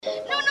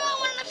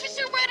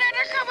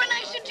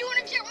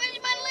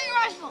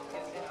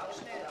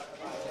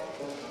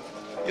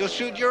You'll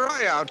shoot your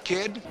eye out,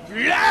 kid.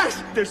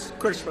 Yes, this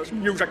Christmas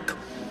music.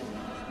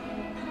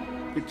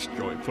 It's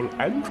joyful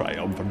and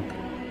triumphant.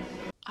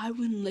 I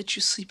wouldn't let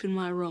you sleep in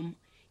my room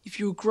if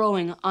you were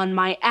growing on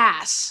my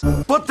ass.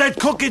 Put that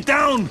cookie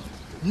down!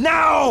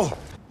 Now!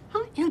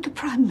 Aren't you the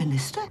Prime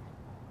Minister?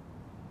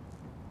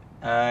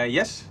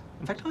 Yes.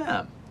 In fact, I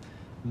am.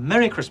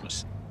 Merry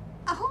Christmas.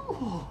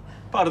 Oh.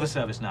 Part of the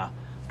service now.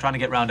 Trying to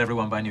get round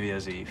everyone by New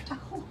Year's Eve.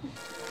 Oh.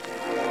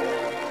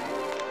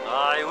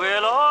 I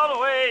will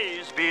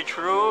always be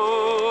true.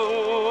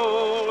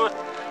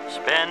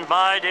 Spend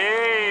my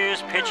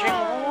days pitching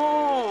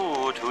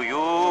woo to you.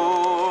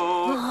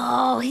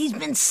 Oh, he's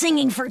been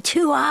singing for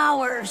 2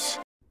 hours.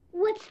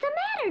 What's the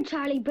matter,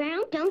 Charlie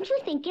Brown? Don't you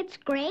think it's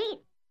great?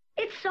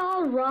 It's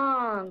all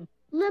wrong.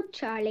 Look,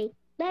 Charlie,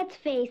 let's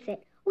face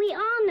it. We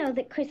all know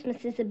that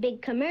Christmas is a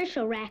big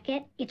commercial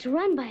racket. It's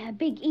run by a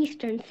big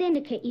Eastern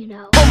syndicate, you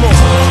know.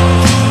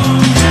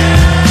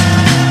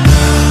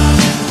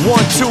 1,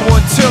 2, 1,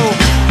 2.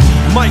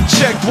 Mic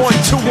check 1,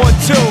 2, 1,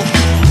 2.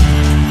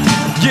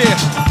 Yeah.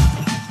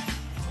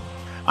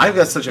 I've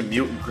got such a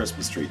mutant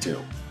Christmas tree too.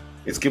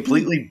 It's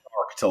completely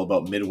dark till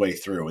about midway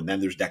through, and then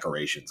there's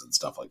decorations and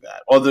stuff like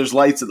that. Well, there's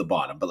lights at the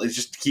bottom, but let's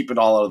just keep it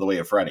all out of the way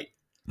of Freddy.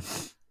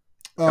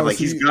 And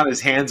he's got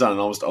his hands on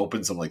and almost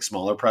opened some like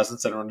smaller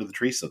presents that are under the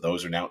tree, so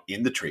those are now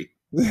in the tree.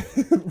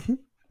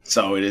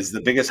 So it is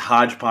the biggest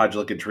hodgepodge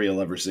looking tree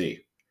you'll ever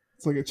see.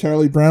 It's like a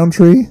Charlie Brown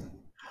tree.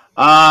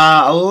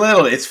 A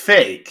little. It's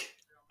fake.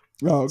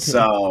 Oh, okay.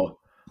 So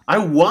I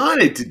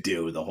wanted to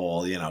do the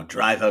whole,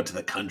 drive out to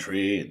the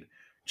country and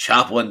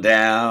chop one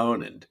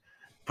down and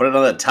put it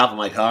on the top of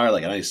my car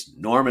like a nice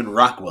Norman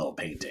Rockwell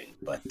painting.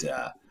 But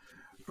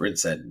Bryn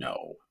said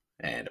no.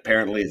 And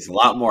apparently it's a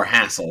lot more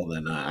hassle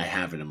than I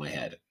have it in my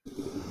head.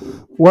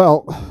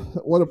 Well,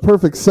 what a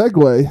perfect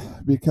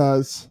segue,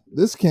 because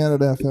this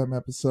Canada FM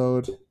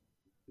episode,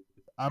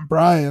 I'm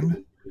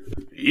Brian.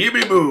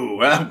 Yippee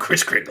boo, I'm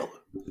Chris Kringle.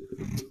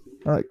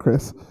 All right,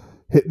 Chris,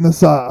 hitting the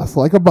sauce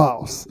like a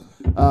boss.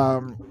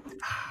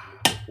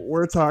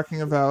 We're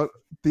talking about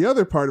the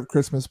other part of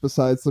Christmas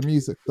besides the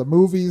music, the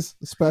movies,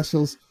 the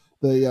specials,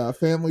 the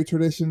family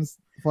traditions,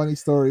 funny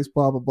stories,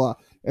 blah, blah, blah.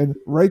 And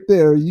right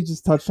there, you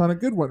just touched on a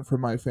good one for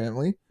my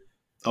family.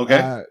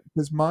 Okay.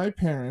 Because my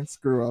parents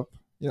grew up,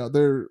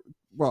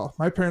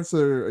 my parents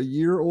are a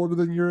year older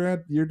than your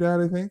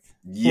dad, I think.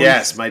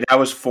 Yes, my dad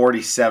was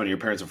 47. Your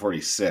parents are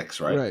 46,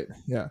 right? Right,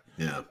 yeah.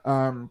 Yeah.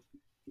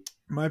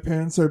 My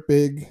parents are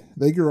big.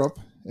 They grew up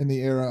in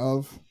the era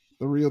of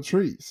the real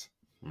trees.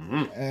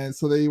 Mm-hmm. And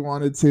so they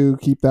wanted to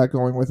keep that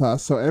going with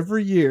us. So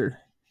every year,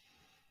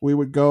 we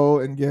would go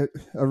and get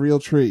a real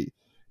tree.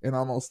 And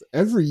almost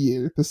every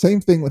year, the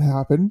same thing would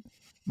happen.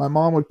 My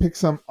mom would pick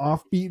some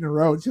off-beaten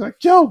road. She's like,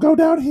 Joe, go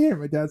down here.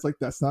 My dad's like,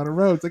 that's not a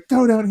road. It's like,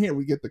 go down here.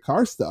 We get the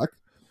car stuck.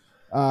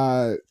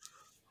 Oh,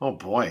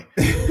 boy.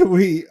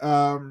 You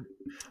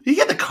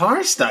get the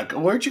car stuck.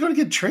 Where'd you go to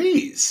get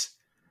trees?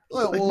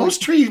 Well,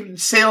 most tree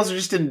sales are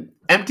just in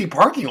empty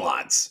parking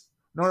lots.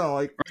 No,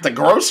 like the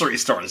grocery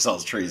store that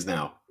sells trees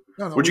now.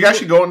 No, would you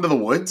actually go into the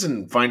woods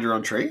and find your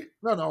own tree?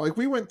 No, like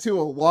we went to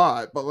a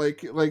lot, but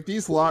like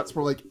these lots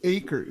were like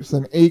acres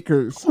and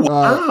acres.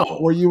 Wow.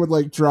 Where you would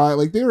like drive,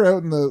 like they were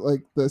out in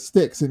the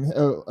sticks and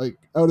out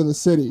of the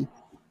city.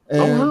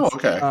 And,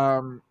 okay.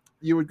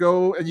 You would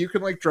go and you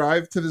can like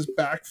drive to this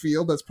back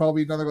field. That's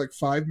probably another like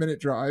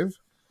 5-minute drive.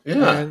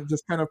 Yeah. And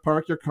just kind of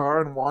park your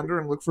car and wander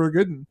and look for a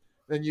good one.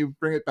 Then you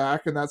bring it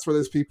back, and that's where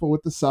there's people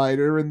with the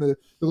cider and the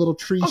little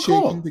tree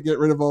shaking to get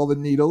rid of all the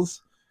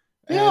needles.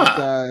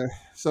 Yeah. And,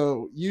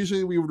 so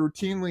usually we would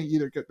routinely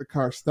either get the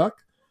car stuck.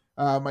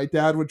 My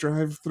dad would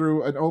drive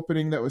through an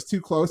opening that was too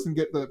close and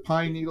get the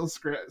pine needles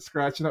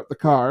scratching up the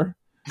car.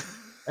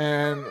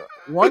 And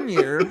one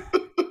year,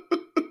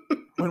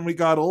 when we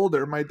got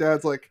older, my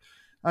dad's like,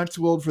 I'm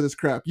too old for this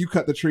crap. You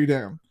cut the tree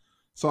down.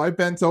 So I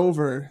bent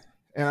over,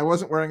 and I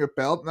wasn't wearing a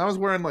belt, and I was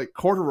wearing like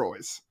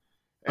corduroys.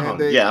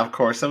 And yeah, of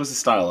course. That was the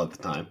style at the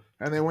time.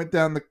 And they went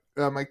down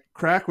my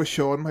crack was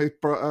showing. My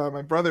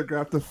brother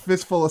grabbed a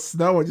fistful of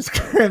snow and just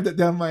crammed it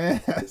down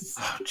my ass.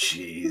 Oh,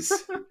 jeez.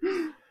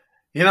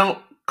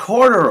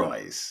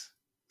 Corduroys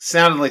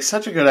sounded like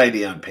such a good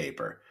idea on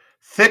paper.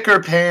 Thicker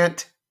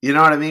pant, you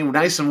know what I mean?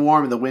 Nice and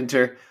warm in the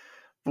winter.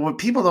 But what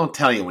people don't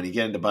tell you when you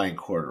get into buying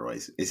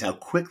corduroys is how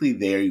quickly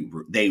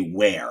they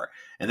wear.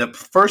 And the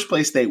first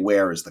place they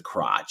wear is the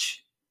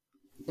crotch.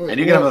 And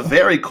you can have a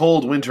very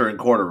cold winter in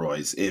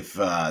corduroys if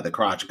the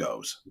crotch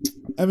goes.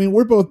 I mean,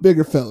 we're both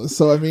bigger fellas,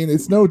 so I mean,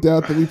 it's no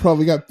doubt that we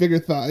probably got bigger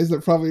thighs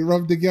that probably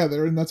rub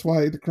together, and that's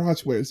why the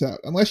crotch wears out.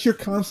 Unless you're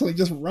constantly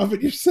just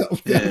rubbing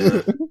yourself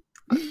down.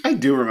 Yeah. I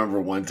do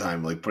remember one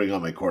time, like, putting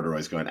on my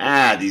corduroys going,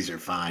 these are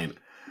fine.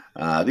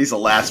 These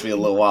will last me a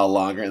little while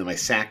longer, and then my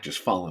sack just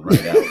falling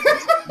right out.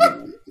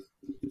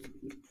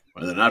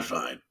 Or they're not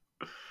fine.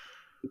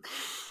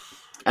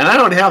 And I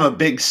don't have a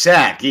big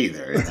sack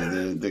either.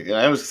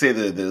 I always say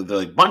they're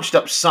like bunched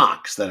up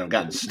socks that have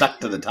gotten stuck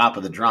to the top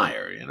of the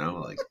dryer,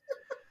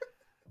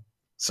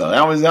 So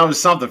that was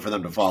something for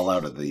them to fall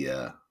out of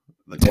the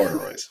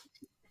corduroys.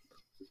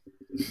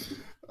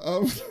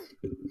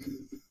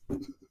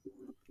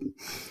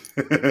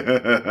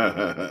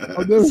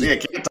 See, I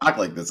can't talk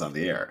like this on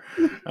the air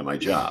at my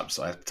job,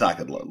 so I have to talk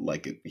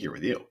like it here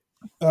with you.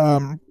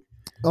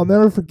 I'll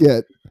never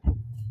forget.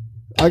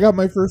 I got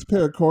my first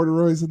pair of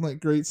corduroys in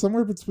like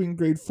somewhere between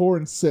grade 4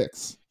 and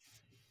 6,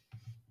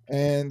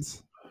 and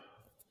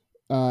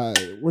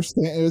it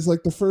was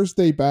like the first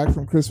day back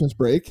from Christmas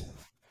break,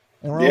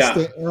 and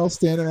we're all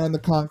standing around the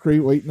concrete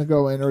waiting to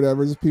go in or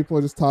whatever. Just people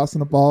are just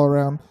tossing a ball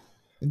around,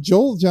 and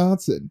Joel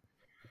Johnson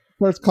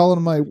starts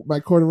calling my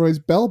corduroys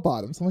bell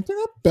bottoms. I'm like, they're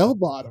not bell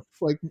bottoms.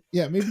 Like,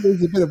 yeah, maybe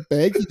there's a bit of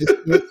bagginess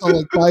to it, so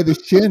like by the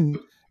shin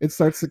it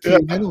starts to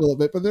cave in a little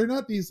bit, but they're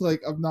not these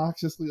like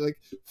obnoxiously like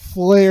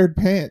flared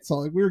pants. So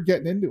like we were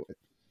getting into it.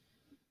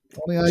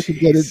 Only I could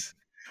get it.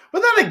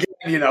 But then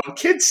again,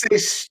 kids say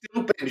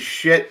stupid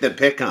shit to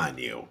pick on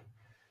you,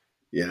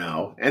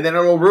 and then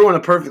it'll ruin a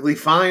perfectly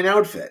fine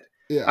outfit.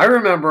 Yeah. I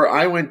remember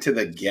I went to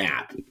the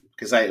Gap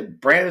because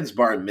Brandon's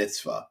bar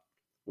mitzvah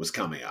was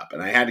coming up,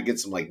 and I had to get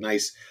some like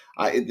nice.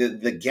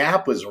 The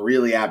Gap was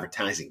really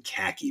advertising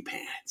khaki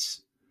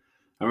pants.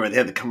 I remember they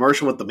had the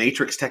commercial with the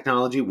Matrix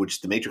technology,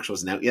 which the Matrix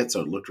wasn't out yet, so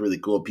it looked really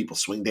cool. People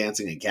swing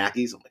dancing in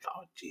khakis. I'm like,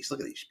 oh, geez,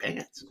 look at these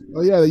pants.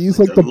 Oh yeah, they use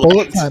like the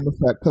bullet time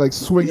effect to like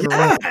swing it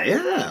around.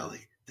 Yeah,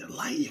 like the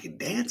light, you can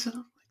dance in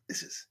them. Like,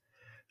 this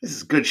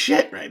is good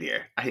shit right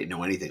here. I didn't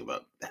know anything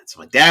about that. So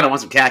my dad, I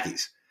want some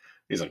khakis.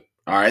 He's like,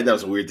 all right, that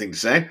was a weird thing to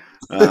say.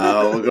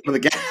 We'll go to the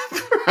Gap,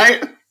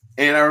 right?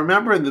 And I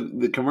remember in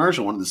the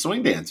commercial, one of the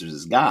swing dancers,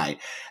 this guy,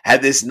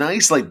 had this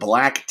nice like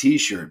black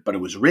T-shirt, but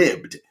it was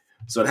ribbed.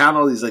 So it had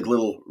all these like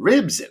little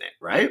ribs in it,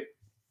 right?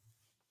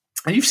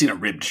 And you've seen a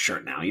ribbed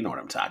shirt now. You know what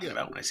I'm talking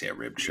about when I say a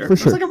ribbed shirt.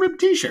 It's like a ribbed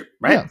T-shirt,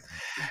 right? Yeah.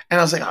 And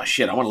I was like, oh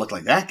shit, I want to look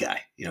like that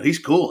guy. He's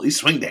cool. He's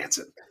swing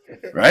dancing,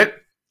 right?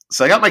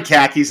 So I got my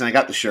khakis and I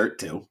got the shirt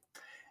too.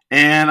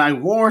 And I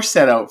wore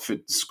said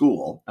outfit to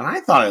school, and I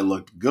thought I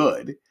looked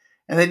good.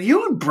 And then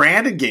you and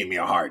Brandon gave me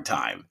a hard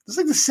time. It's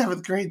like the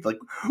 7th grade. Like,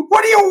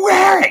 what are you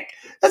wearing?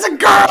 That's a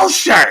girl's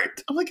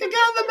shirt. I'm like, I got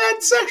in the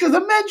men's section.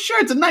 The men's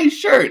shirt's a nice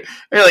shirt.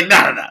 And you're like,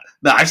 no.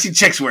 I've seen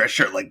chicks wear a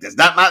shirt like this.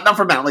 Not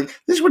for men. I'm like,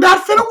 this would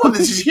not fit a woman.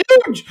 This is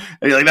huge.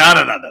 And you're like,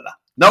 no.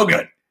 No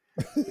good.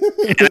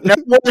 And I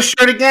never wore the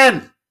shirt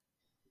again.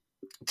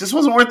 It just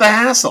wasn't worth the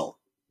hassle.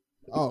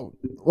 Oh,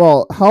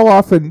 well, how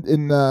often do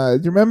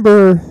you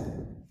remember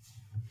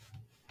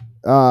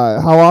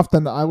how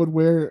often I would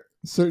wear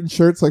certain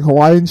shirts, like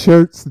Hawaiian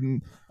shirts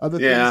and other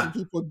things, and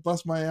people would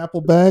bust my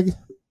Apple bag?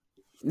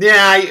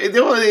 Yeah,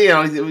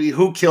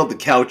 who killed the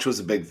couch was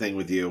a big thing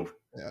with you.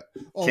 Yeah.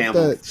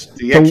 Campbell.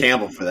 You got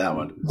Campbell for that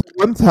one.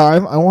 One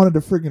time, I wanted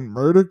to friggin'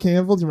 murder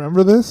Campbell. Do you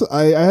remember this?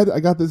 I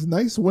got this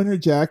nice winter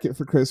jacket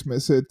for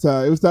Christmas. It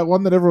was that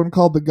one that everyone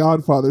called the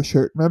Godfather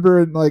shirt. Remember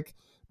in like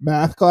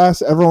math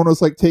class, everyone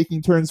was like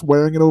taking turns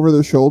wearing it over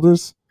their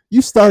shoulders?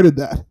 You started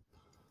that.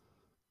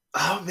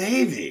 Oh,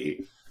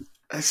 maybe.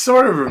 I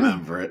sort of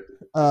remember it.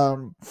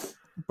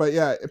 But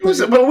yeah.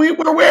 But we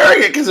were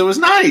wearing it because it was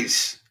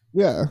nice.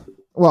 Yeah.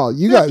 Well,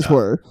 you guys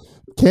were.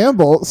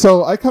 Campbell.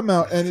 So I come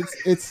out and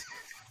it's.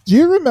 Do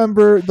you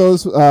remember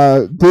those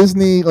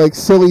Disney like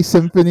silly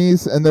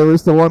symphonies? And there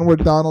was the one where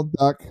Donald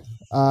Duck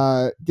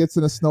gets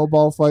in a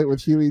snowball fight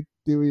with Huey,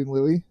 Dewey, and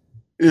Louie.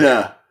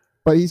 Yeah.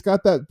 But he's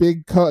got that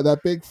big coat,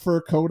 that big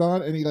fur coat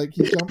on, and he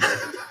jumps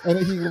and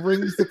he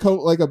rings the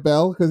coat like a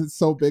bell because it's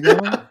so big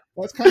on him.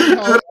 That's kind of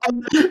how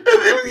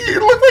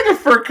it looked like a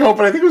fur coat,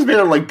 but I think it was made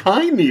of like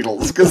pine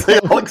needles because they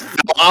all like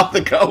fell off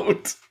the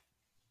coat.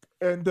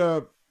 And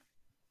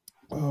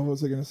what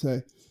was I gonna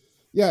say?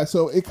 Yeah,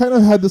 so it kind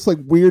of had this like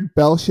weird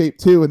bell shape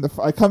too. And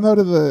I come out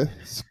of the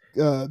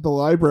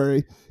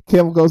library.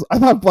 Campbell goes, "I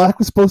thought black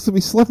was supposed to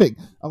be slipping."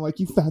 I'm like,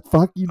 "You fat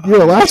fuck!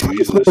 You're last."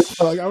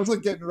 Like I was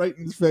like getting right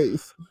in his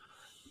face.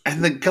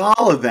 And the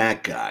gall of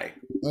that guy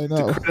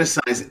to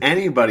criticize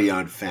anybody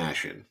on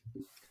fashion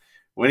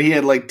when he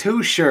had like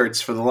 2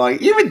 shirts for the long.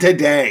 Even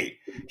today,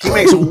 he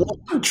makes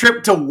one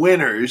trip to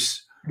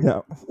Winners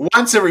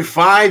once every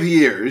 5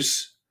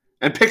 years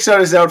and picks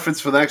out his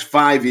outfits for the next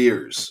 5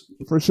 years.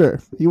 For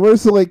sure, he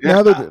wears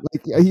now that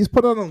he's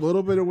put on a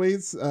little bit of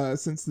weight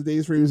since the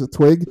days where he was a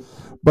twig,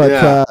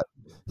 but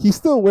he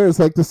still wears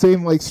like the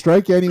same like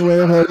Strike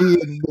Anywhere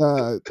hoodie, and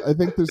I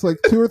think there's like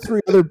 2 or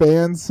 3 other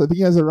bands. I think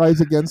he has a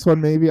Rise Against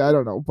one, maybe, I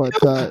don't know, but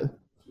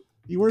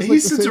he wears. He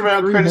sits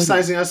around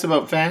criticizing us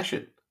about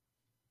fashion.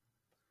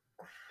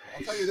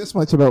 I'll tell you this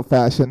much about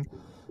fashion.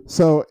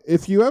 So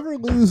if you ever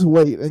lose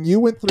weight, and you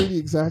went through the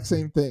exact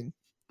same thing,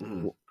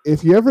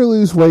 if you ever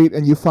lose weight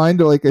and you find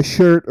like a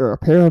shirt or a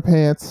pair of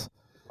pants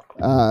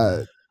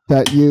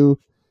that you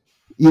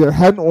either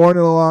hadn't worn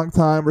in a long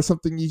time or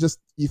something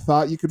you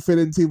thought you could fit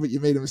into, but you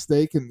made a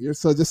mistake and you're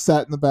so just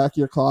sat in the back of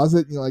your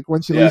closet, and you're like,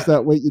 once you lose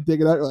that weight, you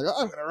dig it out, you're like,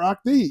 oh, I'm gonna rock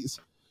these.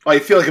 Oh, you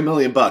feel like $1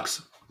 million.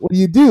 What do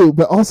you do?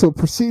 But also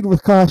proceed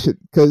with caution,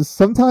 because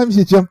sometimes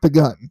you jump the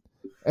gun.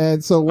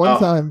 And so one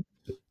time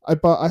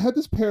I had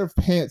this pair of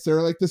pants. They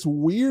were like this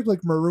weird,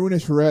 like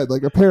maroonish red,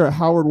 like a pair of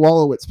Howard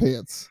Wolowitz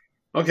pants.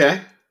 Okay.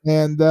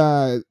 And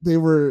I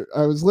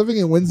was living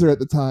in Windsor at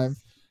the time,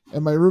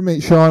 and my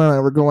roommate Sean and I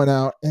were going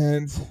out,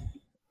 and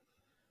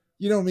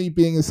you know me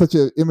being such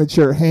an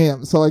immature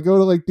ham, so I go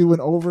to like do an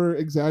over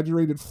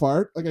exaggerated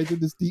fart, like I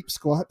did this deep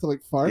squat to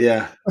like fart.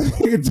 Yeah.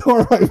 I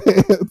tore my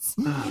pants.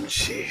 Oh,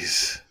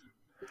 jeez.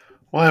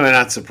 Why am I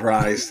not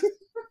surprised?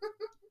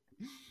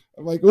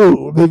 I'm like,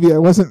 oh, maybe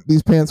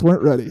these pants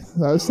weren't ready.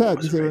 I was sad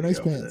because they were nice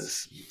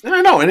pants. And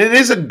I know, and it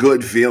is a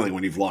good feeling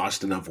when you've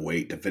lost enough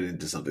weight to fit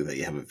into something that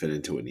you haven't fit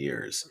into in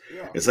years.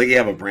 Yeah. It's like you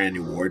have a brand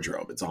new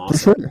wardrobe. It's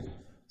awesome. For sure.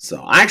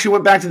 So I actually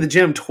went back to the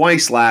gym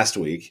twice last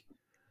week.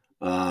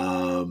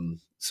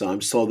 So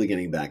I'm slowly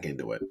getting back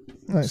into it.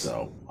 Nice.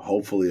 So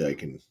hopefully I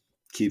can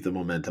keep the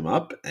momentum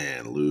up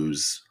and I'll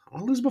lose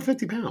about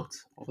 50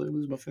 pounds. Hopefully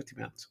lose about 50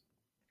 pounds.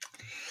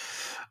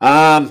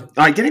 All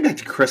right, getting back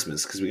to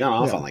Christmas, because we got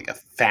off on like a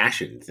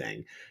fashion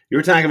thing. You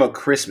were talking about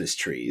Christmas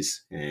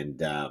trees, and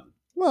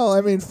well,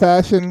 I mean,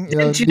 fashion,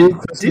 new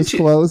Christmas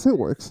clothes, it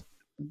works.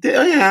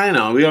 Yeah, I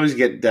know. We always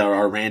get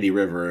our Randy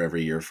River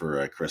every year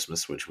for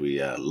Christmas, which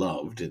we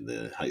loved in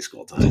the high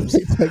school times.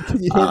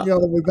 Can you hear me all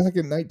the way back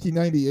in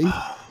 1998?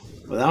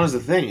 Well, that was the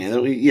thing.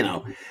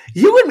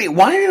 You and me,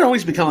 why did it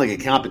always become like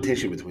a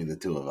competition between the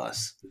two of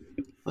us?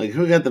 Like,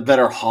 who got the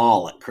better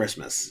haul at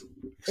Christmas?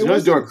 We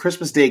always do our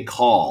Christmas Day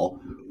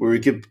call where we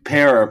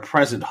compare our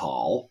present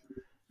haul.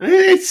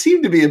 It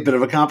seemed to be a bit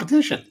of a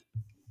competition.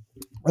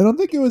 I don't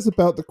think it was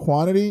about the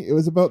quantity. It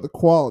was about the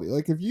quality.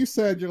 Like, if you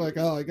said you're like,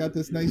 oh, I got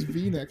this nice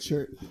V-neck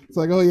shirt. It's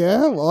like, oh,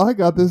 yeah? Well, I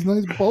got this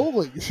nice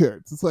bowling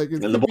shirt. It's like...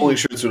 And the bowling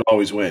shirts would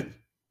always win.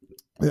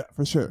 Yeah,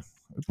 for sure.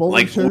 A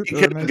bowling shirt or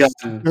a nice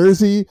gotten...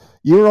 jersey.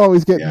 You were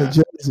always getting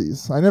the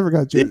jerseys. I never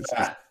got jerseys.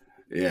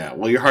 Yeah,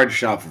 well, you're hard to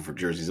shop for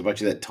jerseys. I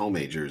bought you that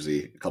Tomei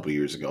jersey a couple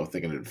years ago,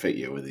 thinking it'd fit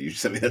you, and then you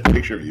sent me that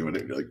picture of you, and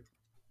you're like,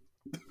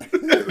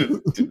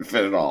 it didn't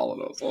fit at all.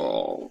 And I was,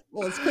 oh.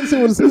 Well, it's because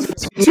it was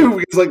too,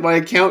 because like my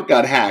account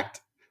got hacked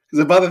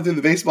because I bought them through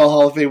the Baseball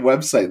Hall of Fame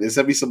website. They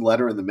sent me some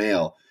letter in the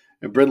mail,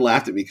 and Bryn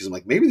laughed at me because I'm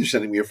like, maybe they're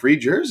sending me a free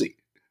jersey.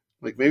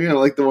 Like maybe I'm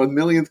like the 1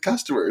 millionth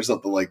customer or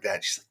something like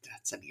that. She's like,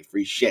 that's sending you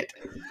free shit.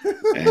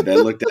 And I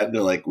looked at it and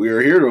they're like, we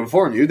are here to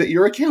inform you that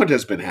your account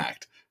has been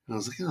hacked. And I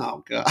was like,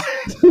 oh, God.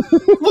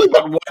 I've only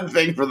got one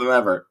thing for them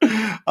ever.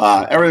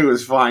 Everything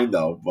was fine,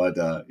 though.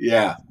 But,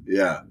 yeah.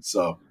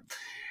 So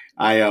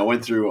I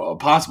went through a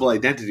possible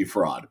identity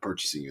fraud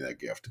purchasing you that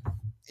gift.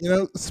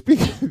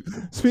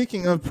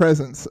 Speaking of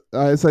presents,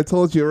 as I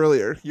told you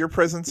earlier, your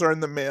presents are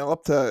in the mail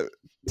up to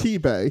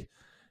T-Bay.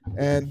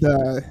 And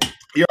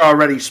you're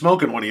already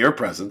smoking one of your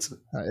presents.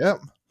 I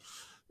am.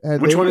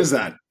 And which one is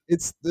that?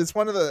 It's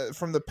one of the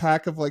from the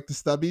pack of like the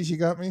stubbies you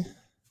got me.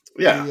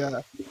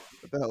 Yeah.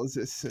 What the hell is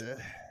this?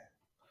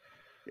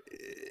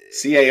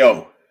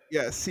 CAO.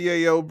 Yeah,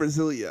 CAO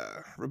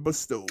Brasilia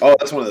Robusto. Oh,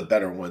 that's one of the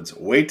better ones.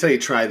 Wait till you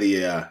try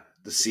the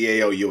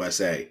CAO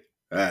USA.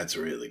 That's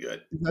really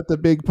good. Is that the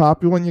big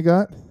poppy one you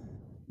got?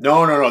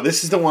 No.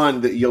 This is the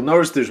one that you'll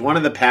notice. There's one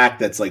in the pack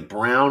that's like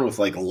brown with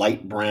like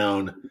light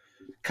brown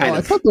kind of.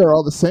 I thought they were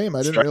all the same.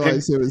 I didn't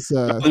realize it was.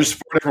 No, there's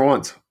 4 different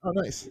ones. Oh,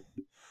 nice.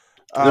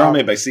 They're all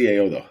made by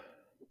CAO though.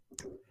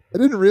 I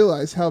didn't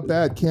realize how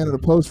bad Canada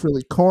Post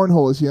really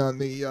cornholes you on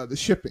the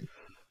shipping.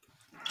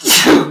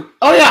 Oh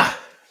yeah,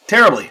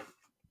 terribly.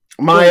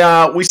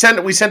 We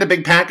sent a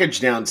big package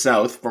down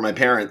south for my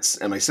parents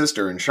and my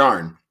sister and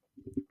Sharn,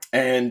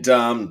 and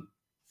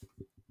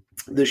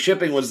the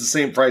shipping was the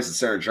same price as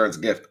Sarah and Sharn's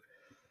gift.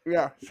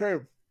 Yeah,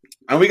 same.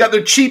 And we got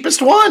the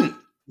cheapest one.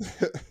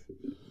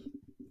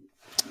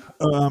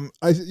 You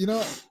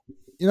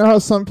know how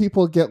some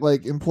people get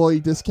like employee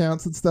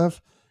discounts and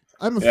stuff.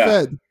 I'm a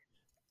Fed.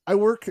 I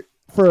work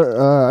for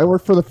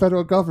the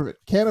federal government.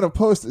 Canada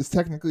Post is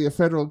technically a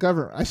federal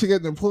government. I should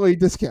get an employee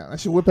discount. I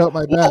should whip out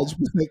my badge.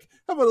 Like,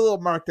 how about a little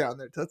markdown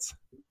there, Toots?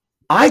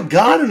 I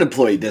got an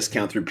employee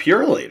discount through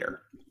Purelator,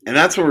 and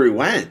that's where we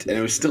went, and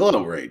it was still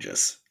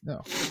outrageous.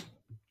 No.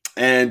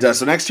 And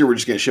so next year we're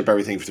just going to ship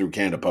everything through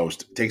Canada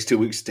Post. It takes 2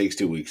 weeks.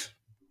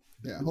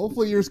 Yeah,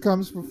 hopefully yours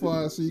comes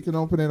before so you can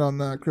open it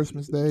on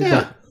Christmas Day.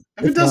 Yeah,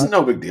 if it doesn't,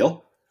 no big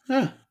deal.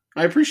 Yeah,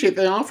 I appreciate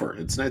the offer.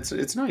 It's nice.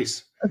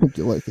 I think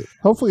you'll like it.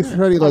 Hopefully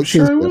Freddie likes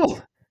it. I'm sure his he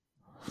will.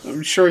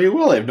 I'm sure he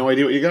will. I have no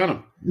idea what you got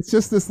him. It's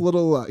just this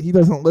little. He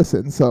doesn't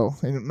listen, so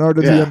nor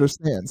does he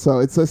understand. So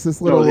it's just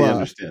this little.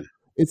 Understand.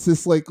 It's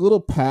this like little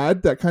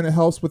pad that kind of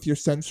helps with your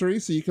sensory,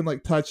 so you can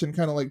like touch and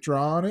kind of like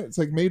draw on it. It's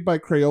like made by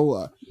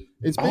Crayola.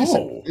 It's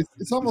basically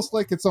it's almost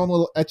like its own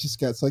little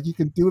Etch-a-Sketch. Like you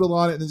can doodle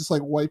on it and then just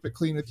like wipe it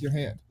clean with your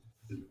hand,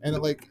 and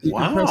it like you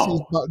can press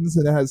these buttons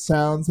and it has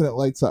sounds and it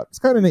lights up. It's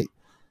kind of neat.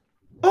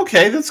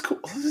 Okay, that's cool.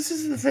 This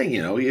is the thing,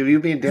 you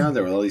being down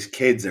there with all these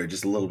kids that are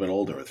just a little bit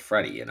older with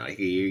Freddie.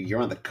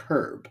 You're on the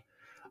curb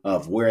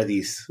of where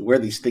these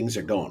things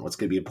are going. What's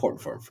going to be important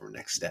for him for the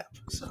next step.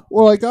 So.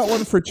 Well, I got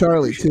one for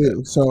Charlie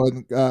too. So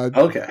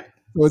okay.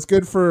 So it's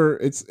good for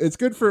it's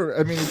good for.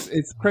 I mean,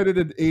 it's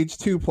credited age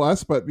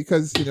 2+, but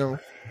because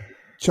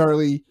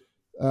Charlie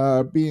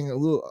being a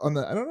little on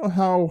the I don't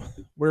know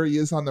where he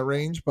is on the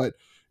range, but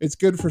it's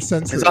good for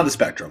sensory. It's on the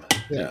spectrum.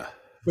 Yeah.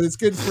 But it's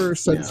good for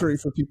sensory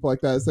for people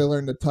like that as they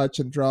learn to touch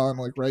and draw and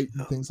like write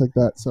and things like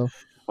that. So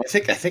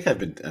I think I've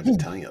been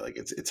telling you, like,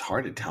 it's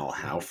hard to tell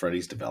how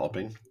Freddy's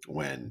developing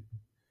when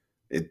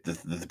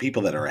the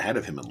people that are ahead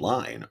of him in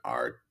line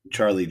are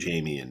Charlie,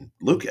 Jamie, and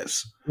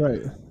Lucas.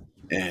 Right.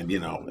 And we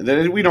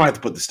don't have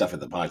to put this stuff in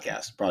the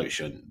podcast. Probably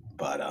shouldn't,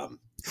 but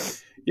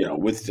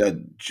with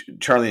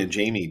Charlie and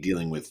Jamie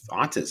dealing with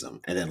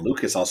autism, and then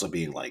Lucas also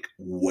being like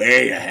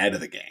way ahead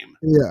of the game.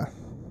 Yeah.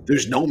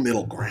 There's no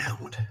middle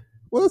ground.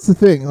 Well, that's the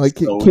thing. Like,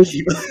 so we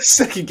keep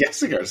second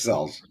guessing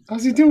ourselves.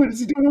 How's he doing? Is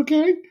he doing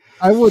okay?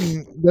 I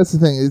wouldn't. That's the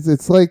thing.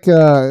 It's like,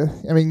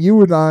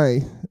 you and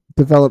I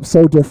developed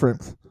so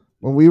different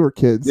when we were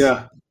kids.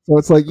 Yeah. So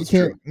it's like you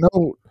can't.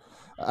 No,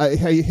 I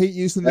hate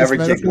using this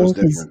metaphor.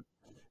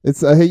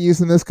 I hate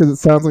using this because it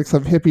sounds like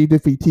some hippy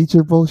dippy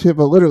teacher bullshit.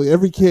 But literally,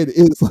 every kid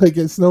is like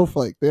a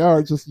snowflake. They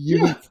are just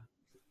unique. Yeah.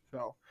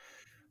 So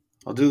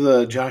I'll do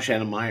the Josh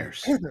Adam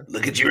Myers.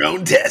 Look at your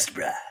own test,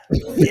 bruh.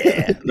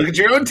 Yeah, look at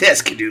your own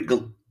test,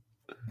 Cadoodle.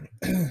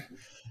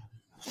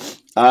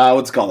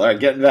 What's it called? All right,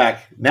 getting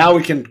back. Now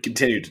we can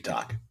continue to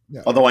talk.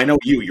 Yeah. Although I know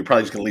you're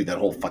probably just going to leave that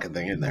whole fucking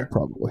thing in there.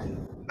 Probably.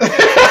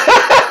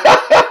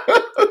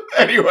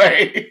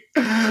 Anyway,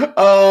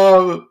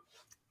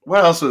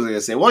 what else was I going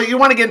to say? Well, you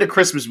want to get into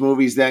Christmas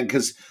movies then,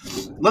 because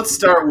let's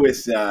start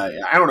with,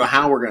 I don't know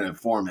how we're going to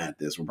format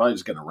this. We're probably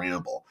just going to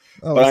ramble.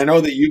 But I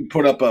know that you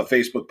put up a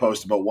Facebook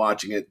post about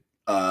watching it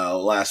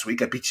last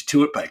week. I beat you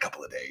to it by a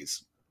couple of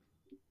days.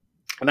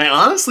 And I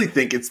honestly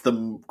think it's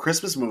the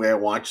Christmas movie I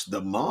watch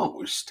the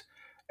most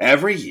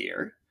every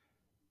year.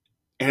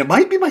 And it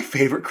might be my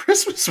favorite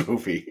Christmas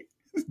movie.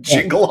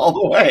 Jingle All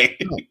the Way.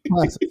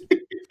 I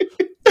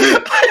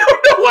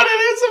don't know what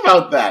it is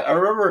about that. I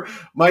remember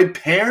my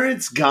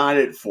parents got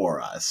it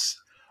for us.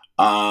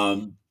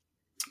 I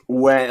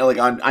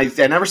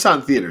never saw it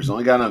in theaters,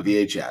 only got it on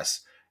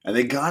VHS. And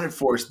they got it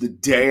for us the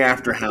day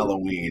after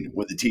Halloween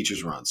when the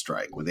teachers were on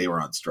strike, when they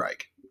were on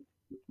strike.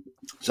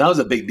 So that was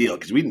a big deal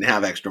because we didn't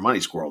have extra money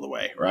squirreled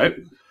away, right?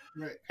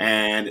 Right.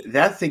 And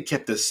that thing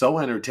kept us so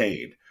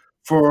entertained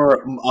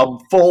for a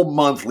full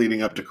month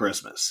leading up to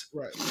Christmas.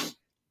 Right.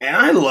 And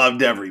I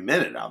loved every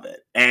minute of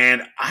it.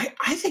 And I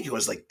think it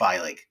was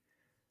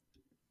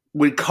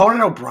when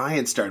Conan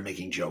O'Brien started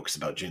making jokes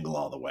about Jingle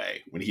All the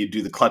Way, when he'd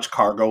do the clutch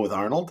cargo with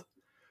Arnold,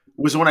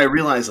 was when I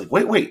realized,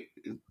 wait,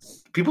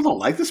 people don't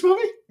like this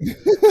movie?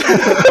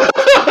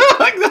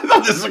 I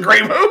thought this is a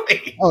great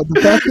movie. Oh,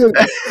 the fact that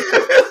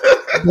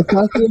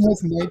it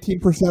has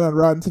 19% on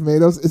Rotten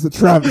Tomatoes is a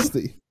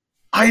travesty.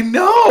 I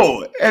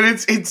know, and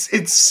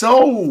it's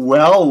so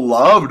well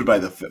loved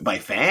by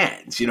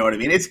fans. You know what I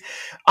mean?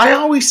 I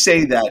always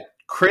say that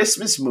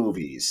Christmas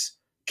movies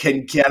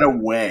can get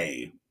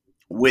away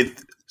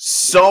with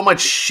so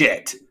much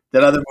shit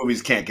that other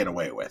movies can't get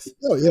away with.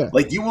 Oh yeah,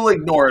 like you will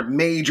ignore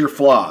major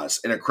flaws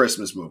in a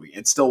Christmas movie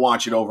and still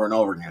watch it over and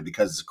over again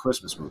because it's a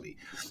Christmas movie.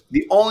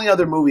 The only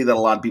other movie that a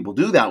lot of people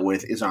do that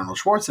with is Arnold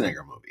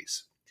Schwarzenegger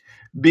movies,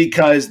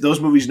 because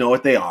those movies know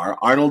what they are.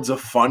 Arnold's a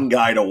fun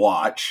guy to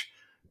watch.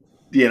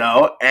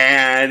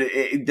 And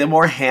the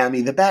more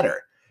hammy, the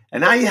better.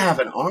 And now you have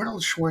an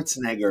Arnold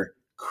Schwarzenegger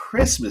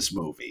Christmas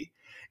movie.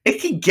 It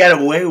can get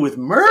away with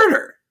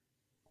murder.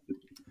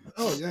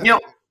 Oh, yeah.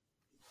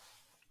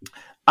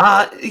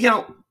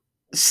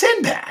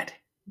 Sinbad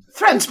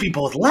threatens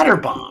people with letter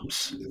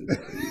bombs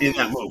in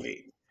that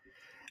movie.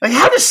 Like,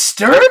 how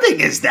disturbing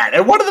is that?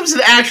 And one of them's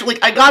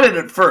actually, I got it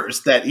at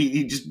first that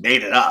he just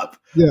made it up.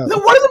 Yeah. Then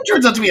one of them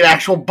turns out to be an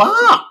actual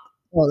bomb.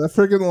 Oh, that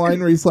friggin' line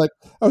where he's like,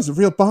 "Oh, it's a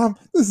real bomb.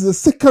 This is a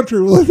sick country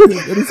we live in,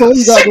 and it's all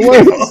you got in the way."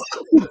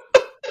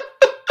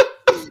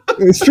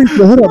 It's straight to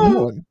the head on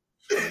that one.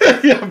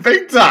 Yeah,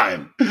 big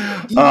time.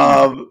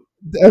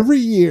 Every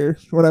year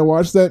when I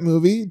watch that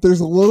movie,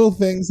 there's little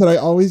things that I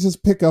always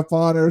just pick up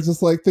on, or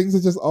just like things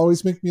that just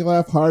always make me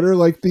laugh harder.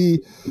 Like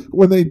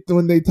when they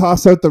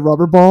toss out the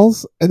rubber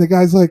balls, and the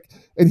guy's like,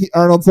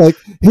 Arnold's like,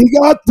 "He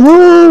got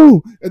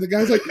through," and the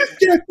guy's like,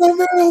 "Get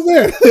the mail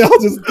there." They all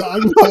just die.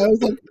 I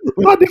was like,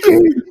 "Rodney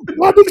King."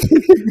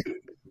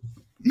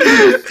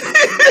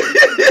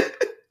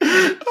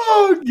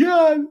 Oh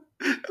God.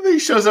 And then he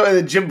shows up, and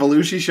then Jim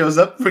Belushi shows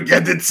up.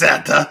 "Forget it,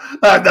 Santa.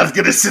 I'm not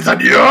going to sit on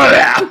your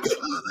lap."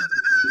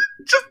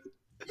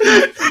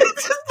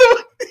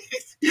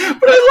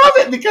 But I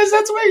love it because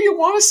that's where you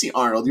want to see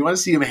Arnold. You want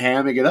to see him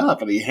hamming it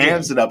up, and he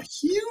hams it up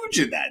huge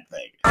in that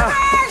thing.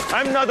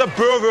 I'm not a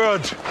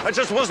pervert. I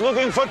just was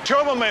looking for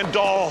Turbo Man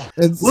doll.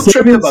 Little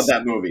trivia about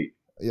that movie.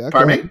 Yeah,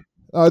 pardon me?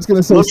 I was going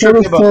to say, so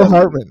does Phil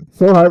Hartman.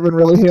 Phil Hartman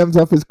really hams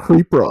up his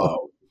creep roll.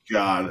 Oh,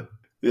 God.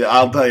 Yeah,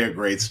 I'll tell you a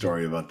great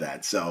story about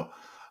that. So,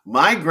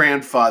 my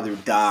grandfather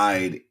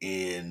died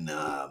in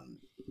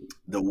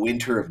the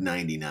winter of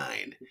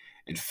 99,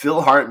 and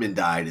Phil Hartman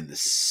died in the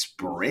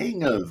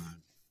spring of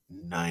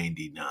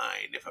 99,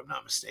 if I'm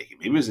not mistaken.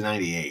 Maybe it was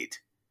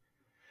 98.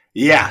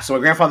 Yeah, so my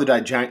grandfather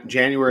died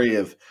January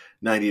of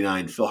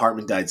 99. Phil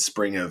Hartman died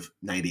spring of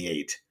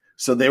 98.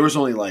 So there was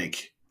only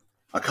like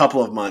a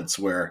couple of months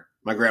where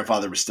my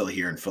grandfather was still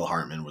here and Phil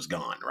Hartman was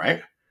gone,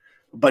 right?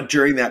 But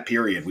during that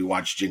period, we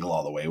watched Jingle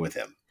All the Way with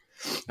him.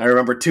 I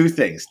remember two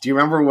things. Do you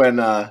remember when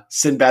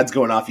Sinbad's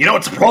going off? "You know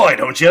it's a ploy,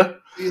 don't you?"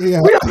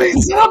 Yeah. We don't need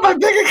to set up my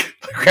big.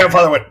 My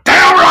grandfather went,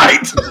 damn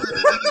right.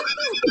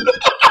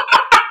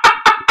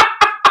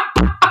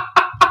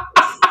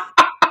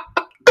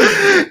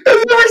 And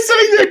they were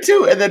sitting there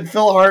too, and then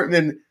Phil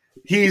Hartman,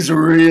 he's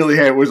really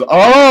it was.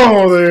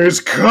 Oh, there's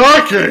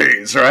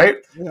cookies, right?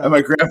 Yeah. And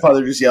my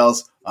grandfather just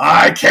yells,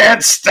 "I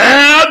can't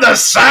stand the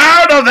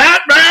sound of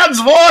that man's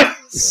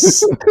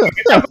voice."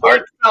 It's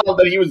hard to tell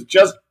that he was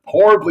just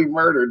horribly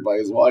murdered by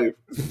his wife.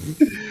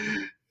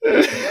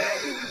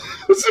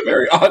 It was a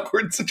very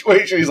awkward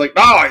situation. He's like,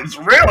 "No, it's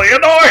really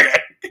annoying."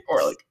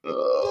 We're like,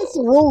 "Oh." That's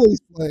the role he's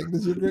playing.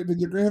 Did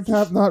your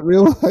grandpa not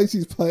realize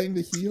he's playing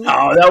the heel?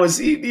 Oh, that was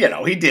he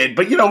did.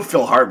 But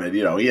Phil Hartman,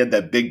 he had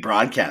that big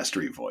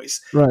broadcastery voice,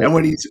 right? And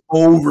when he's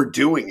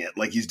overdoing it,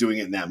 like he's doing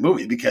it in that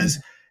movie, because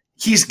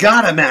he's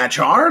got to match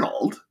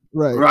Arnold,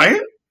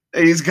 right?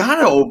 And he's got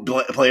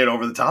to play it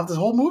over the top. This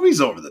whole movie's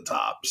over the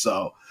top.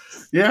 So,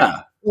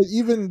 yeah. Well,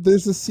 even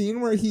there's a scene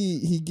where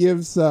he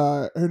gives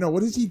or no,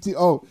 what does he do?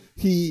 Oh,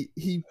 he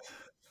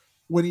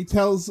when he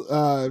tells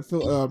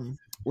Phil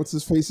what's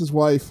his face's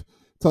wife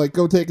to like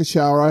go take a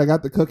shower. I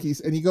got the cookies,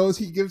 and he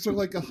gives her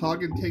like a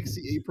hug and takes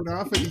the apron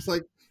off, and he's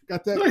like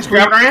got that. He's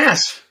grabbing her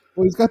ass.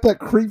 Well, he's got that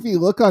creepy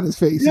look on his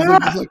face. Yeah.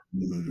 He's like,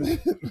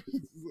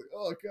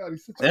 oh god,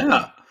 he's such a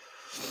yeah.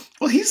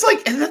 Well, he's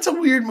like, and that's a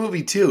weird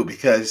movie too,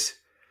 because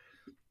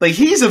like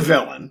he's a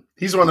villain.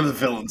 He's one of the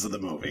villains of the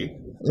movie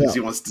because he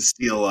wants to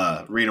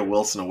steal Rita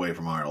Wilson away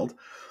from Arnold.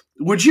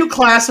 Would you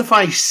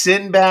classify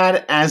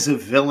Sinbad as a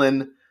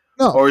villain?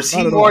 No, or is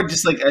he more all.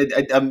 just like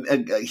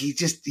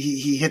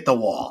he hit the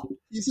wall?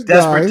 He's a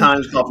desperate guy.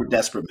 times call for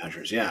desperate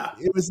measures. Yeah,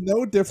 it was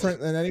no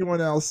different than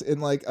anyone else in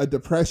like a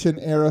Depression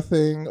era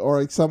thing, or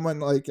like someone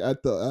like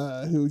at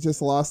the who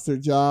just lost their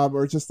job,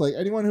 or just like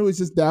anyone who was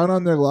just down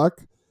on their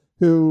luck,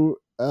 who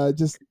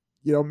just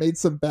made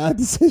some bad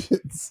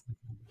decisions.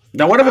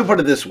 Now, what if I put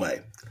it this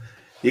way?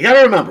 You got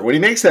to remember when he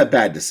makes that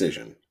bad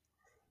decision,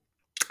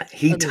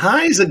 he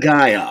ties a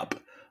guy up,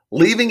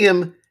 leaving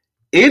him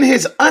in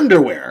his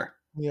underwear.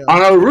 Yeah.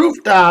 On a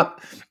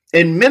rooftop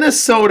in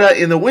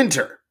Minnesota in the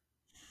winter.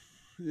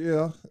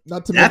 Yeah,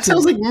 that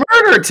sounds like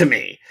murder to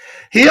me.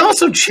 He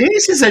also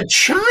chases a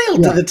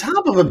child to the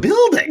top of a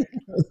building.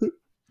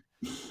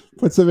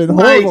 Puts him in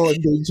horrible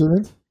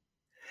endangerment.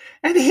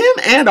 And him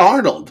and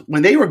Arnold,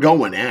 when they were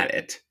going at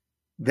it,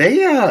 they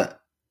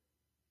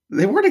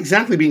weren't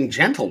exactly being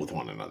gentle with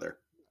one another.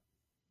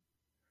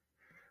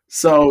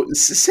 So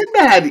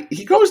Sinbad,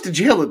 he goes to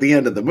jail at the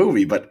end of the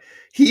movie, but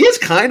he is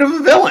kind of a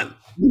villain.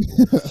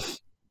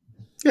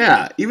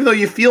 Yeah, even though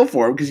you feel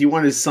for him because you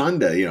want his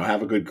son to,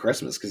 have a good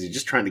Christmas because he's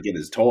just trying to get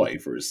his toy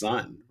for his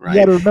son, right?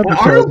 You gotta remember, and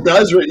Arnold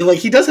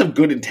he does have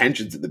good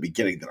intentions at the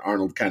beginning that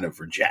Arnold kind of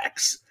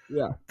rejects.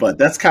 Yeah, but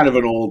that's kind of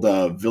an old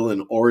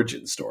villain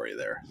origin story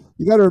there.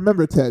 You got to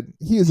remember, Ted.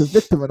 He is a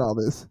victim in all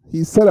this.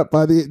 He's set up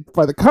by the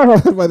car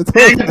by the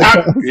toy.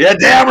 Yeah,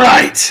 damn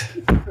right.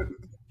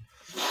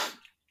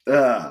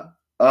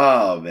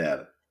 Oh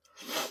man.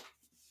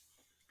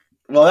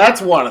 Well,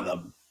 that's one of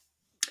them.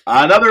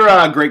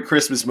 Another great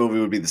Christmas movie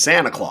would be The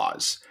Santa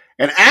Claus.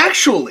 And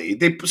actually,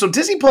 so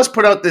Disney Plus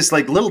put out this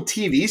like little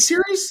TV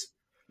series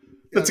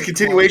that's a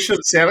continuation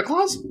of Santa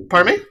Claus.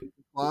 Pardon me?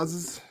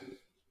 Clauses.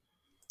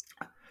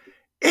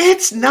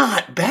 It's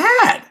not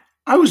bad.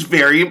 I was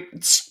very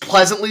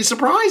pleasantly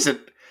surprised at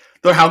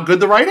how good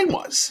the writing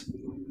was.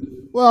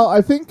 Well,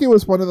 I think it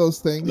was one of those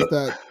things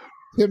that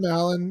Tim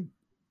Allen,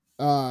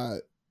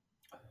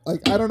 I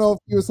don't know if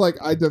he was like,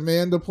 I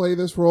demand to play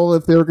this role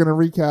if they were going to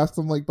recast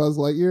him like Buzz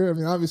Lightyear. I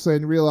mean, obviously I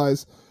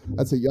realize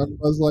that's a young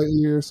Buzz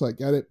Lightyear, so I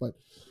get it. But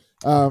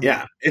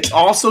yeah, it's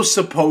also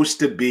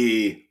supposed to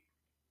be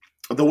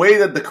the way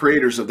that the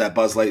creators of that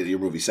Buzz Lightyear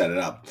movie set it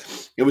up.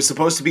 It was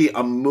supposed to be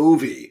a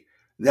movie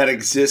that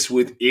exists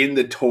within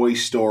the Toy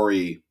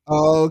Story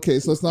okay,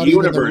 so it's not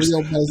universe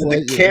even the real Buzz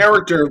Lightyear. The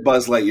character of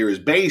Buzz Lightyear is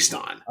based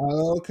on.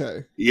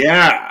 Okay.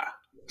 Yeah.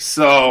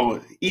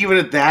 So even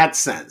at that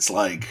sense,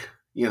 like,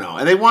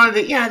 and they wanted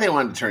to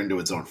turn it into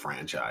its own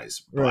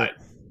franchise. Right.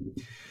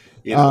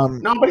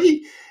 But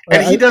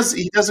but he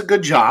does a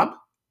good job.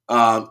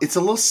 It's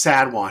a little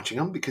sad watching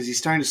him because he's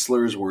starting to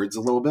slur his words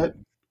a little bit,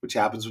 which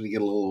happens when you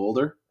get a little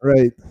older.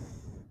 Right.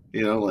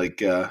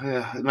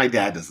 My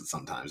dad does it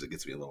sometimes. It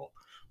gets me a little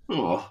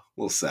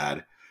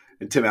sad.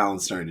 And Tim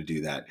Allen's starting to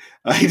do that.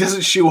 He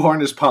doesn't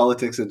shoehorn his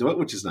politics into it,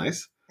 which is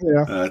nice.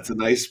 Yeah. It's a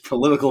nice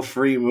political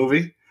free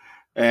movie.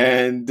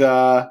 And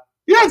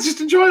it's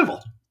just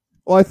enjoyable.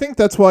 Well, I think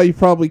that's why he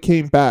probably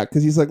came back,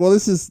 because he's like, well,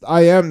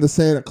 I am the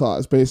Santa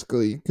Claus,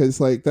 basically, because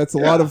like that's a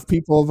lot of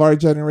people of our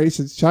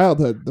generation's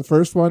childhood. The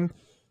first one,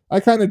 I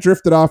kind of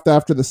drifted off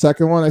after the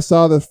second one. I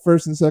saw the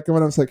first and second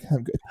one. I was like,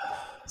 I'm good.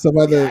 So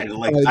I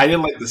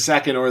didn't like the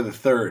second or the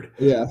third.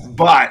 Yeah,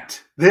 but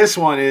this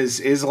one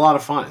is a lot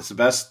of fun. It's the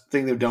best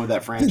thing they've done with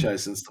that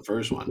franchise since the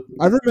first one.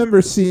 I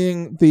remember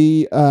seeing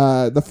the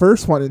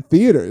first one in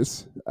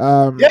theaters.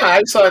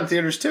 I saw it in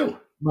theaters too.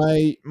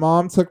 My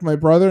mom took my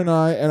brother and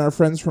I and our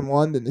friends from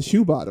London to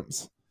Shoe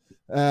Bottoms,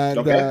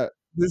 and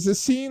there's a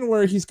scene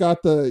where he's got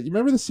you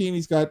remember the scene?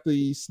 He's got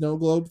the snow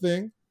globe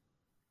thing.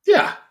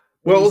 Yeah.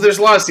 Well, there's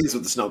a lot of scenes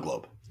with the snow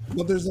globe.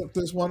 Well,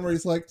 there's one where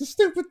he's like, the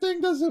stupid thing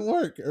doesn't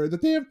work, or the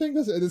damn thing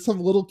doesn't. And there's some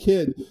little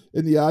kid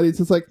in the audience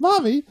that's like,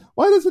 Mommy,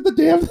 why doesn't the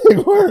damn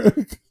thing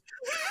work?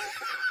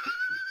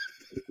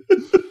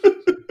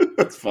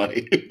 That's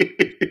funny.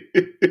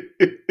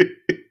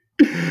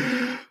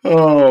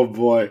 Oh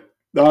boy.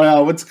 Oh yeah,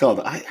 what's it called?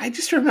 I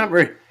just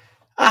remember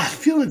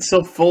feeling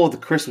so full of the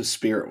Christmas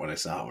spirit when I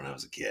saw it when I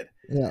was a kid.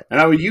 Yeah.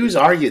 And I would use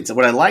arguments. And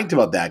what I liked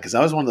about that, because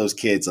I was one of those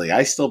kids, like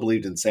I still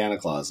believed in Santa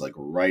Claus, like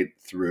right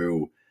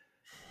through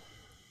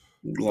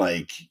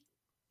like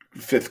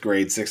 5th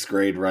grade, 6th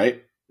grade,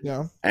 right?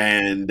 Yeah.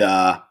 And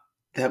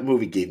that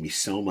movie gave me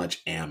so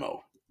much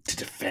ammo to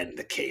defend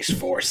the case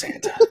for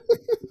Santa.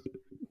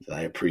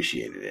 I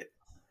appreciated it.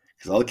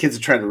 Because all the kids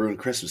are trying to ruin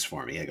Christmas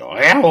for me. I go,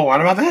 yeah, well, what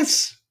about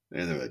this?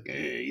 And they're like,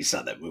 you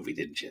saw that movie,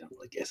 didn't you? I'm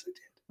like, yes, I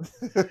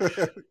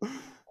did.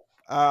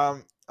 I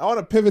want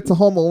to pivot to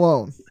Home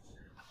Alone.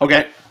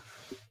 Okay.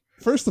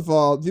 First of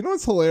all, do you know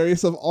what's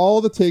hilarious? Of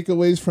all the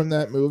takeaways from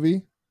that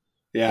movie,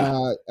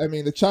 yeah, I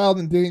mean, the child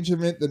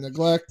endangerment, the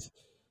neglect.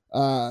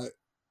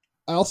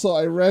 Also,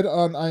 I read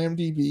on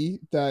IMDb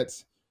that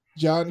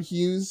John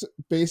Hughes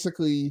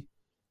basically,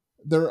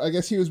 I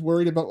guess he was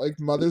worried about like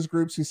mothers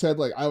groups who said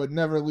like, I would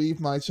never leave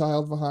my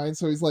child behind.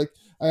 So he's like,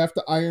 I have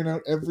to iron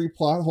out every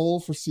plot hole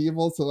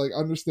foreseeable to like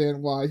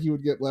understand why he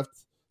would get left.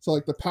 So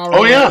like the power,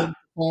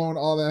 phone,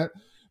 all that.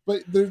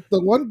 But the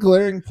one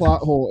glaring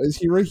plot hole is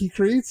he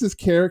creates this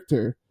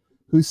character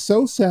who's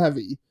so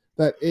savvy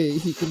that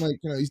he can like,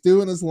 he's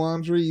doing his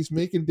laundry, he's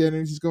making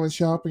dinners, he's going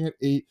shopping at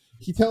 8.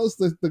 He tells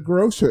the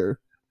grocer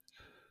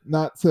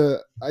I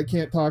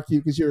can't talk to you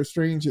because you're a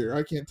stranger.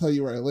 I can't tell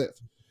you where I live.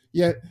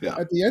 Yet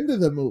at the end of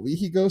the movie,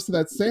 he goes to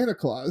that Santa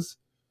Claus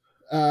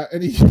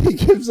and he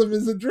gives him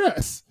his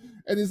address.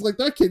 And he's like,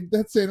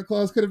 that Santa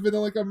Claus could have been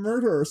like a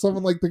murderer or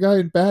someone like the guy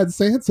in Bad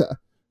Santa.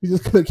 He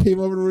just could have came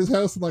over to his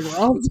house and like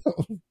robbed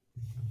him.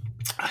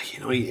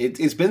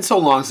 It's been so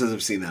long since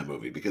I've seen that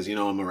movie because, I'm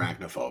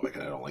arachnophobic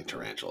and I don't like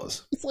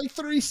tarantulas. It's like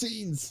 3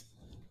 scenes.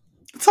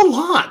 It's a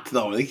lot,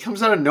 though. He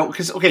comes out of nowhere.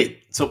 Because,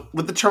 okay, so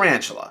with the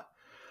tarantula,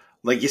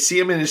 like you see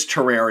him in his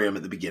terrarium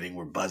at the beginning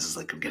where Buzz is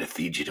like, I'm going to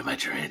feed you to my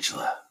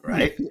tarantula,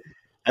 right?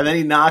 And then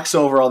he knocks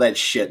over all that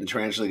shit and the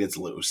tarantula gets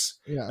loose.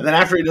 Yeah. And then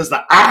after he does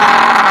the,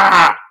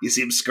 you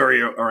see him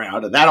scurry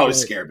around. And that always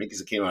scared me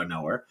because it came out of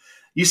nowhere.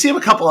 You see him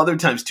a couple other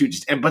times, too,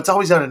 but it's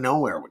always out of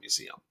nowhere when you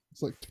see him.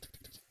 It's like...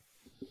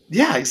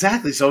 Yeah,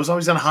 exactly. So I was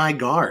always on high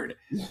guard.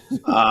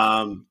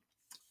 I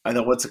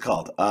know, what's it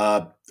called?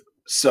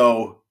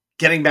 So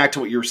getting back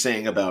to what you were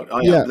saying about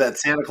that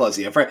Santa Claus.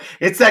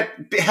 It's that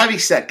heavy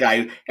set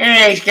guy.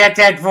 Hey, he's got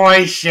that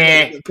voice.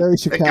 I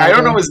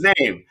don't know his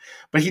name,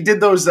 but he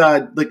did those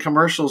like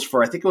commercials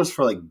for, I think it was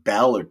for like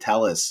Bell or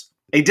Telus.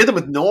 He did them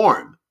with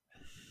Norm.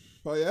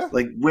 Oh yeah,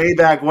 like way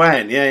back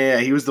when. Yeah.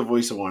 He was the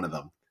voice of one of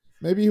them.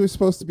 Maybe he was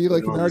supposed to be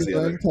like an Artie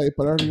Lang type,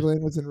 but Artie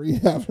Lang was in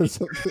rehab or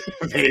something.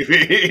 Maybe.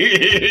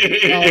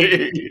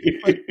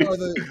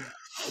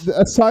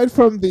 Aside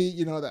from the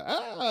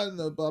and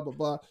the blah blah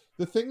blah,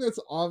 the thing that's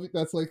obvious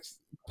that's like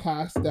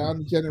passed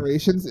down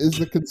generations is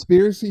the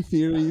conspiracy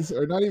theories,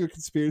 or not even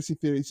conspiracy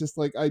theories, just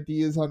like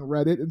ideas on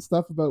Reddit and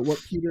stuff about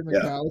what Peter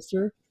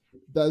McAllister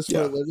does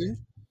for a living,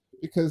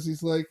 because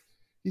he's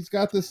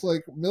got this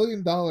like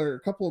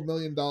couple of $1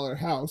 million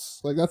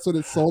house, like that's what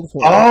it's sold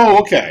for. Oh,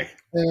 okay.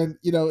 And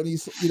and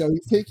he's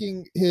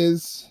taking him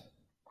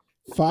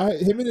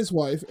and his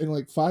wife and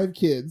like 5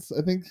 kids.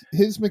 I think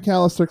his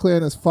McAllister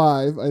clan has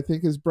 5. I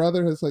think his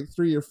brother has like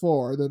 3 or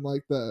 4. Then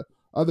like the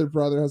other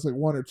brother has like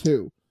 1 or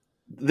 2.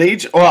 There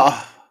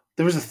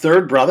was a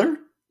third brother?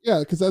 Yeah,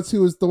 because that's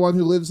who was the one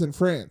who lives in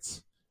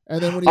France.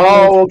 And then when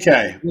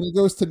he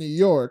goes to New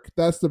York,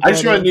 that's the brother. I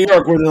just go to New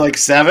York where they're like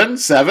 7,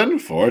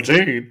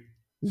 14.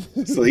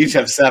 So they each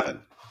have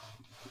 7.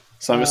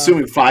 So I'm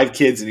assuming 5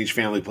 kids in each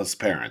family plus the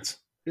parents.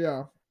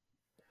 Yeah.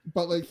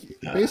 But like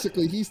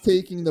basically he's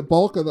taking the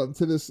bulk of them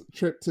to this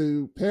trip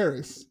to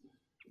Paris.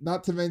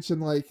 Not to mention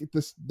like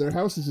their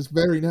house is just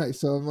very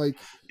nice. So I'm like,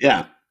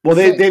 yeah. Well,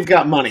 they've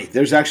got money.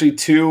 There's actually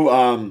two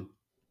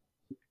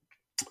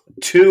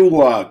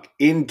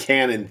in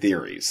canon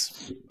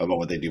theories about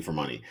what they do for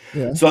money.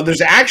 Yeah. So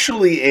there's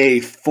actually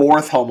a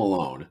 4th Home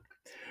Alone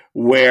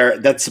where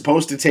that's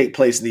supposed to take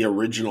place in the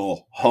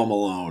original Home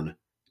Alone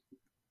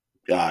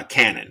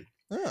canon.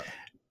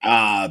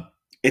 Oh.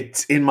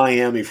 It's in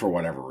Miami for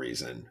whatever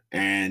reason,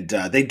 and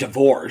they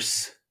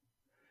divorce,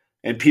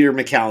 and Peter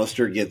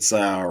McAllister gets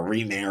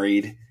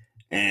remarried,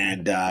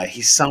 and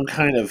he's some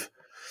kind of,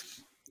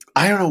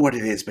 I don't know what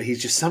it is, but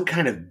he's just some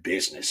kind of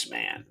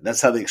businessman.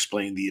 That's how they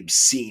explain the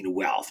obscene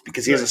wealth,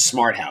 because he has a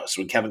smart house.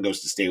 When Kevin goes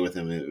to stay with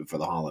him for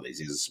the holidays,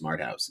 he has a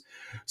smart house.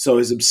 So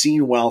his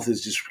obscene wealth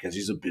is just because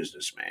he's a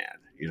businessman.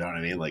 You know what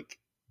I mean? Like,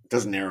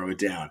 doesn't narrow it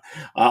down.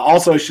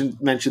 Also, I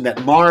should mention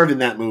that Marv in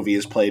that movie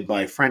is played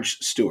by French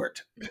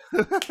Stewart.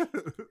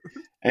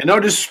 And no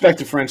disrespect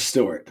to French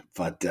Stewart,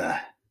 but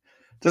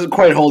doesn't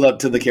quite hold up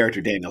to the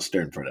character Daniel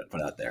Stern put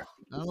out there.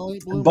 I'll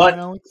eat bloomer, But-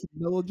 Alex.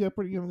 Double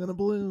Jeopardy, I'm gonna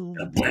bloom.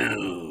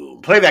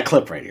 Boom. Play that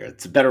clip right here.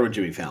 It's better when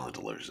Jimmy Fallon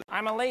delivers it.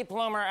 I'm a late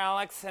bloomer,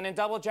 Alex, and in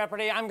Double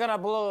Jeopardy, I'm gonna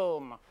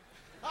bloom.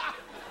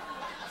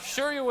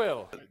 Sure you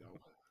will.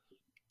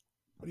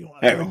 What do you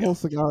want? There A we go. whole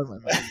cigar in my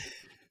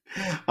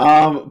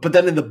mouth. But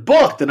then in the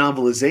book, the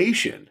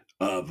novelization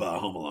of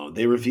Home Alone,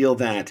 they reveal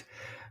that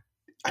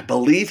I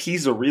believe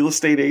he's a real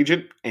estate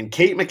agent and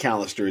Kate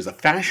McAllister is a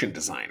fashion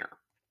designer.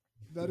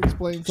 That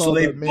explains all So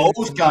they the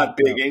both got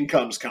big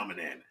incomes coming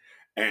in.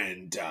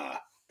 And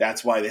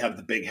that's why they have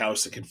the big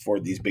house that can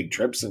afford these big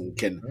trips and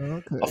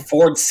can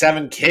afford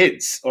 7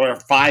 kids or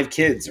 5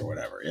 kids or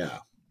whatever. Yeah.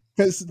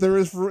 Because there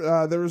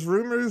was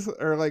rumors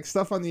or like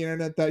stuff on the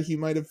internet that he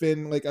might have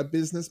been like a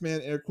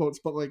businessman, air quotes,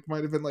 but like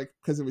might have been like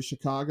because it was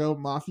Chicago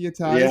mafia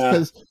ties. Yeah.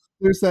 Because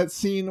there's that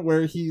scene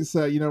where he's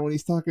when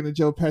he's talking to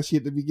Joe Pesci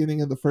at the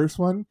beginning of the first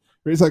one,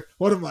 where he's like,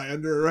 "What am I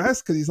under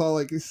arrest?" Because he's all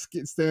like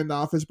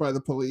standoffish by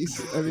the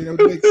police. I mean, it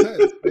would make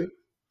sense. Right?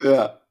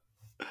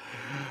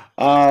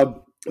 Yeah.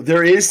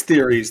 There is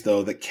theories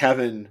though that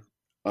Kevin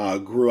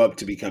grew up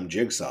to become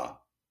Jigsaw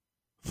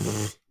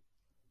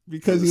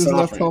Because the he was Saw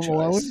left home franchise.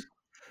 alone.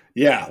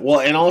 Yeah,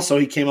 well, and also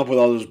he came up with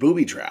all those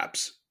booby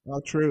traps.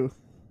 Oh, true.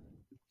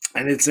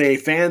 And it's a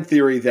fan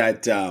theory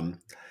that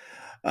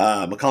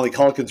Macaulay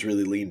Culkin's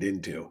really leaned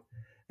into.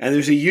 And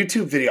there's a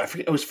YouTube video, I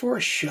forget, it was for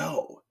a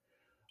show,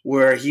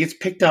 where he gets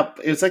picked up.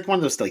 It was like one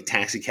of those like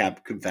taxi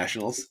cab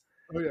confessionals.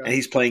 Oh, yeah. And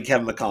he's playing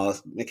Kevin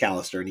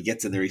McAllister, and he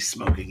gets in there, he's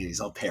smoking, and he's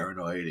all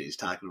paranoid, and he's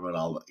talking about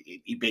all.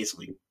 He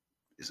basically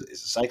is a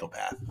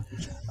psychopath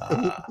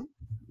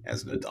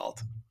as an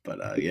adult.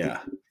 But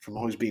yeah, from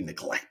always being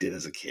neglected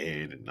as a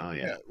kid, and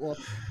Well,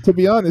 to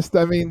be honest,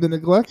 I mean, the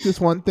neglect is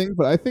one thing,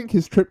 but I think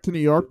his trip to New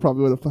York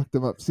probably would have fucked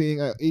him up.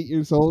 Seeing 8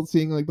 years old,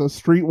 seeing like those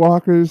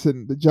streetwalkers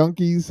and the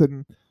junkies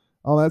and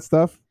all that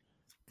stuff,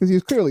 because he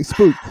was clearly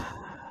spooked.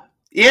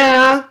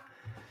 Yeah,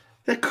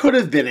 that could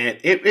have been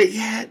it.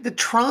 Yeah, the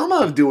trauma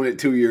of doing it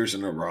 2 years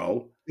in a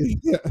row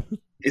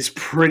is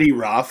pretty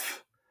rough.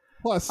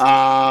 Plus,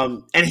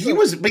 and he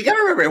was, but you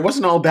gotta remember, it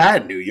wasn't all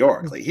bad in New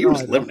York. Like he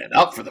was living it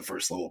up for the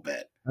first little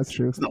bit. That's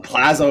true. It's in the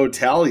Plaza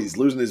Hotel. He's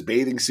losing his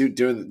bathing suit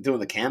doing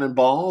the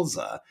cannonballs,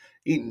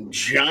 eating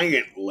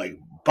giant like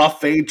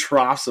buffet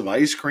troughs of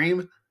ice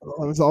cream.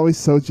 I was always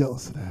so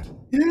jealous of that.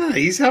 Yeah,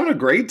 he's having a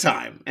great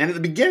time. And at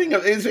the beginning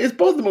of it's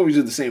both the movies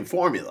are the same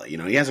formula. You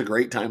know, he has a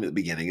great time at the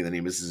beginning, and then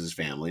he misses his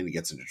family and he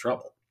gets into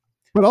trouble.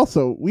 But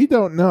also, we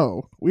don't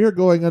know. We are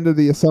going under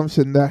the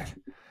assumption that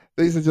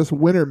these are just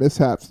winter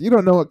mishaps. You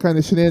don't know what kind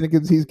of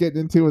shenanigans he's getting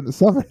into in the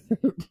summer.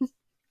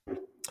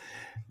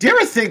 Do you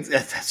ever think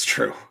that's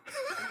true?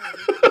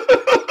 Do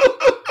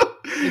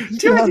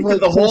you ever think that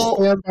the whole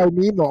Stand By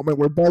Me moment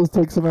where Buzz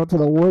takes him out to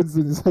the woods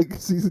and he's like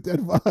sees a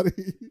dead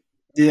body?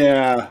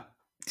 Yeah.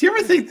 Do you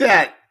ever think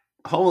that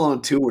Home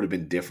Alone 2 would have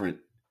been different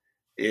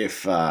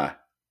if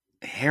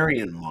Harry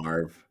and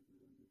Marv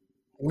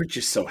weren't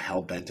just so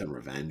hell-bent on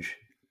revenge?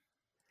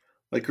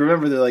 Like,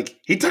 remember, they're like,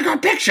 he took our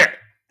picture!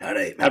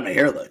 How'd my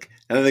hair look?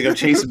 And then they go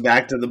chase him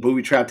back to the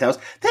booby-trapped house.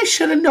 They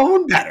should have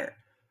known better.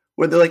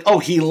 Where they're like, oh,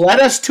 he led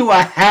us to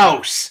a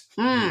house.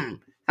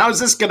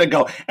 How's this going to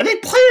go? And they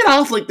play it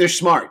off like they're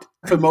smart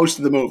for most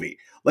of the movie.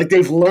 Like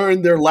they've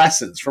learned their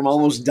lessons from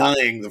almost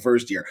dying the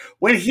first year.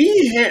 When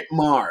he hit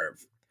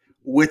Marv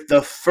with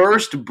the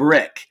first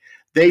brick,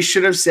 they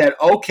should have said,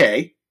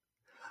 okay,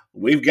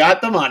 we've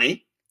got the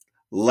money.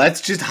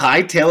 Let's just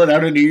hightail it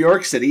out of New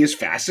York City as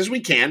fast as we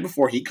can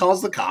before he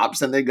calls the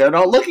cops and they go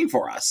out looking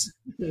for us.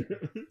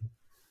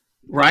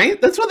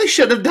 Right? That's what they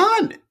should have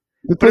done.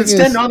 But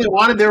instead, no, they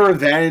wanted their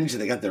revenge.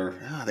 They got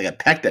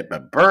pecked at by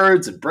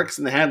birds and bricks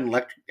in the head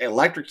and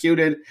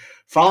electrocuted,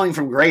 falling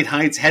from great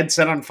heights, head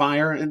set on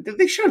fire. And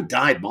they should have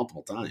died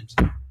multiple times.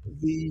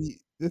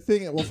 The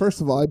thing, well,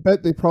 first of all, I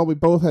bet they probably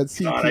both had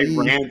CTE. God, I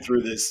ran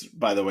through this,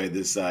 by the way,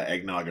 this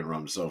eggnog and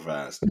rum so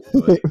fast.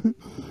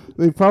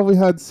 They probably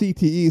had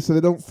CTE, so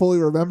they don't fully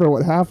remember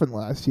what happened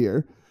last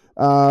year.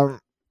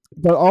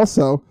 But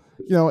also,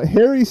 you know,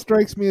 Harry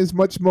strikes me as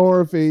much more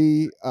of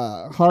a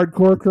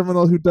hardcore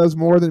criminal who does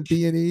more than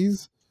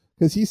B&Es,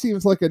 because he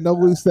seems like a no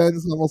loose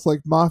ends, almost like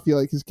mafia,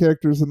 like his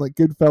characters in like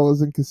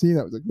Goodfellas and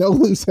Casino. It's like, no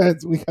loose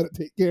ends, we got to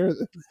take care of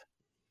this.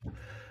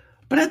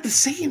 But at the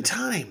same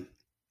time,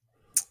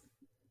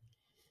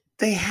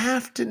 they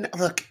have to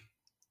look.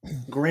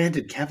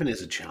 Granted, Kevin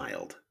is a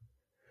child,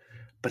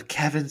 but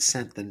Kevin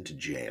sent them to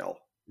jail.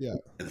 Yeah,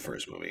 in the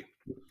first movie,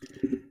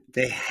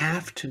 they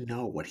have to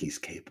know what he's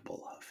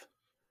capable of.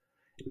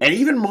 And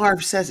even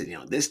Marv says it. You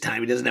know, this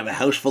time he doesn't have a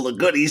house full of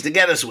goodies to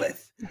get us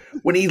with.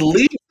 When he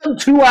leads them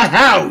to a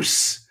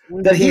house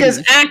that he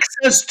has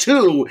access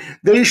to,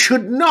 they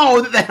should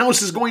know that the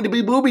house is going to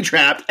be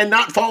booby-trapped and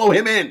not follow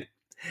him in.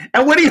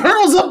 And when he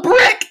hurls a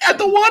brick at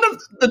the one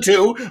of the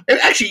two,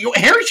 actually,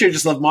 Harry should have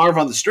just left Marv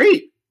on the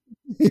street.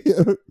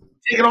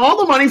 Taking all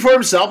the money for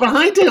himself and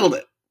hightailed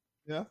it.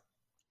 Yeah.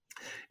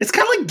 It's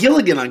kind of like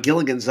Gilligan on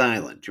Gilligan's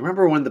Island. Do you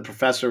remember when the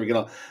professor would get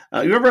all...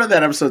 you remember on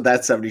that episode of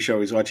That 70 Show,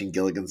 he's watching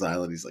Gilligan's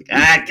Island, he's like,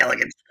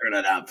 Gilligan screwed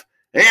it up.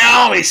 He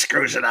always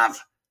screws it up.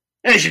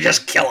 They should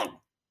just kill him.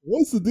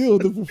 What's the deal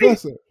with the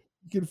professor?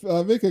 He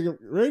can make a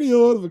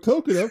radio out of a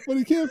coconut, but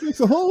he can't fix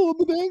a hole in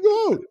the dang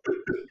boat.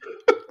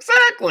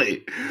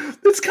 Exactly.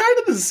 It's kind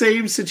of the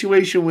same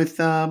situation with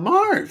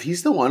Marv.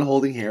 He's the one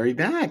holding Harry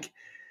back,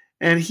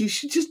 and he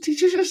should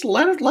just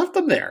left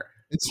him there.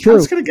 It's true.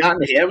 It's going to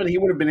gotten to him, and he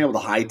would have been able to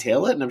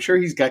hightail it. And I'm sure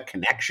he's got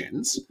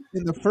connections.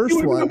 In the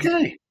first one,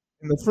 okay.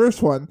 In the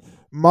first one,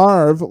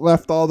 Marv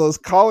left all those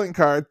calling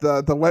cards,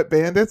 the wet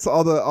bandits,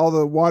 all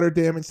the water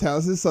damaged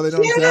houses, so they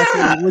know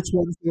exactly which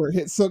ones they were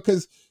hit. So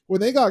because when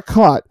they got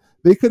caught,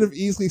 they could have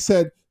easily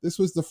said, "This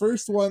was the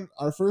first one,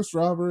 our first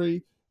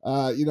robbery."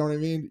 You know what I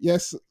mean?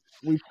 Yes,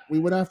 we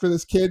went after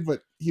this kid,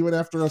 but he went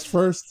after us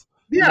first.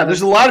 Yeah,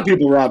 there's a lot of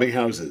people robbing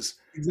houses.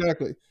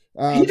 Exactly.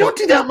 You don't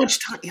do that much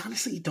time.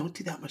 Honestly, you don't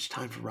do that much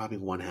time for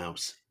robbing one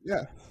house.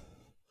 Yeah.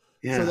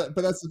 Yeah. So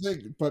but that's the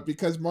thing. But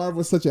because Marv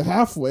was such a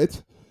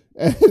half-wit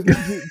and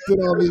did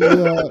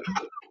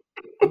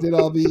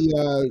all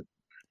the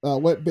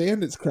wet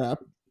bandits crap,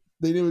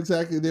 they knew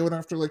exactly. They went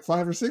after like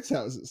 5 or 6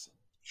 houses.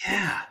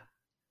 Yeah.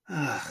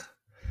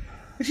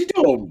 We should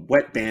do a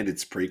Wet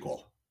Bandits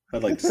prequel.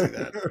 I'd like to see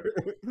that.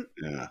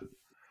 Yeah.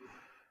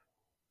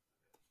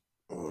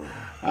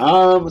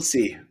 Let's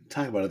see.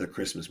 Talk about other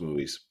Christmas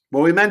movies.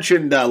 Well, we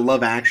mentioned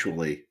Love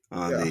Actually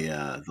on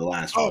the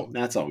last one.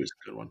 That's always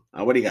a good one.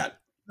 What do you got?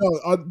 No,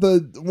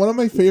 one of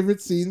my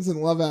favorite scenes in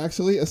Love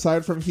Actually,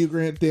 aside from Hugh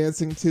Grant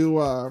dancing to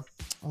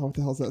what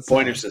the hell's that song?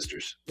 Pointer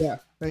Sisters. Yeah,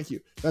 thank you.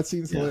 That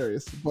scene's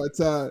hilarious. But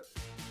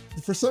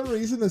for some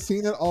reason, the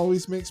scene that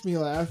always makes me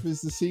laugh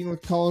is the scene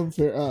with Colin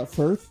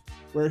Firth,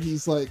 where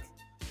he's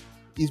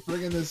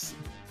bringing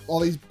all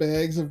these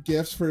bags of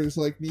gifts for his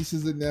like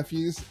nieces and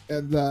nephews,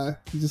 and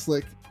he's just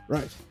like,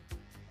 right,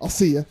 I'll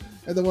see you.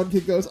 And the one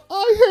kid goes,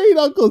 I hate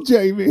Uncle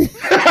Jamie.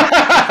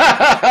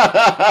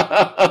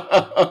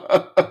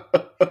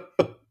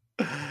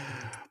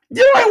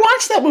 I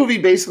watch that movie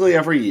basically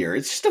every year.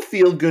 It's just a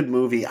feel-good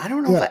movie. I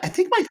don't know. I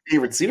think my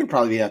favorite scene would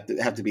probably have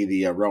to be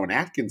the Rowan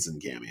Atkinson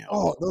cameo.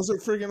 Oh, those are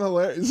freaking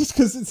hilarious! Just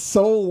because it's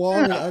so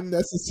long and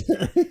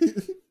unnecessary.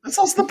 That's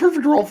also the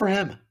perfect role for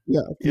him.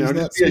 Yeah,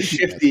 just be a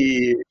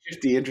shifty,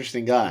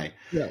 interesting guy.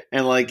 Yeah,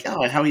 and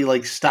how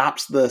he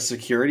stops the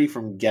security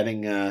from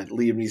getting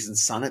Liam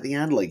Neeson's son at the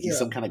end, like he's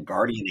some kind of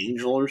guardian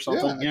angel or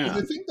something. Yeah,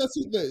 I think that's.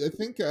 I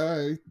think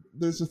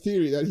there's a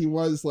theory that he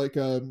was like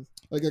a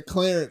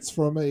Clarence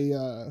from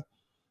a.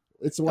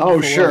 It's a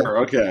Wonderful sure,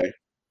 Life. Okay,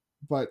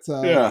 but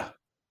yeah.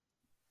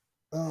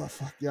 Oh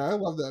fuck yeah! I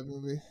love that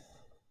movie.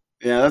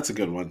 Yeah, that's a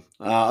good one.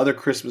 Other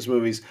Christmas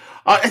movies.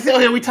 I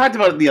think we talked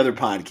about it in the other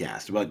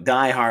podcast about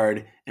Die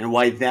Hard and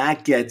why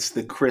that gets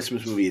the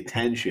Christmas movie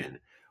attention,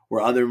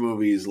 where other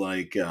movies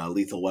like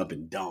Lethal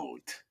Weapon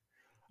don't.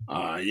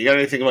 You got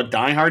anything about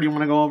Die Hard you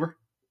want to go over?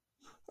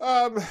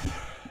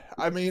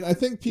 I mean, I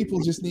think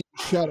people just need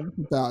to shut up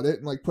about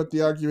it and put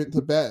the argument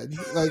to bed.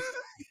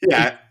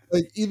 Yeah.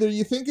 Either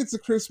you think it's a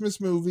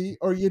Christmas movie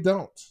or you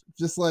don't.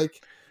 Just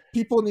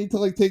people need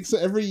to take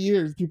every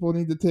year. People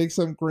need to take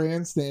some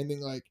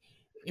grandstanding.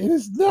 It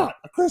is not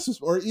a Christmas,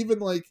 or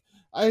even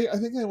I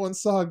think I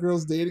once saw a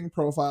girl's dating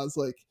profile. It's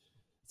like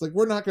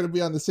we're not going to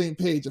be on the same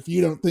page if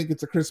you don't think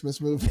it's a Christmas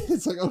movie.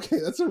 It's okay,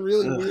 that's a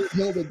really weird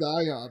hill to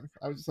die on.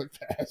 I was just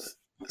pass.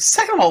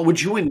 Second of all,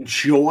 would you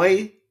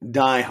enjoy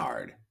Die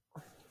Hard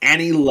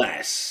any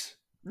less?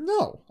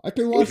 No, I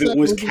can watch if it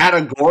was movie.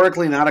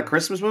 Categorically not a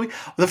Christmas movie.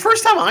 The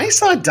first time I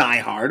saw Die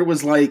Hard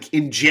was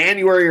in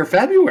January or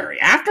February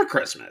after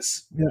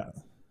Christmas. Yeah,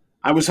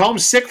 I was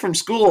homesick from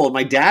school, and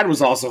my dad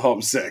was also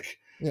homesick.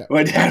 Yeah,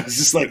 my dad was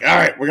just all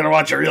right, we're gonna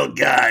watch a real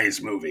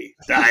guys movie,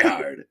 Die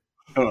Hard.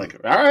 I'm all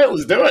right,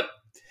 let's do it.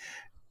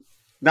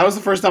 That was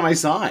the first time I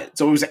saw it,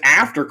 so it was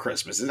after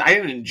Christmas. I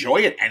didn't enjoy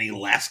it any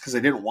less because I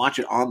didn't watch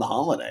it on the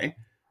holiday.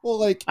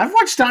 Well, I've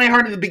watched Die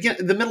Hard in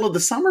the middle of the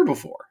summer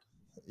before.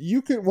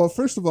 You can. Well,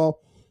 first of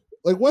all,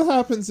 what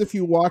happens if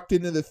you walked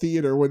into the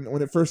theater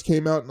when it first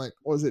came out in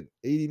was it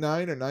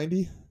 89 or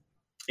 90?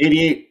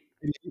 88.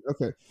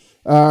 Okay.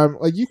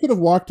 You could have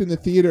walked in the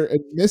theater and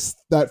missed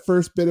that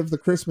first bit of the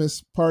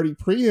Christmas party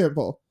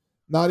preamble,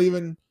 not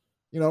even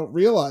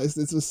realized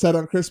it was set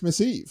on Christmas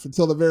Eve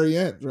until the very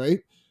end, right?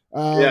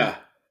 Yeah.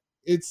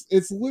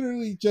 It's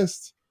literally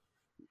just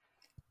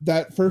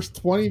that first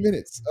 20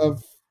 minutes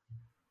of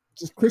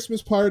just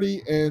Christmas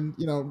party and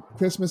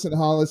Christmas and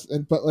Hollis,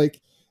 but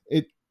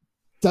it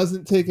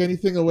doesn't take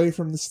anything away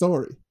from the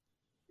story.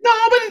 No,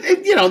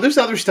 but there's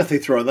other stuff they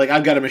throw.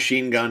 I've got a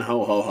machine gun,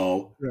 ho ho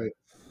ho. Right.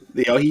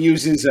 He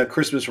uses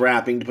Christmas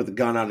wrapping to put the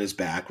gun on his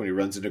back when he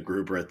runs into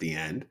Gruber at the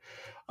end.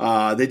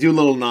 They do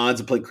little nods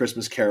and play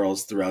Christmas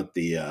carols throughout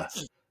the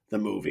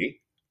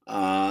movie.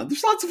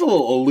 There's lots of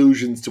little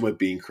allusions to it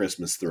being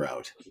Christmas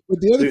throughout.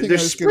 But the other thing they're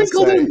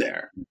sprinkled in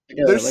there,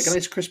 like a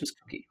nice Christmas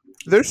cookie.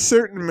 There's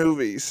certain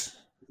movies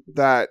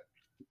that,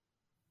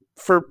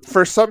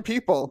 for some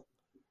people,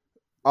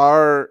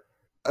 are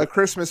a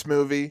Christmas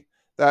movie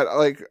that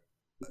like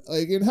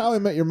in How I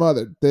Met Your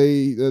Mother,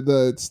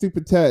 the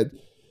stupid Ted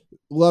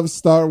loves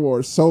Star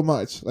Wars so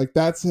much.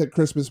 That's a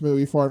Christmas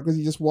movie for him because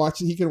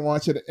he can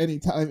watch it at any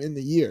time in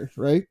the year,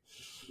 right?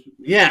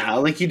 Yeah,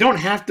 like you don't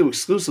have to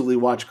exclusively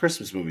watch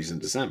Christmas movies in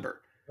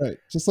December. Right.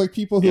 Just like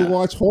people who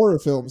watch horror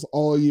films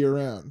all year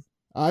round.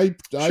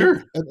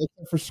 Sure.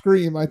 Except for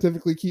Scream, I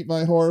typically keep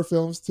my horror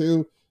films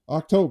to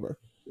October.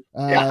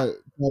 But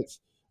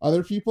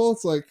other people,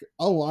 it's like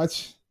I'll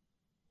watch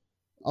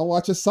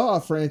a Saw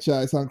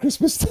franchise on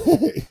Christmas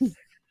Day.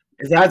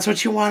 If that's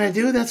what you want to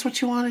do, that's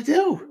what you want to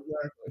do.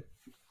 Exactly.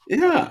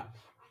 Yeah.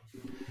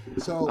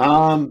 So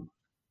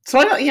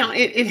I don't,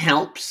 it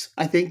helps,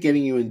 I think,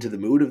 getting you into the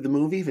mood of the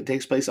movie if it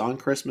takes place on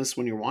Christmas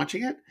when you're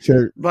watching it.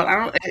 Sure. But I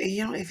don't,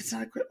 if it's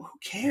not, who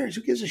cares?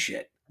 Who gives a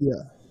shit?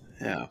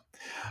 Yeah.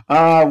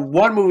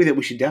 One movie that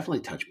we should definitely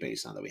touch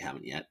base on that we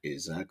haven't yet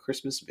is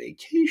Christmas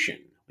Vacation.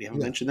 We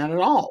haven't mentioned that at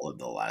all in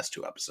the last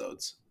 2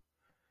 episodes.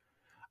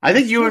 I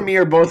think you and me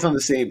are both on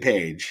the same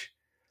page.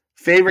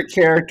 Favorite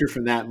character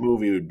from that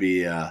movie would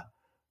be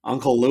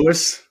Uncle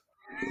Lewis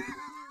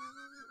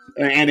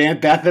and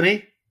Aunt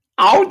Bethany.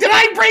 Oh, did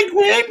I break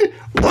wind?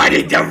 Why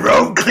did the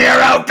road clear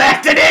out,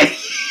 Bethany? I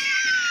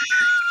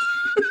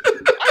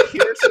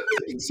hear a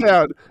squeaking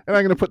sound, and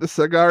I'm going to put the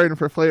cigar in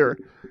for flavor.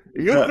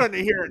 You're going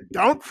to hear a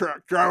dump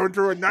truck driving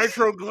through a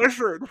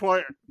nitroglycerin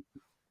plant.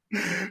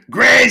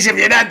 Grace, if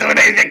you're not doing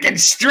anything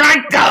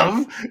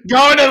constructive,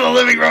 go into the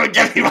living room and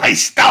get me my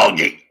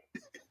stogie.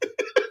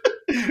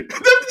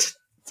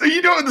 So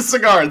you do it with the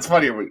cigar. It's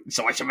funny.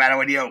 So what's the matter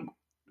with you?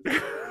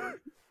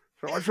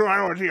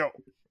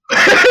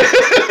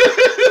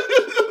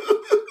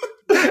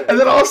 And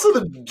then also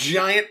the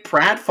giant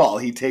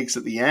pratfall he takes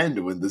at the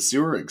end when the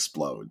sewer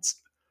explodes.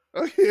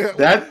 Oh,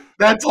 yeah.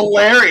 That's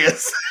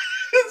hilarious.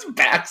 His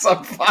back's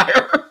on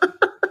fire.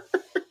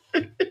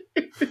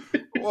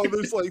 Well,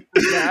 there's like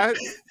that.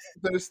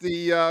 There's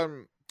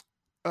the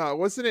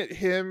wasn't it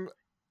him?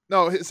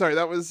 No, sorry,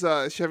 that was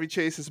Chevy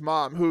Chase's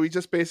mom, who he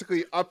just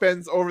basically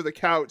upends over the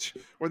couch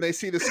when they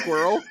see the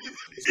squirrel.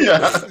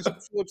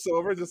 Flips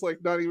over, just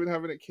like not even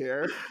having a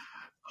care.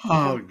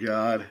 Oh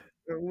God,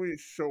 that movie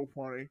is so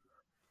funny.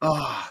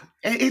 Oh,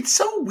 it's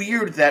so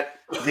weird,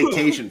 that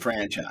Vacation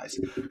franchise,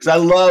 because I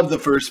love the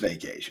first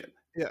Vacation.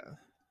 Yeah.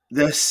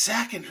 The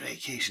second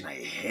Vacation, I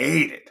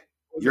hated.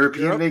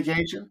 European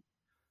Vacation?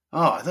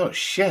 Oh, I thought it was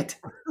shit.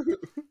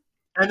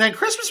 And then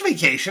Christmas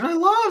Vacation, I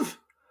love.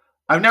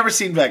 I've never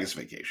seen Vegas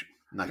Vacation.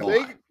 I'm not gonna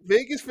lie.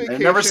 Vegas Vacation. I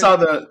never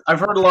saw I've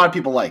heard a lot of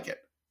people like it.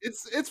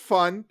 It's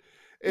fun.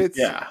 It's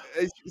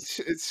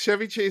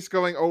Chevy Chase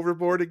going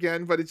overboard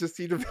again, but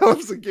he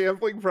develops a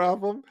gambling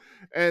problem,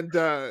 and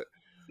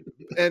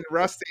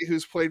Rusty,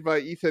 who's played by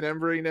Ethan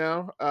Embry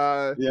now,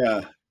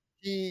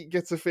 he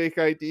gets a fake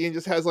ID and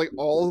just has like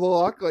all the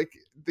luck. Like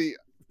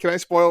can I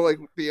spoil like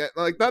the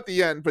like not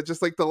the end, but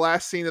just like the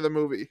last scene of the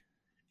movie?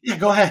 Yeah,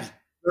 go ahead.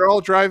 They're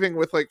all driving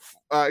with like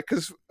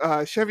because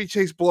Chevy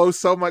Chase blows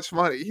so much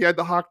money, he had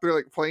to hawk their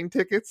like plane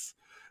tickets.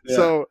 Yeah.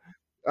 So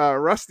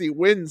Rusty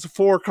wins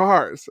 4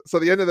 cars. So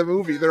at the end of the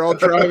movie, they're all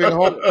driving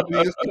home. And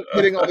he just keeps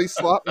hitting all these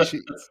slot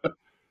machines.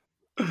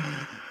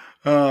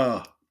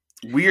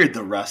 Weird,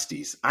 the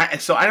Rusties.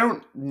 So I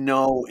don't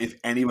know if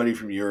anybody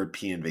from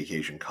European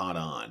Vacation caught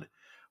on,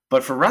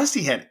 but for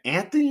Rusty had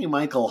Anthony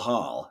Michael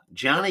Hall,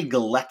 Johnny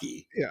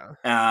Galecki,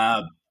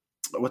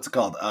 what's it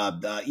called?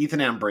 Ethan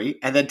Embry,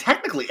 and then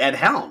technically Ed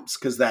Helms,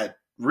 because that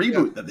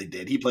reboot that they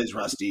did, he plays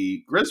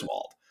Rusty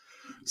Griswold.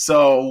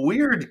 So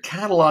weird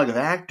catalog of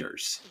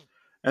actors.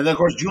 And then, of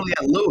course,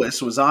 Juliette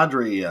Lewis was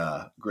Audrey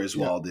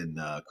Griswold in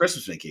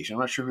Christmas Vacation.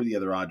 I'm not sure who the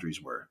other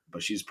Audreys were,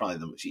 but she's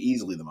probably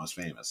easily the most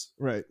famous.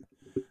 Right.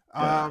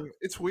 Yeah.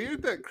 It's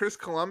weird that Chris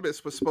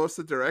Columbus was supposed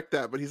to direct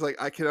that, but he's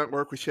like, I cannot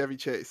work with Chevy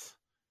Chase.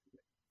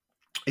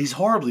 He's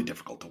horribly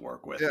difficult to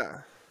work with.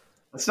 Yeah.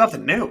 It's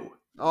nothing new.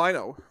 Oh, I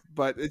know,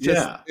 but it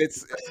just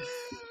it's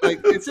like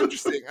it's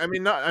interesting. I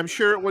mean, I'm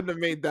sure it wouldn't have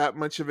made that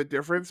much of a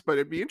difference, but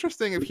it'd be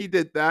interesting if he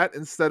did that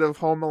instead of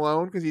Home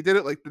Alone, because he did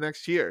it like the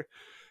next year.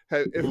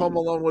 If Home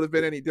Alone would have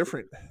been any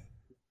different.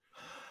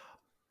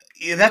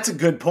 Yeah, that's a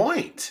good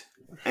point.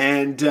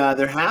 And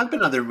there have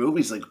been other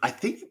movies. Like I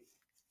think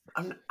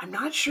I'm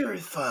not sure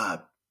if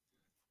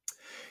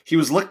he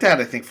was looked at.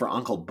 I think for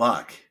Uncle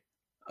Buck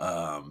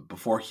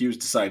before Hughes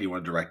decided he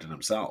wanted to direct it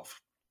himself.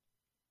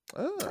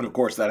 Oh. And of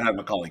course, that had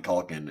Macaulay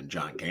Culkin and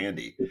John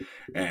Candy,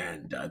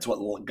 and it's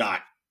what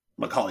got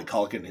Macaulay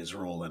Culkin his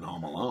role in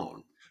Home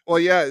Alone. Well,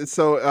 yeah.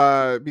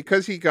 So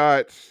because he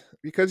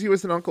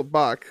was an Uncle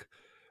Buck.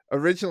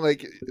 Originally,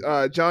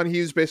 John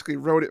Hughes basically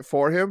wrote it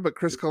for him, but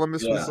Chris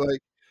Columbus was like,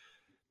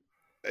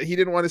 he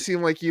didn't want to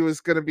seem like he was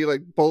going to be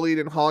like bullied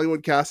in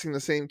Hollywood casting the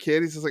same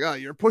kid. He's just like, oh,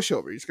 you're a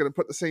pushover. He's going to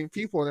put the same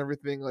people and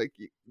everything. Like,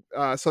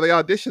 so they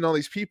auditioned all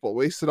these people,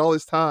 wasted all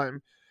his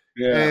time,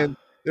 and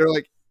they're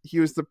like,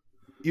 he was the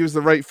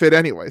right fit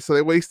anyway. So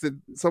they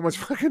wasted so much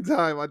fucking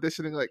time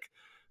auditioning like,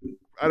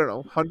 I don't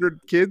know, 100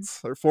 kids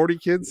or 40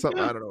 kids, something.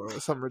 I don't know,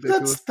 something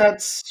ridiculous.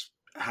 That's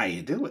how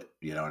you do it.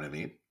 You know what I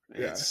mean?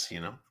 It's, you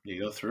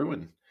go through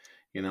and,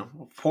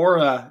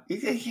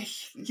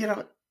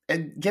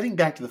 and getting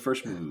back to the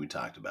first movie we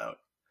talked about,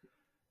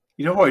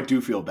 who I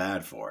do feel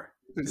bad for?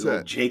 Who's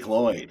that? Jake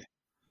Lloyd.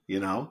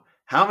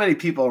 How many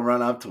people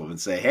run up to him and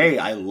say, hey,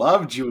 I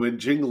loved you in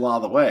Jingle All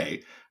the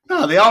Way.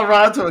 No, they all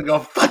run up to him and go,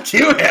 "Fuck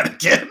you,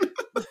 Anakin."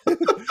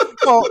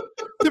 Well,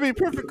 to be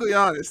perfectly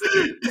honest,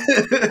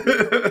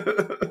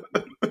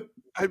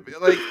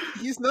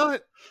 he's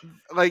not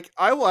like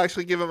I will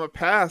actually give him a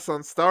pass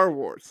on Star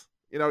Wars.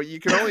 You know, you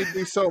can only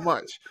do so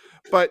much.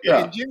 But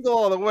in Jingle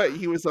All the Way,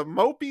 he was a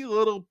mopey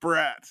little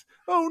brat.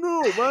 Oh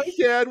no, my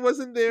dad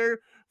wasn't there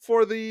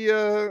for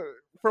the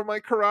for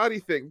my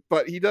karate thing,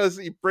 but he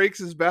breaks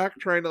his back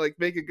trying to like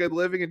make a good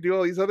living and do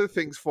all these other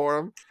things for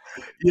him.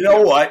 You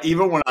know what?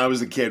 Even when I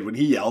was a kid, when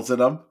he yells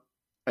at him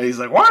and he's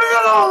like, "Why are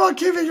you not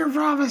keeping your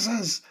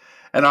promises?"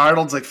 And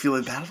Arnold's like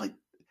feeling bad. I'm like,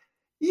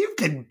 you've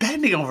been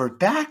bending over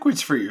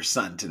backwards for your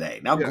son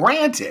today. Now,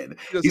 granted,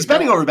 he's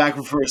bending over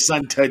backwards for his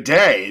son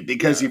today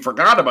because he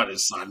forgot about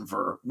his son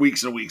for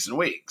weeks and weeks and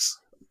weeks.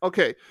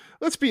 Okay,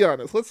 let's be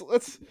honest. Let's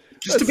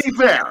to be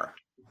fair.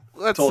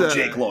 Told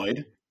Jake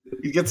Lloyd.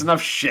 He gets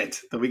enough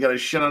shit that we got to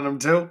shit on him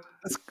too.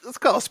 Let's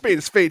call a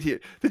spade here.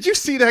 Did you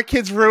see that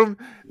kid's room?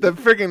 The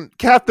friggin'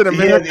 Captain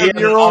America. He had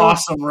an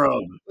awesome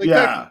room.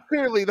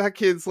 Clearly that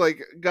kid's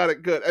like got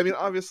it good. I mean,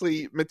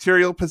 obviously,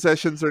 material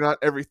possessions are not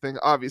everything.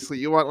 Obviously,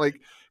 you want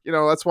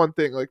that's one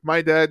thing. Like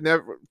my dad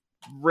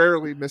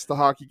rarely missed a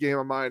hockey game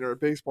of mine or a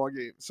baseball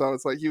game, so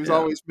it's like he was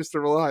always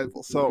Mr.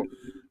 Reliable. So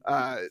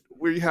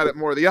we had it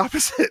more the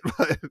opposite,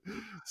 but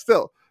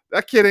still,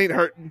 that kid ain't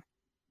hurting.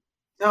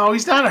 No,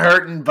 he's not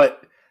hurting,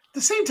 but. At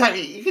the same time,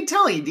 you can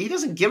tell he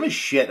doesn't give a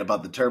shit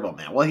about the Turbo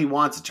Man. Well, he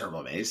wants a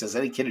Turbo Man. He says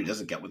any kid who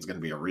doesn't get one's going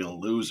to be a real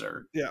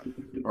loser. Yeah.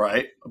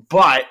 Right?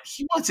 But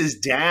he wants his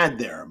dad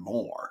there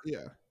more.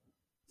 Yeah.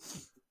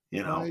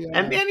 You know?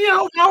 And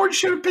Howard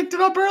should have picked it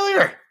up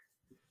earlier.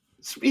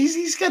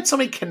 He's got so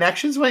many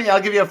connections.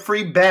 I'll give you a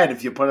free bed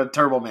if you put a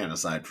Turbo Man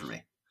aside for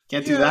me.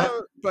 Can't do that?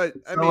 But,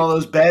 I mean, all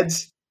those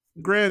beds?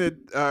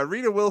 Granted,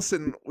 Rita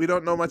Wilson, we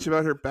don't know much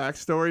about her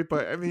backstory,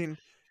 but, I mean...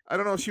 I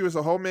don't know if she was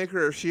a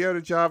homemaker or if she had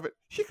a job.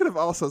 She could have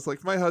also, it's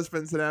like, my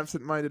husband's an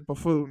absent-minded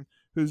buffoon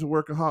who's a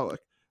workaholic.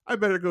 I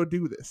better go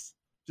do this.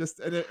 Just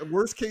in a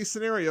worst case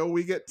scenario,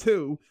 we get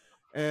two,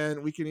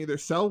 and we can either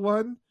sell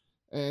one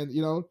and,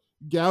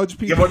 gouge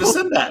people. Give one to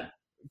Sinbad.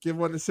 Give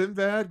one to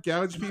Sinbad,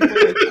 gouge people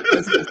at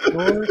the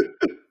store,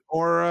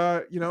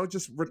 or,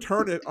 just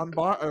return it on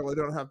they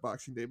don't have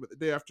Boxing Day, but the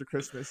day after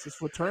Christmas,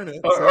 just return it.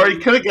 Or he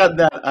could have got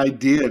that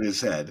idea in his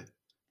head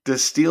to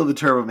steal the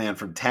Turbo Man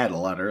from Ted a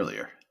lot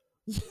earlier.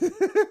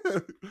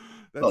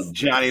 Well,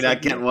 Johnny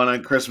not getting one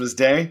on Christmas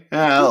Day?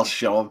 I'll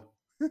show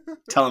him.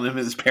 Telling him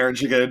his parents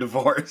should get a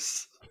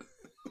divorce.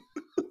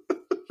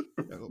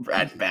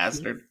 Rat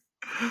bastard.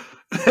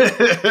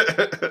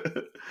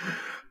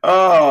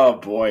 Oh,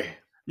 boy.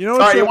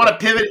 Sorry, you want to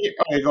pivot?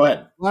 Okay, go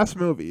ahead. Last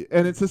movie.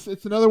 And it's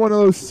another one of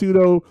those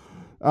pseudo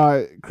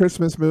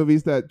Christmas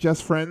movies that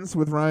Just Friends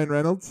with Ryan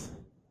Reynolds.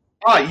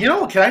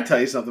 Oh, can I tell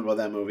you something about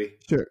that movie?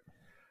 Sure.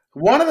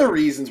 One of the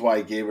reasons why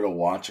I gave it a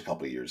watch a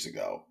couple of years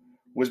ago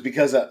was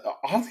because,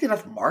 oddly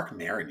enough, Mark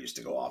Maron used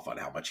to go off on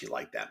how much he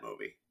liked that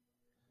movie.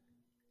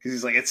 Because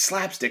he's like, it's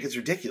slapstick, it's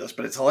ridiculous,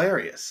 but it's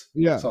hilarious.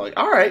 Yeah. So, like,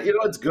 all right,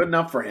 it's good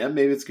enough for him.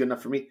 Maybe it's good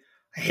enough for me.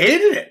 I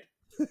hated it.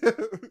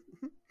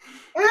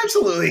 I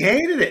absolutely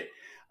hated it.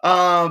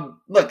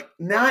 Look,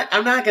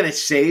 I'm not going to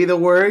say the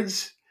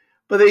words,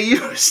 but they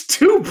used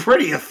two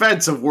pretty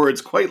offensive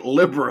words quite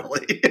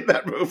liberally in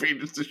that movie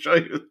just to show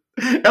you.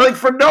 And,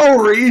 for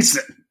no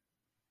reason. I'm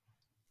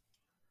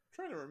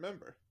trying to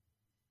remember.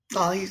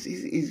 Oh,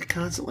 he's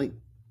constantly.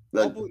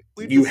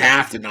 You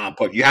have to not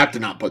put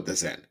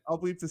this in. I'll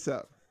bleep this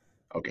out.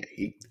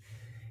 Okay,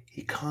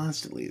 he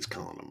constantly is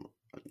calling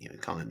him,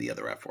 calling him the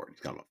other F word. He's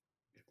calling him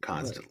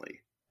constantly,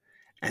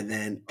 right. And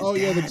then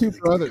the two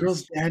brothers. The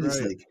girl's dad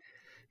is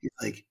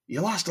like,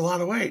 you lost a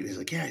lot of weight. And he's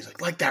like, yeah. He's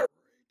like that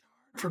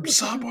from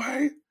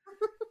Subway.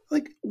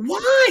 Like,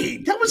 why?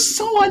 That was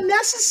so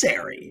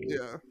unnecessary.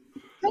 Yeah,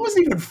 that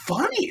wasn't even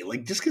funny.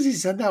 Like, just because he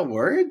said that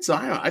word, so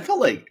I felt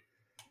like.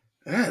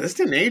 This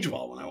didn't age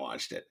well when I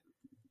watched it.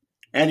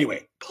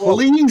 Anyway,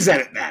 please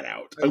edit that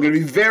out. I'm going to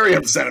be very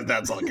upset if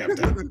that's all kept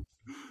in.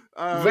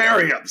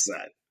 Very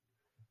upset.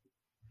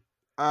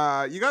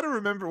 You got to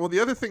remember,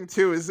 the other thing,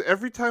 too, is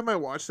every time I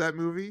watch that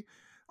movie,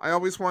 I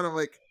always want to,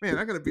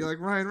 I'm going to be like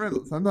Ryan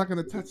Reynolds. I'm not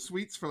going to touch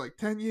sweets for,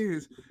 10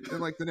 years.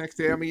 And, the next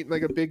day, I'm eating,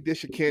 a big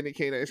dish of candy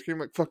cane ice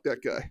cream. Fuck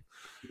that guy.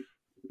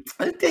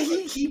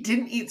 He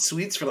didn't eat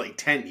sweets for,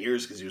 10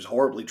 years because he was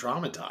horribly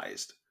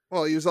traumatized.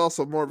 Well, he was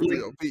also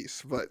morbidly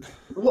obese, but...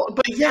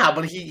 But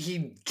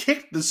he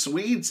kicked the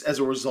Swedes as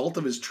a result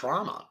of his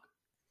trauma.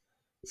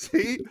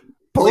 See?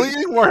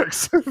 Bullying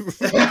works. But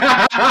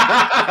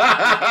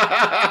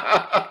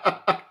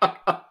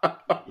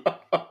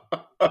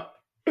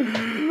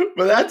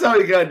that's how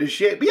he got into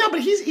shape.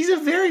 But he's a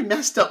very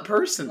messed up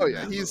person. Oh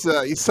yeah, he's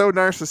so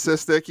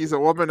narcissistic. He's a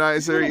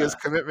womanizer. Yeah. He has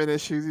commitment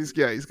issues.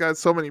 He's got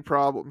so many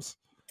problems.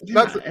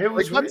 Yeah, not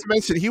to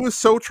mention, he was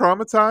so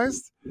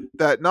traumatized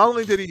that not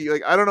only did he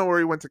I don't know where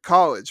he went to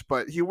college,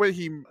 but he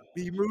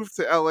moved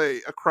to LA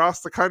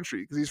across the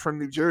country because he's from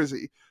New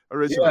Jersey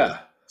originally. Yeah.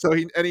 So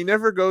he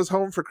never goes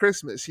home for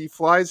Christmas. He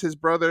flies his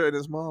brother and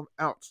his mom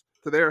out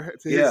to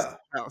his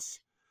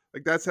house.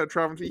 Like that's how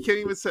traumatized. He can't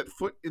even set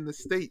foot in the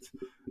state.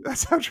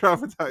 That's how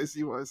traumatized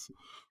he was.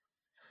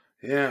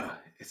 Yeah,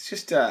 it's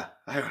just I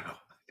don't know.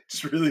 I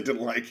just really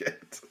didn't like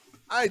it.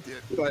 I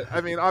did, but I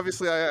mean,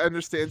 obviously, I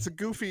understand. It's a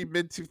goofy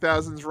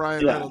mid-2000s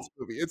Ryan Reynolds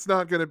movie. It's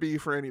not going to be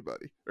for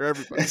anybody or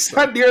everybody. It's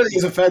not nearly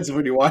as offensive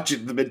when you watch it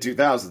in the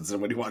mid-2000s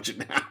than when you watch it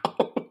now.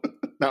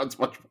 Now it's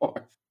much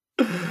more.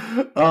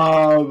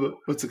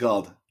 What's it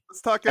called?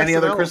 Let's talk Any SNL.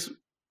 other Chris? Well,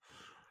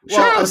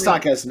 Sure, let's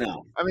talk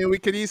SNL. I mean, we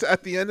could use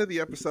at the end of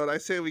the episode. I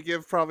say we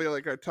give probably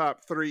like our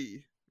top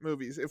 3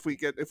 movies if we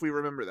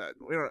remember that.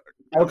 We don't.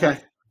 Okay,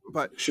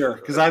 but sure,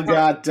 because I've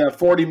got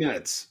 40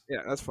 minutes.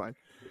 Yeah, that's fine.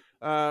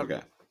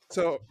 Okay.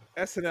 So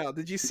SNL,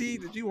 did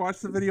you watch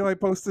the video I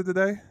posted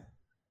today?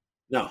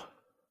 No.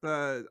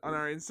 On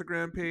our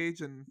Instagram page,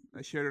 and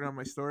I shared it on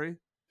my story.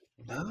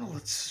 No,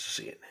 let's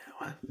see it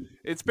now.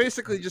 It's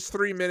basically just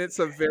 3 minutes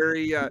of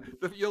very.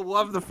 You'll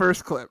love the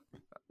first clip.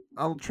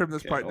 I'll trim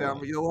this part down,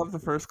 but you'll love the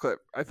first clip.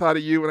 I thought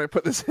of you when I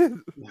put this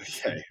in.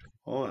 Okay,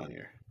 hold on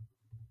here.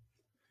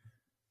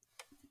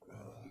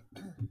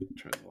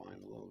 Turn the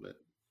volume a little bit.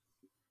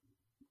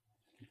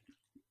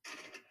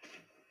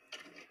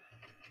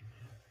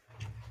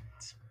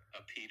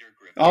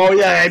 Oh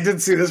yeah, I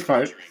did see this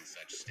part.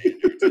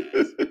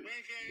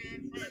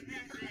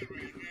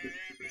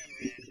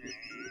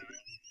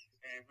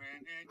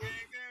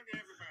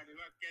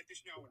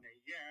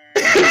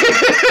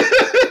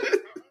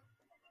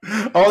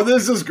 Oh,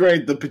 this is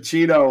great. The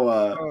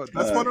Pacino.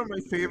 That's one of my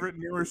favorite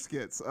newer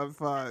skits of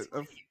John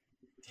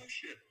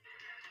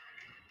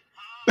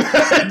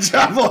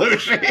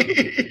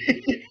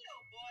Belushi.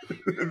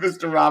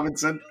 Mr.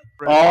 Robinson.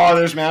 Oh,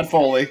 there's Matt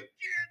Foley.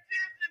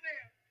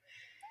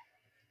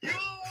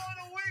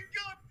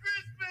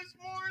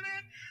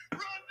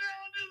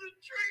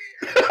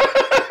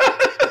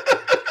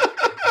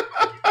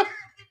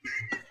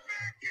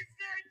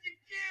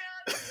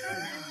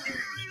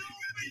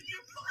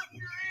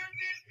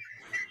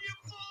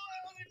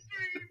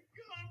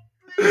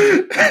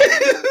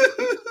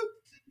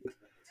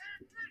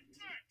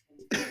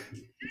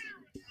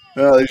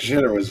 Oh, the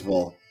shitter was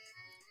full.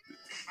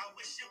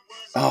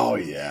 Oh,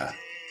 yeah.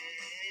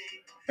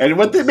 And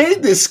what they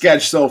made this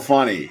sketch so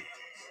funny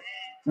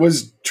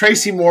was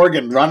Tracy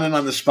Morgan running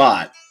on the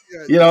spot.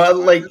 Yeah, you know,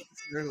 like,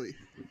 really.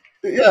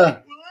 Yeah.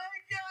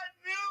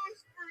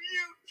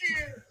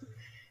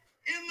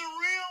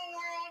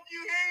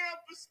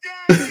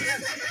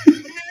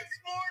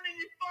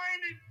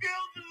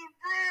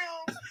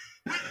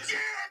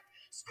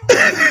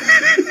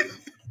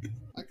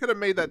 I could have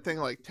made that thing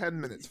like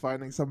 10 minutes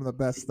finding some of the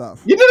best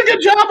stuff. You did a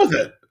good job with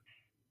it.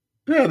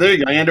 Yeah, there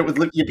you go. I end it with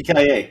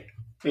Yippee-ki-yay.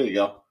 There you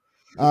go.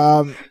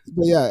 But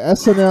yeah,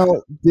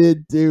 SNL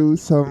did do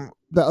some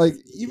that, like,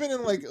 even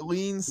in like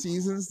lean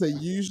seasons, they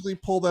usually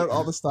pulled out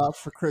all the stops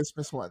for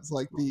Christmas ones,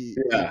 like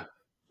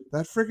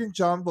that freaking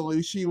John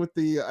Belushi with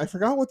the, I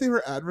forgot what they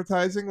were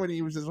advertising when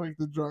he was just like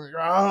the drunk.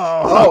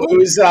 Oh, it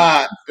was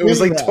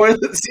like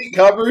toilet seat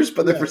covers,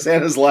 but they're for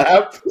Santa's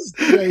lap.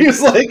 He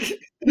was like,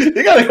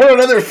 "You gotta go to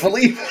another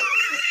Philippe."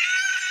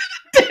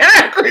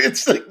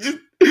 It's like just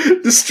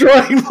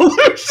destroying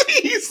Belushi.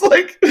 He's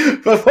like,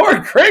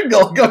 before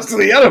Kringle goes to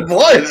the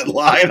unemployment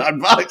line on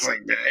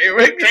Boxing Day,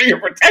 make sure you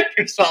protect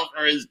yourself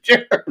from his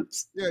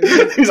germs. Yeah,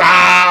 he's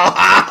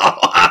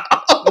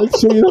make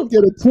sure you don't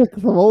get a tick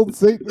from old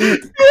Saint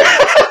Nick.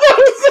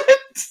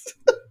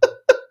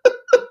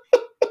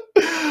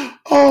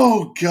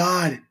 Oh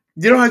God!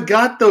 You know, I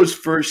got those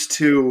first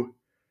 2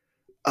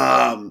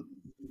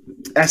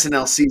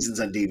 SNL seasons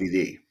on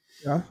DVD.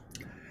 Yeah.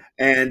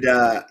 And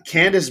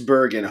Candace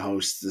Bergen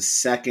hosts the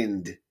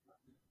second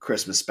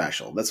Christmas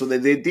special. That's what they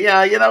did.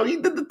 Yeah, you know, he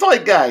did the toy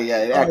guy.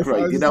 Yeah,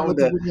 Aykroyd. You know, with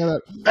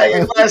the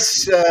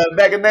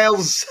bag of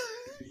nails.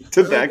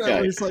 To that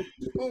guy. He's like,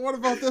 well, what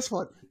about this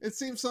one? It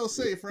seems so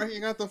safe, right?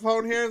 You got the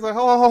phone here. It's like,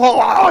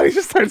 oh, he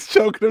just starts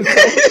choking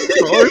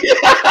himself.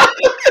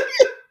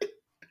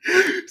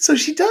 So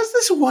she does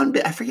this one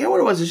bit. I forget what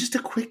it was. It's just a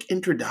quick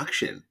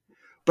introduction.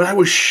 But I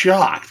was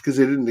shocked because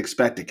I didn't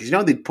expect it. Because, you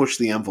know, they'd push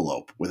the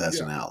envelope with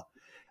SNL. Yeah.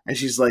 And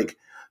she's like,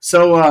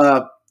 so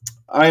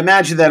I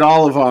imagine that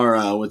all of our,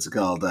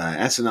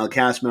 SNL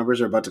cast members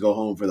are about to go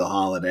home for the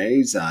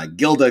holidays.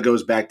 Gilda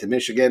goes back to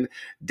Michigan.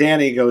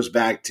 Danny goes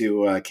back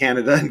to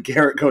Canada. And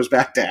Garrett goes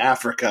back to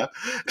Africa.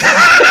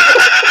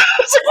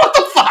 It's like, what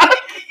the fuck?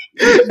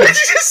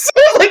 It's just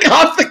so, like,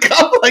 off the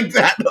cuff like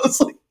that. I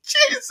was like,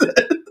 Jesus.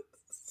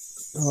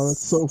 Oh,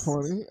 that's so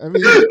funny. I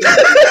mean,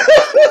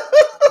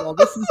 well,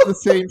 this is the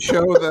same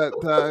show that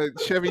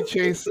Chevy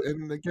Chase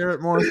and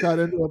Garrett Morris got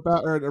into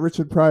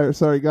Richard Pryor.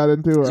 Sorry, got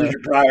into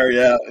Richard Pryor.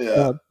 Yeah.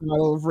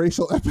 Battle of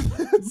racial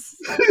epithets.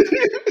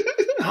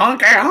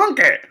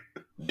 Honky,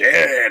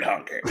 dead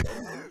honky.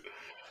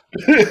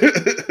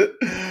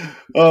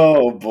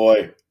 Oh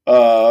boy.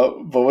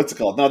 But what's it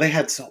called? No, they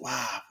had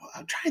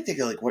I'm trying to think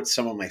of like what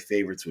some of my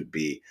favorites would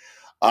be.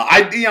 The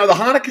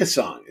Hanukkah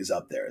song is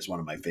up there as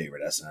one of my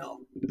favorite SNL.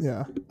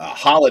 Yeah.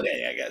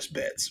 Holiday, I guess,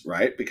 bits,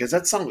 right? Because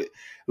that song, it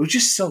was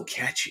just so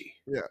catchy.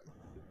 Yeah.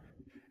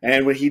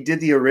 And when he did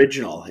the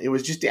original, it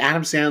was just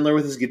Adam Sandler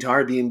with his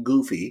guitar being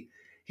goofy.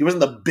 He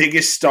wasn't the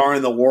biggest star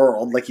in the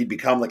world like he'd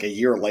become like a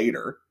year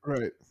later.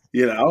 Right.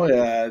 You know,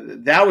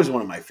 that was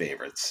one of my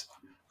favorites.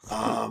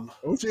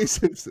 O.J.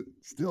 Simpson,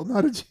 still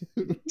not a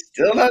Jew.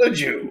 Still not a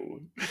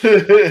Jew.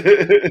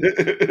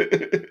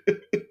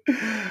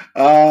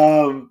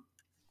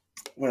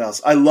 What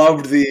else? I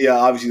loved the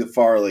obviously the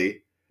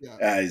Farley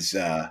as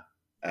Santa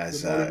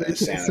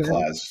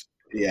Claus.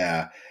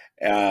 Yeah,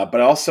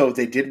 but also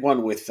they did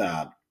one with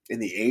in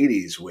the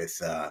 80s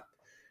with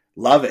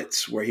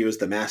Lovitz, where he was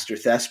the master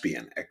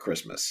thespian at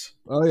Christmas.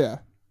 Oh yeah.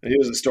 He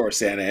was a store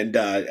Santa, and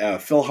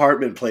Phil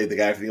Hartman played the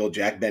guy from the old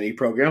Jack Benny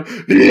program.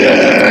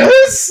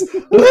 Yes!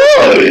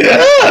 Oh,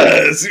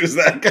 yes! He was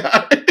that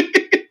guy.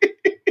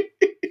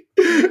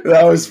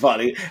 That was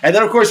funny. And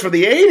then, of course, for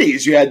the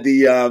 80s, you had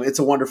the It's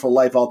a Wonderful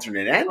Life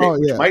alternate ending,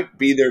 which might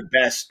be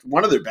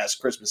one of their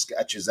best Christmas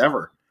sketches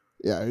ever.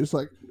 Yeah, he was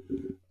like,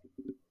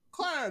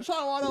 Clarence,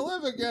 I want to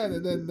live again.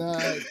 And then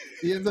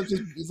he ends up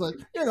he's like,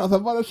 you're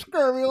nothing but a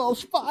scurvy little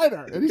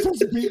spider. And he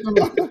starts beating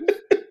him up.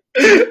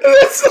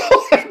 That's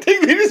all I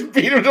think. They just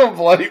beat him to a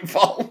bloody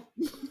pulp.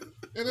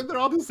 And then they're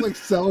all just like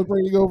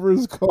celebrating over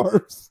his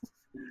corpse.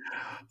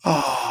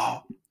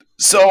 Oh,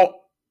 so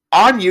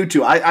on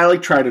YouTube, I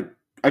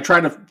try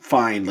to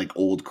find like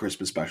old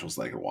Christmas specials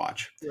that I can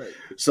watch. Right.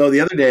 So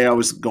the other day I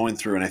was going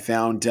through and I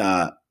found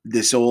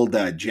this old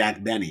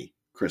Jack Benny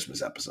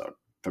Christmas episode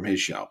from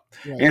his show,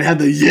 and it had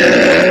the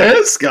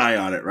yes guy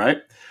on it, right?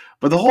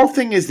 But the whole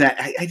thing is that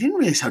I didn't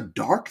realize how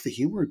dark the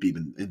humor would be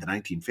in the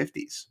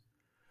 1950s.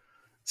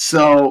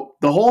 So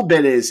the whole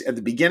bit is at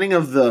the beginning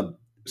of the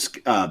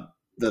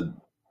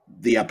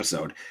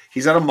episode,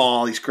 he's at a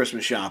mall, he's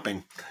Christmas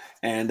shopping,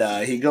 and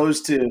he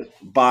goes to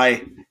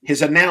buy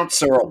his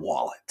announcer a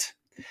wallet.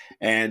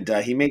 And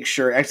he makes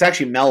sure, it's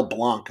actually Mel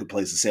Blanc who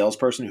plays the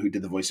salesperson who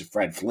did the voice of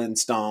Fred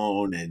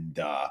Flintstone and,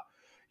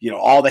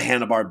 all the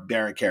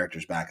Hanna-Barbera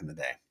characters back in the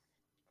day.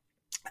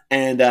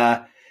 And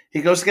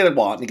he goes to get a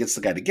wallet and he gets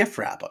the guy to gift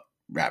wrap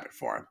it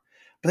for him.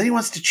 But then he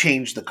wants to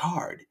change the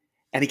card.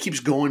 And he keeps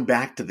going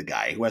back to the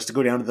guy who has to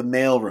go down to the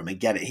mailroom and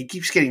get it. He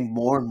keeps getting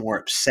more and more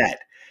upset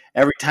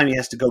every time he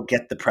has to go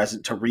get the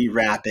present to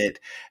rewrap it.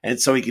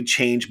 And so he can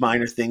change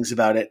minor things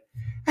about it.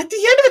 At the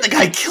end of it, the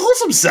guy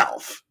kills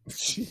himself.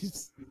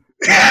 Jeez.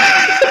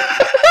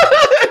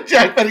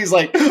 Jack Benny's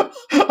like, oh,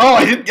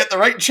 I didn't get the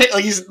right change.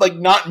 Like, he's like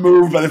not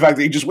moved by the fact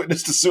that he just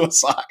witnessed a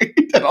suicide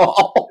at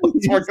all.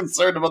 He's more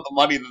concerned about the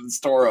money that the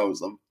store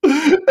owes him.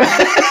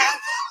 That's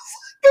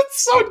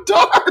so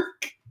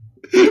dark.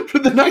 For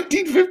the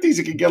 1950s,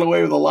 you could get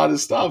away with a lot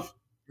of stuff.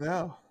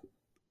 Yeah.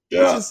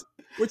 Yeah.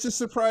 Which is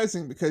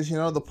surprising because,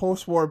 the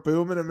post-war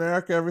boom in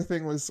America,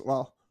 everything was,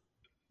 well,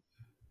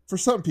 for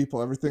some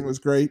people, everything was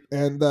great.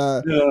 And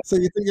so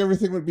you think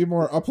everything would be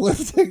more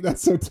uplifting?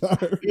 That's so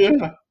dark.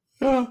 Yeah.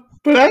 But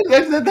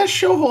that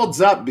show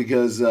holds up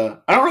because, I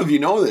don't know if you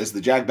know this,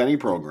 the Jack Benny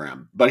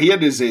program, but he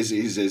had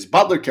his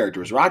butler character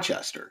was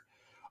Rochester,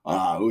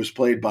 who was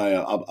played by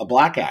a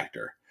black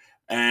actor.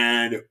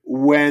 And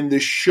when the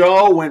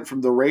show went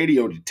from the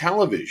radio to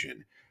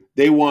television,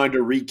 they wanted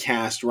to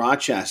recast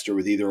Rochester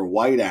with either a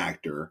white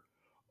actor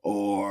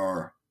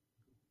or,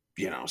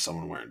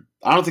 someone wearing.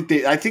 I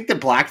think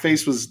that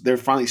blackface they're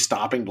finally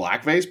stopping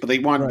blackface, but they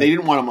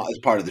didn't want him as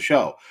part of the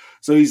show.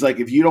 So he's like,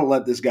 if you don't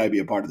let this guy be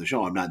a part of the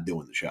show, I'm not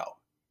doing the show.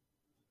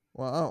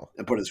 Wow.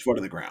 And put his foot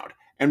in the ground.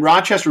 And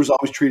Rochester was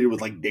always treated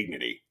with like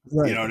dignity.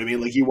 Right. You know what I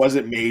mean? Like he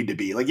wasn't made to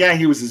be like, yeah,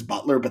 he was his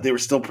butler, but they were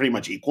still pretty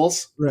much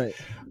equals. Right.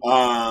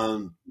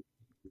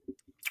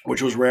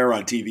 Which was rare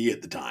on TV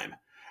at the time.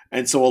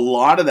 And so a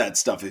lot of that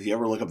stuff, if you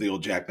ever look up the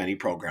old Jack Benny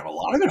program, a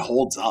lot of it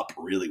holds up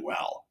really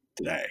well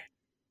today.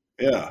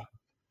 Yeah.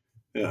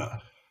 Yeah.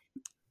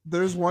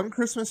 There's one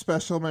Christmas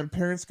special. My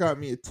parents got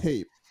me a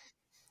tape.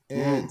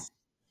 And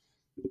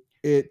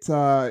it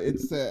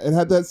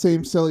had that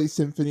same silly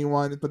symphony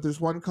one, but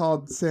there's one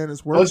called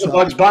Santa's Workshop. Oh, it's a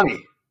Bugs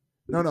Bunny.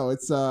 No,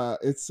 it's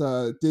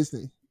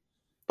Disney.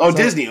 Oh, so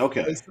Disney,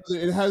 okay.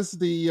 It has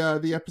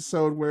the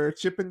episode where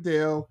Chip and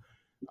Dale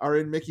are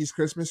in Mickey's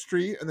Christmas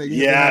tree and they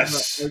get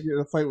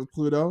a fight with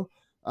Pluto.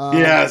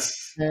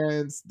 Yes.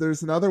 And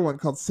there's another one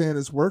called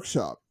Santa's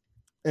Workshop,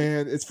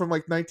 and it's from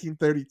like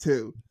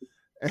 1932.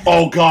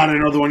 Oh God, I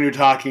know the one you're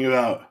talking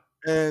about.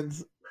 And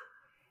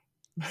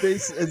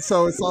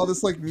so it's all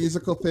this like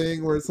musical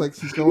thing where it's like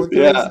she's going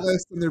through his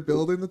list and they're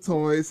building the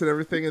toys and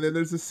everything, and then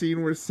there's a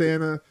scene where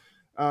Santa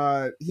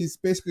he's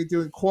basically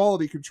doing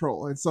quality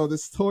control, and so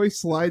this toy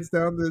slides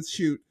down the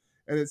chute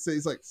and it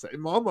says like, say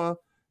mama,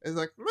 and it's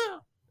like ma,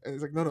 and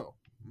he's like no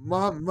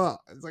mama,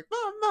 and it's like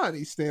mama, and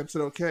he stamps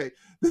it okay.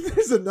 Then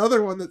there's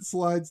another one that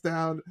slides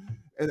down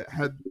and it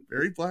had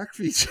very black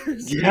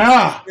features.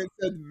 Yeah. It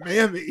said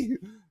mammy.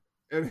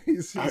 And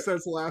he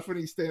starts laughing.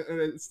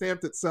 And it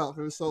stamped itself.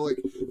 It was so like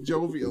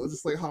jovial. It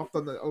just like hopped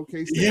on the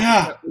OK stamp.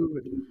 Yeah,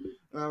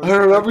 I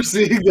remember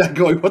seeing that.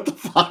 Going, what the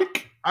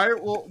fuck?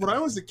 When I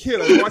was a kid,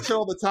 I watched it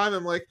all the time.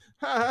 I'm like,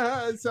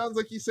 it sounds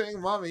like he's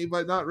saying "mommy,"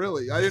 but not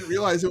really. I didn't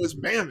realize it was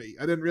 "mammy."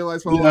 I didn't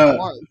realize what it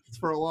was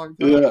for a long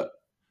time. Yeah,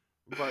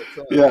 But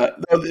yeah,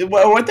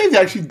 what they've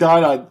actually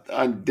done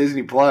on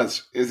Disney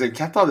Plus is they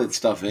kept all that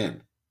stuff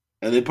in,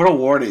 and they put a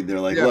warning. They're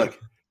like, "Look,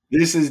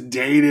 this is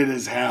dated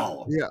as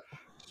hell. Yeah,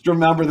 just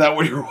remember that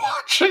when you're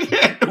watching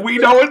it. We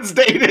know it's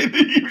dated.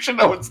 You should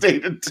know it's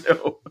dated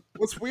too."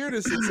 What's weird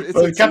is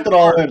they kept it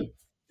all in.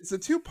 It's a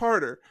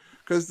two-parter.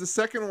 Because the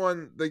second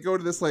one, they go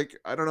to this, like,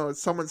 I don't know,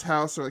 it's someone's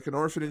house or like an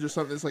orphanage or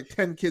something. There's like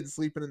 10 kids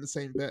sleeping in the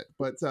same bed.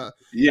 But and,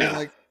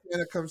 like,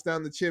 Santa comes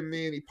down the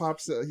chimney and he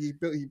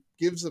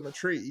gives them a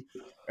tree,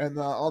 and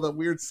all the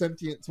weird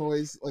sentient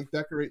toys like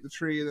decorate the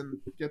tree and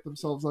then get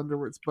themselves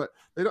underwards. But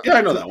they don't. Yeah,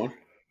 I know that one.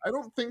 I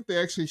don't think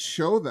they actually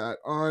show that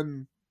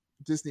on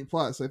Disney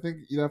Plus. I think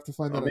you'd have to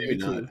find that on maybe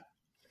YouTube. not.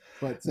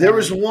 But there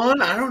was one,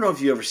 I don't know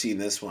if you ever seen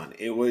this one.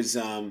 It was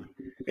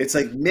it's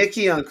like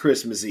Mickey on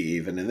Christmas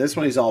Eve, and in this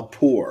one he's all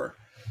poor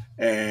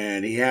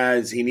and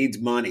he needs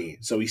money.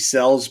 So he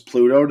sells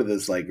Pluto to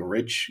this like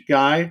rich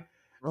guy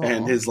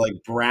and his like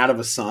brat of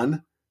a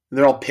son. And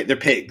they're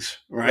pigs,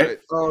 right?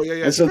 Oh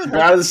yeah. And so the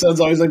brat of the son's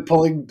always like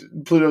pulling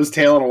Pluto's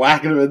tail and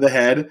whacking him in the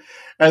head.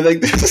 And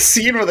like there's a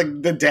scene where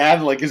the dad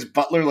and like his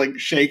butler like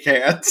shake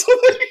hands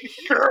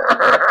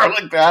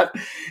like that.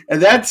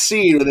 And that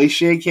scene where they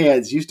shake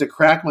hands used to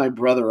crack my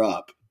brother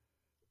up.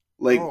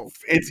 Like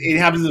it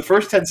happens in the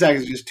first 10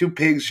 seconds, just two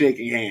pigs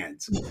shaking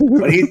hands.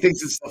 But he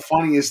thinks it's the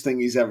funniest thing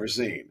he's ever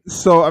seen.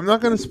 So I'm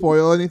not going to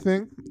spoil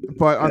anything,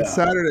 but on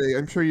Saturday,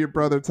 I'm sure your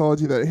brother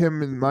told you that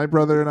him and my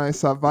brother and I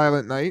saw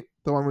Violent Night,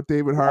 the one with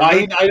David Harbour.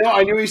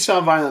 I knew he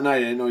saw Violent Night. I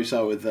didn't know he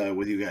saw it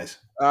with you guys.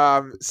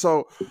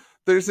 So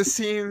there's a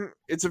scene.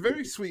 It's a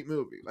very sweet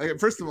movie. Like,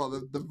 first of all,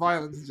 the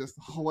violence is just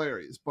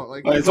hilarious. But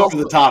like, it's over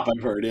the top.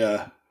 I've heard,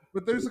 yeah.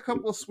 But there's a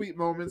couple of sweet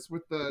moments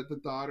with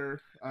the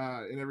daughter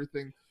and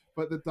everything.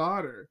 But the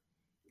daughter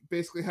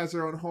basically has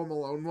her own Home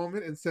Alone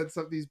moment and sets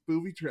up these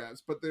booby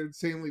traps, but they're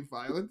insanely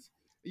violent.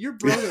 Your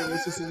brother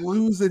was just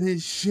losing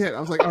his shit. I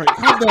was like, all right,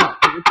 calm down.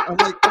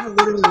 I'm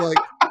literally like,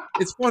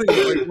 it's funny,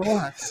 but like,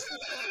 relax.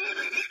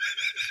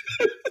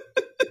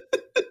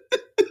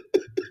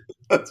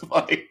 That's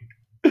funny.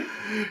 And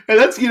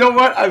that's, you know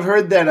what? I've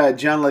heard that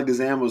John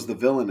Leguizamo's the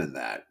villain in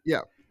that.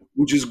 Yeah.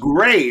 Which is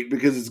great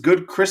because it's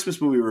good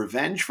Christmas movie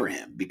revenge for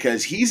him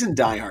because he's in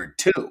Die Hard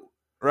 2.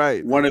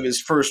 Right. One of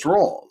his first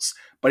roles.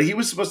 But he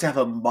was supposed to have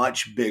a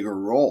much bigger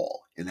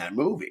role in that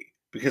movie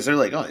because they're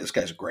like, oh, this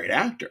guy's a great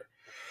actor.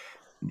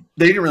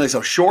 They didn't realize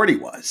how short he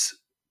was.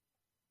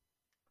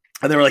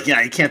 And they were like,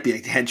 yeah, you can't be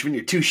a henchman.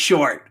 You're too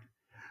short.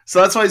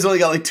 So that's why he's only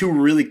got like two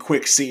really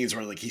quick scenes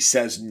where like he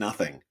says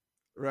nothing.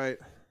 Right.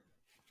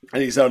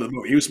 And he's out of the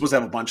movie. He was supposed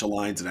to have a bunch of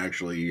lines and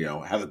actually,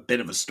 have a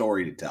bit of a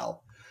story to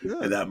tell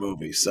in that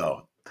movie.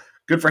 So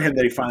good for him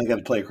that he finally got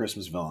to play a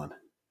Christmas villain.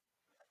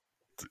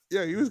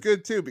 Yeah, he was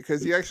good too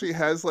because he actually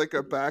has like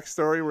a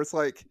backstory where it's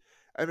like,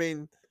 I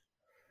mean,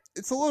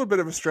 it's a little bit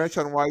of a stretch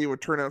on why you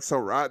would turn out so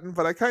rotten,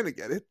 but I kind of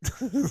get it.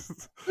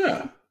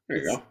 Yeah, there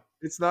you go.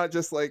 It's not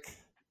just like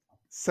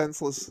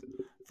senseless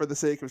for the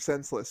sake of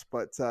senseless,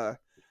 but it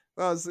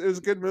was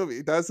a good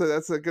movie. That's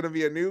going to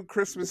be a new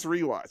Christmas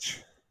rewatch.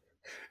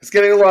 It's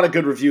getting a lot of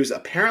good reviews.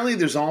 Apparently,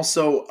 there's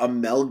also a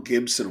Mel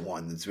Gibson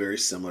one that's very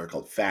similar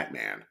called Fat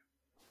Man.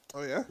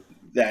 Oh yeah,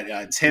 that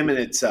it's him and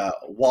it's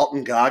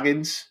Walton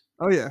Goggins.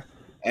 Oh yeah,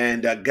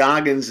 and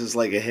Goggins is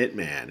like a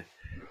hitman,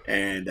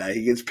 and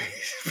he gets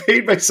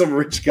paid by some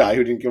rich guy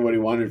who didn't get what he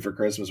wanted for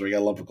Christmas, or he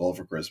got a lump of coal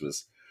for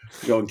Christmas,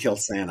 to go and kill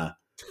Santa.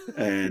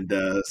 And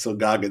so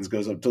Goggins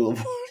goes up to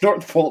the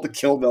North Pole to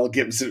kill Mel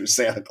Gibson, who's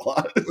Santa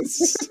Claus.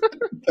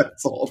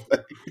 That's the whole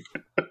thing.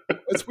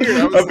 That's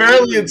weird.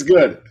 Apparently, it's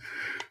good.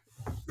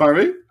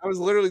 Pardon me? I was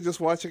literally just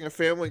watching a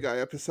Family Guy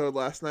episode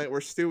last night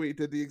where Stewie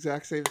did the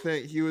exact same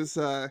thing. He was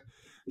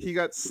he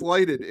got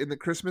slighted in the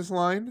Christmas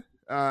line.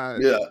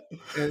 And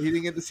he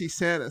didn't get to see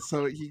Santa,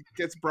 so he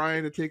gets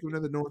Brian to take him to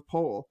the North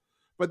Pole.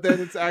 But then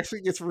it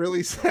actually gets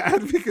really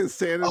sad because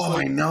Santa's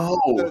I know.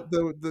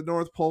 The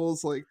North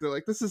Pole's like, they're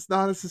like, this is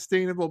not a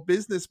sustainable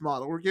business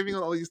model. We're giving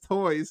all these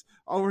toys.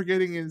 All we're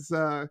getting is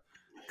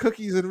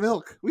cookies and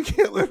milk. We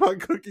can't live on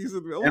cookies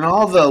and milk. And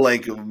all the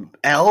like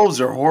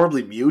elves are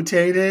horribly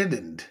mutated,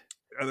 and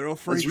they're all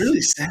freaks. It's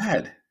really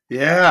sad.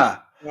 Yeah.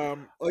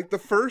 Like the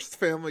first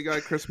Family Guy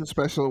Christmas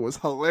special was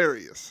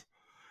hilarious.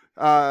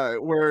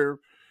 Where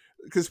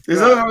because there's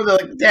another one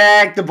like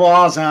deck the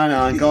balls on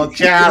Uncle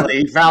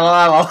Charlie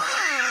fellow.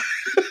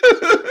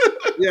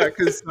 Yeah,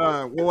 because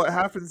what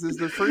happens is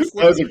the first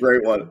that was a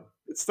great one.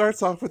 It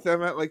starts off with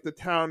them at like the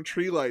town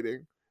tree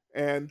lighting,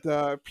 and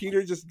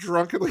Peter just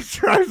drunkenly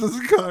drives his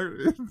car.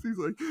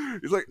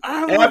 He's like,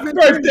 happy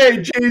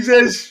birthday,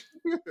 Jesus.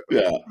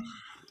 Yeah.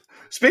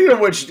 Speaking of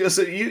which, just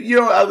you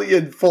know,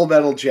 in Full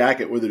Metal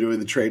Jacket, where they're doing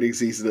the training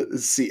scene at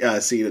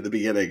the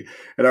beginning,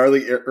 and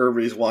Arlie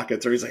Ermey's walking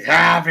through, he's like,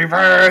 "Happy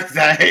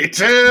birthday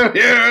to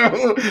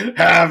you,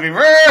 happy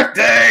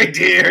birthday,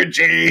 dear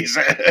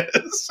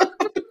Jesus."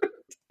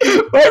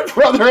 My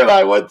brother and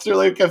I went through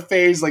like a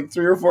phase, like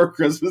 3 or 4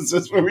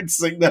 Christmases, where we'd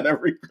sing that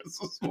every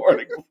Christmas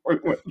morning before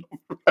we went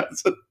to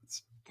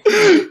presents.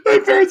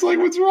 My parents were like,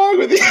 "What's wrong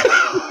with you?"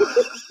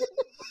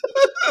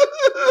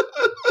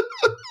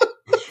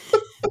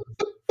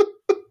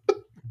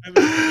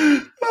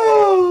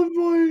 Oh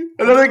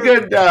boy! Another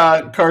good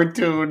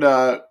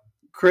cartoon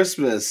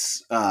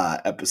Christmas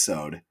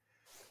episode.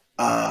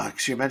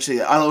 Because you mentioned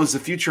it was the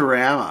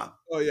Futurama.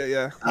 Oh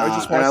yeah. I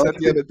just watched that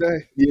the other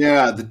day.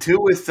 Yeah, the two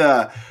with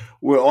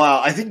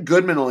I think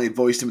Goodman only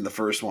voiced him in the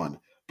first one,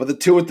 but the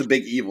two with the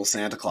big evil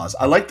Santa Claus.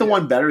 I like the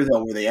one better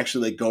though, where they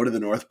actually like go to the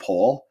North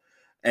Pole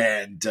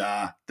and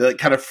they like,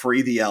 kind of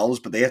free the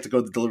elves, but they have to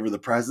go deliver the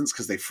presents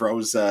because they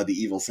froze the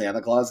evil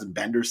Santa Claus and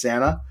Bender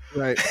Santa.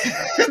 Right.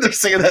 They're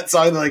singing that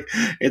song. They're like,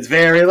 "It's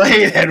very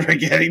late and we're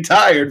getting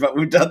tired, but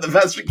we've done the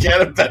best we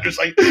can." And Bender's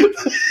like,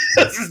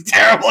 "This is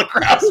terrible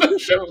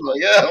craftsmanship." I'm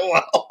like, "Yeah,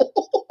 well."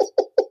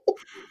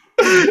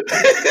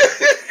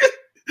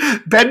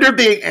 Bender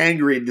being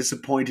angry and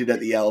disappointed at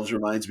the elves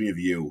reminds me of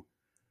you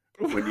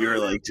when you're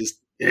like just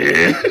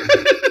you're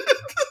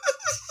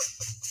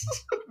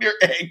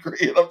angry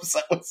and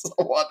upset with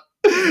someone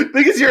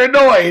because you're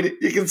annoyed.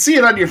 You can see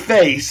it on your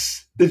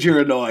face that you're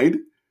annoyed,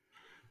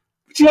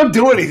 but you don't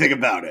do anything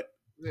about it.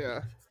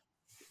 Yeah.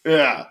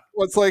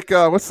 Well, it's like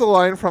what's the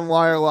line from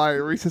Liar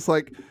Liar where he's just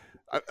like,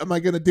 am I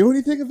going to do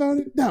anything about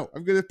it? No,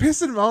 I'm going to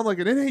piss him on like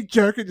an innate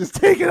jerk and just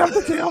take it up the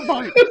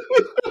tailpipe.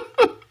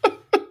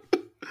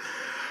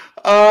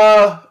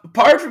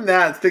 Apart from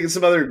that, thinking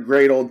some other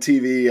great old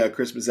TV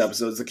Christmas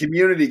episodes. The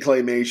Community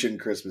Claymation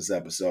Christmas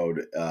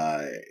episode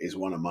is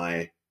one of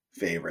my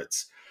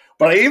favorites.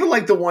 But I even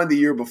like the one the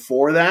year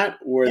before that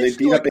where they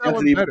beat up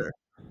Anthony.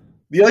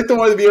 You like the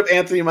one that beat up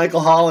Anthony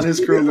Michael Hall and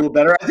his crew a little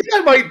better? I think I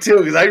might too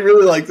because I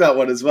really like that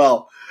one as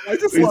well. I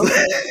just love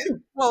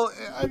it. Well,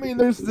 I mean,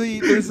 there's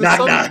the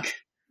knock.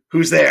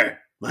 Who's there?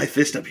 My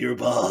fist up your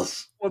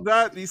balls. Well,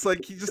 that he's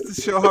like, he just to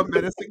show how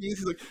menacing he is.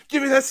 He's like,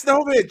 "Give me that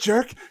snowman,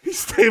 jerk!" He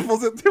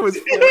staples it to his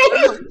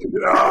foot.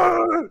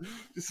 Like,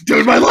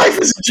 dude, my life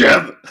is a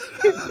gem.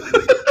 He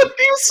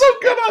was so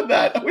good on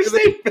that. I wish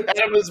they had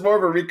him as more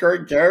of a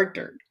recurring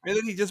character. And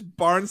then he just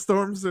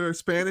barnstorms their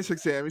Spanish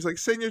exam. He's like,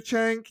 "Senor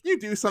Chang, can you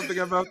do something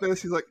about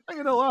this?" He's like, "I'm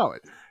gonna allow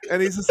it." And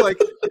he's just like,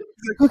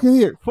 "Look at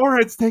here,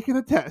 forehead's taking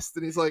a test."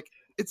 And he's like,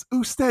 "It's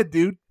usted,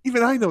 dude.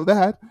 Even I know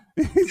that."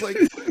 He's like,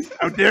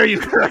 "How dare you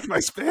correct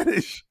my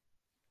Spanish?"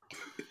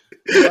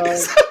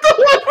 Is that the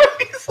one where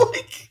he's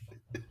like,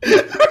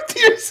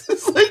 Artiers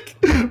is like,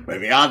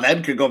 "Maybe I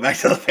then could go back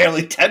to the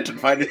family tent and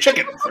find a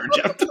chicken for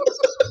Jeff."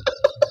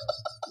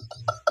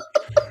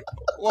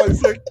 Well,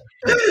 it's like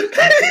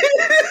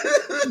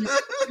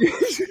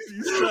he's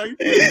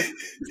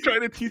trying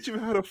to teach him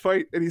how to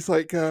fight, and he's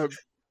like,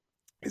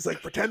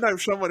 "Pretend I'm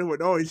someone who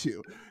annoys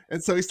you."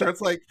 And so he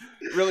starts like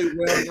really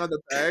wailing on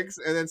the bags,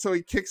 and then so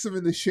he kicks him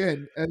in the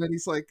shin, and then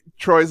he's like,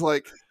 Troy's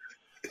like,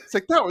 it's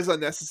like, "That was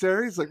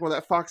unnecessary." He's like, "Well,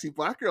 that foxy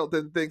black girl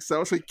didn't think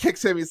so." So he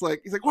kicks him. He's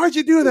like, "Why'd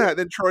you do that?" And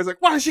then Troy's like,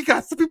 "Why? She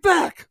got to be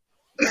back."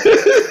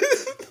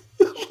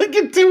 Like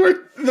in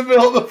the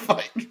middle of the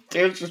fight,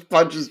 Terrence just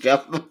punches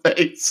Jeff in the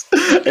face.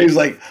 And he's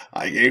like,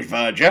 "I gave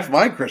Jeff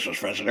my Christmas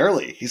present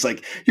early." He's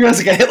like, "You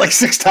guys got hit like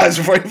 6 times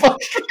before you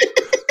punched me."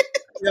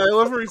 Yeah, I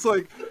love where he's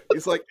like,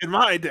 "In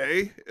my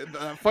day,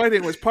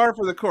 fighting was par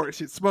for the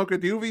course. You'd smoke a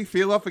doobie,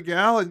 feel up a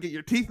gal, and get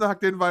your teeth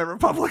knocked in by a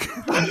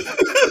Republican."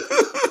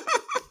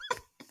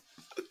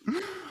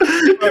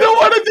 You know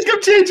what? I think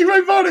I'm changing my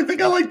vote. I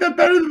think I like that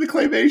better than the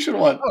Claymation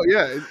one. Oh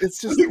yeah,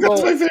 it's just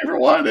that's my favorite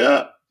one.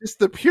 Yeah, just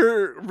the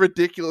pure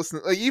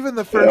ridiculousness. Like even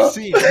the first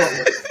scene,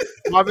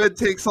 Abed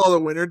takes all the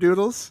winter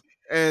doodles,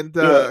 and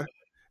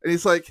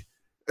he's like,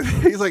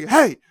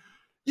 "Hey,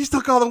 you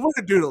took all the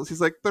winter doodles."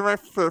 He's like, "They're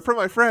for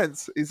my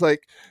friends." He's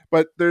like,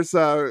 "But there's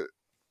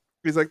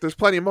there's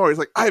plenty more." He's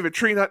like, "I have a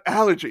tree nut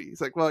allergy." He's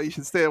like, "Well, you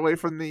should stay away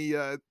from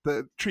the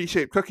tree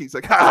shaped cookies."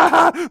 Like,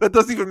 "Ha, that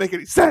doesn't even make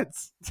any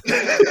sense."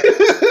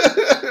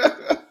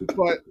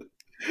 But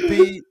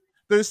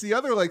there's the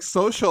other like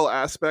social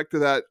aspect of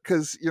that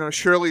because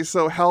Shirley's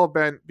so hell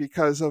bent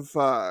because of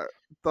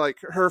like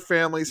her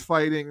family's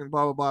fighting and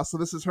blah blah blah. So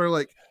this is her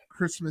like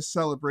Christmas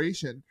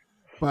celebration,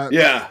 but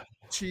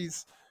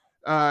she's.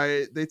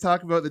 They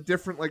talk about the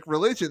different like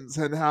religions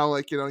and how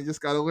like you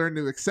just got to learn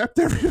to accept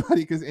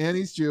everybody because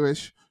Annie's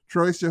Jewish,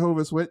 Troy's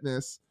Jehovah's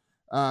Witness,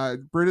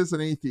 Britta's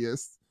an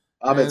atheist,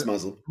 Abed's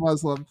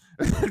Muslim,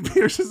 and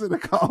Pierce is in a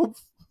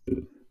cult.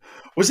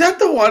 Was that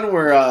the one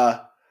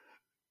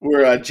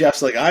where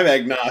Jeff's like, "I'm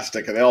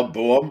agnostic," and they all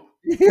boo him?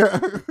 Yeah.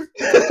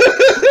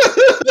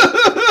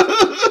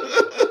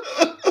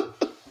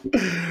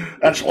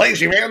 That's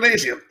lazy man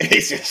atheism.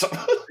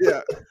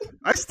 Yeah,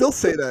 I still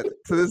say that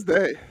to this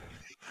day.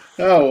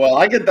 Oh well,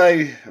 I get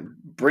that.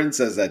 Bryn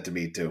says that to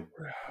me too,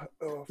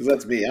 because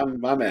that's me.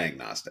 I'm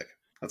agnostic.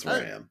 That's where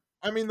I am.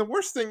 I mean, the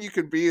worst thing you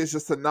could be is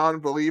just a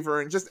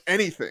non-believer in just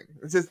anything.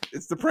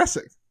 It's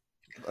depressing.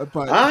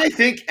 But I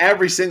think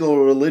every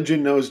single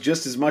religion knows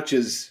just as much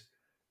as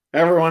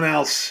everyone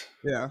else.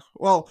 Yeah.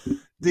 Well,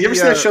 you ever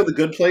see that show, The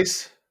Good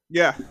Place?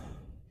 Yeah.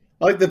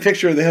 I like the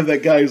picture. They have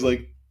that guy who's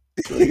like,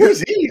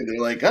 "Who's he?" And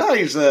they're like, "Oh,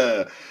 he's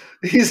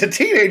a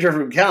teenager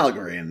from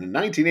Calgary, and in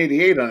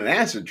 1988 on an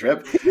acid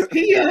trip,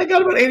 he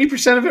got about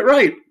 80% of it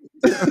right."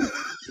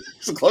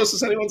 It's the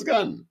closest anyone's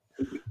gotten.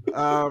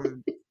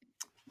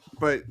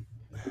 But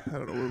I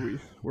don't know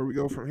where we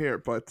go from here,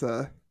 but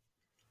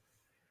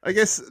I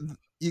guess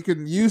you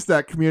can use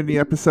that community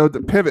episode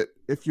to pivot.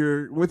 If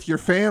you're with your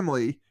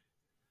family,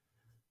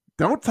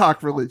 don't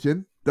talk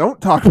religion,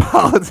 don't talk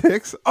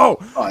politics.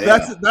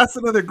 That's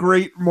another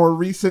great, more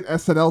recent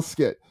SNL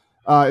skit.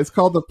 It's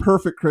called The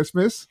Perfect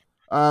Christmas.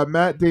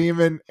 Matt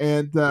Damon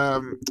and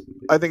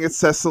I think it's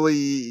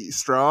Cecily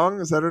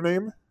Strong. Is that her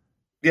name?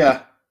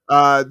 Yeah.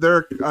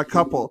 They're a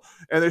couple,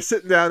 and they're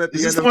sitting down at the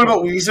end. Is this the one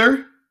about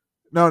Weezer?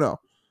 No.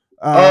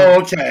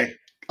 Okay.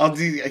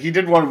 He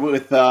did one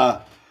with.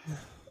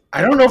 I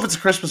don't know if it's a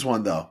Christmas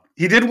one though.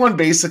 He did one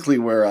basically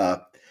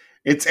where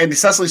it's and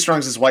Cecily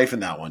Strong's his wife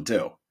in that one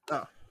too.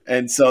 Oh.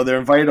 And so they're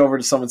invited over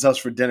to someone's house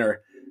for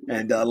dinner,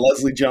 and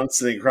Leslie Jones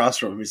sitting across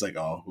from him. He's like,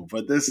 "Oh, who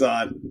put this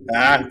on?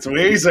 It's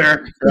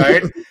Weezer,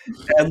 right?"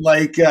 And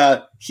like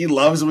he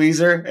loves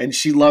Weezer, and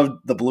she loved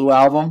the Blue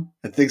Album,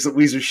 and thinks that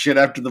Weezer's shit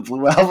after the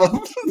Blue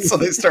Album. So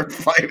they start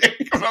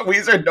fighting about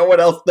Weezer. No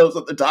one else knows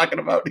what they're talking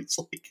about. He's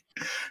like,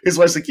 his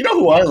wife's like, "You know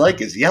who I like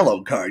is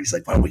Yellow Card." He's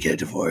like, "Why don't we get a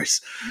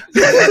divorce?"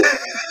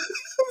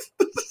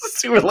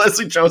 See when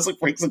Leslie Jones like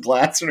brings a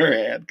glass in her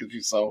hand because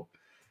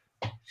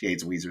she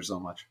hates Weezer so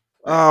much.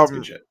 That's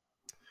good shit.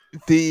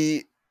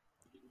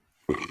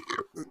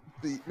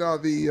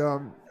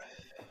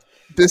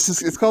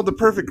 It's called The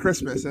Perfect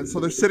Christmas, and so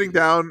they're sitting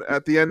down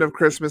at the end of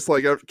Christmas,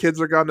 like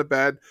kids are gone to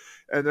bed,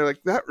 and they're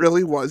like, "That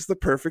really was the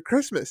perfect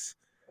Christmas."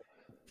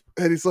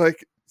 And he's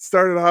like,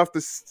 started off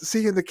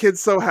seeing the kids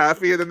so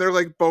happy, and then they're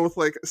like both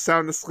like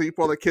sound asleep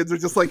while the kids are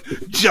just like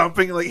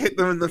jumping and like hitting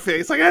them in the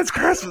face, like, "It's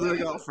Christmas!" They're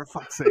like, "Oh, for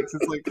fuck's sakes!"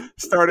 It's like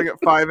starting at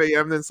 5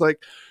 a.m. Then it's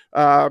like,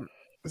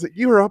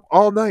 "You were up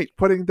all night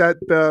putting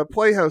that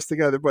playhouse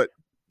together, but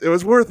it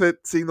was worth it."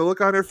 Seeing the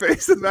look on her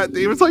face, and Matt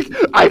Damon's like,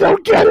 "I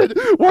don't get it.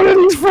 What are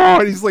these for?"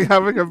 And he's like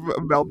having a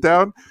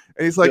meltdown,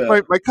 and he's like,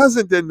 my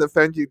cousin didn't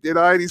offend you, did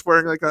I?" And he's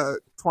wearing like a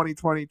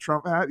 2020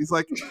 Trump hat. He's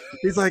like,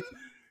 "You're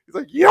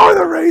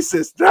the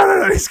racist."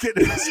 No. He's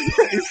getting his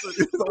face.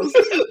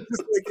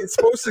 It's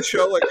supposed to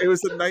show like it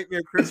was a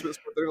nightmare Christmas,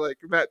 but they're like,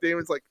 Matt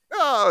Damon's like,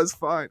 "Oh, it's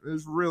fine. It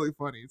was really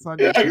funny. It's on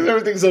because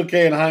everything's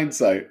okay in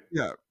hindsight."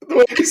 Yeah. The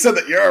way he said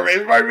that,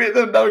 it reminded me of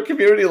another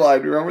Community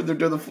line. Remember they're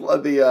doing the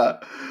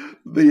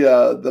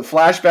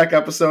flashback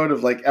episode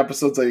of like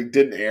episodes that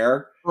didn't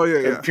air. Oh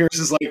yeah. And Pierce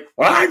is like,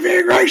 "Well, I'm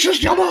being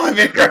racist. You know I'm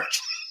being racist."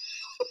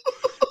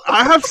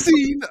 I have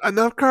seen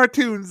enough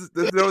cartoons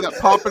that know that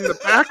popping the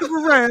back of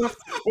a raft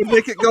will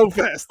make it go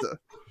faster.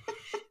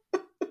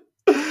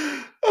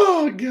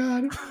 Oh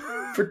God!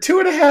 For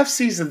 2.5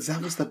 seasons,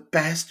 that was the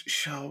best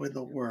show in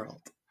the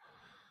world,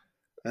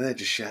 and then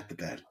just shat the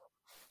bed.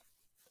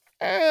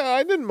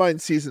 I didn't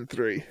mind season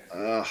 3.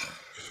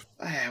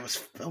 It was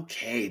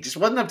okay. It just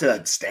wasn't up to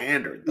that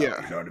standard, though.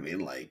 Yeah. You know what I mean?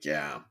 Like,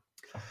 yeah.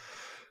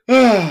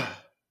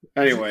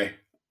 Anyway.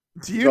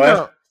 Do you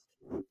know?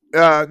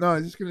 No, I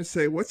was just gonna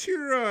say, what's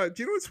your?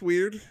 Do you know what's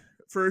weird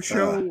for a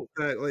show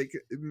that like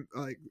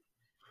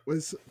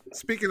was,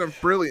 speaking of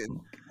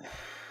brilliant,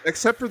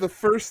 except for the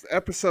first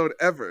episode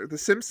ever, The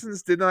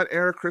Simpsons did not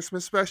air a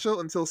Christmas special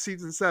until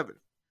season 7.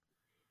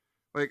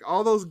 Like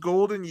all those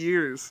golden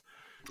years,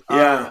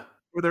 where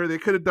they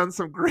could have done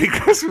some great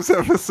Christmas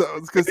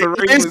episodes because the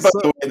rating was by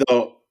the way,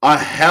 though, a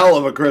hell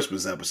of a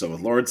Christmas episode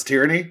with Lawrence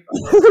Tierney.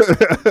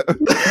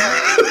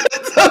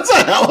 That's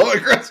a hell of a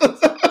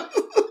Christmas episode.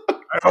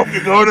 I hope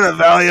you go to the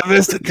Valley of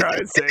Vista, try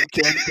and say,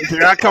 kid, because you're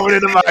not coming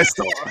into my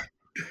store.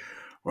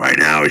 Right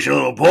now, he's a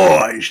little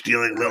boy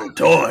stealing little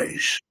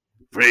toys.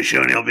 Pretty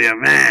soon he'll be a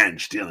man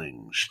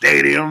stealing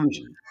stadiums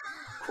and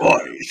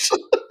toys.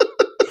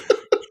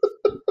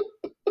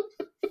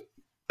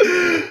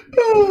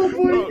 Oh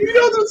boy! You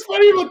know what's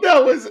funny about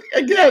that was,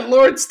 again,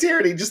 Lawrence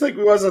Tierney, just like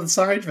we was on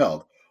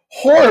Seinfeld,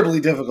 horribly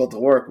difficult to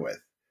work with.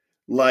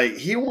 Like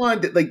he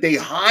wanted, like they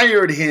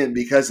hired him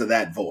because of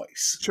that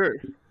voice. Sure.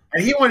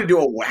 And he wanted to do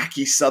a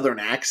wacky Southern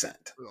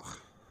accent. Oh.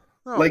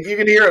 Like you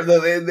can hear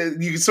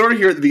you can sort of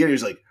hear at the beginning.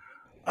 He's like,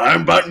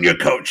 "I'm buttoning your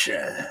coat,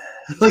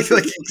 like you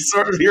can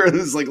sort of hear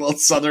this like little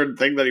Southern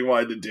thing that he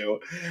wanted to do,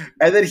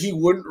 and then he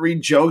wouldn't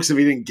read jokes if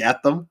he didn't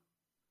get them.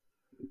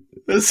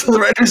 And so the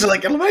writers are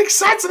like, "It'll make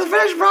sense in the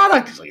finished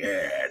product." He's like,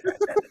 "Yeah."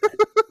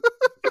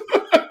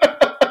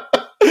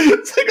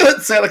 It's like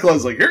that Santa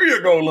Claus, like, "Here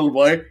you go, little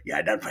boy."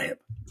 "Yeah, done for him."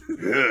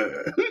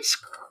 Just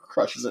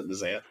crushes it in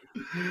his hand.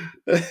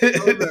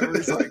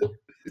 It's like,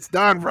 it's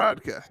Don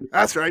Brodka.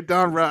 That's right,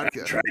 Don Brodka.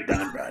 That's right,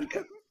 Don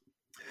Brodka.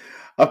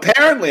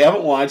 Apparently, I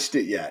haven't watched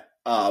it yet,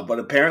 but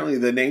apparently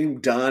the name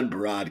Don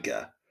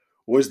Brodka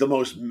was the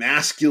most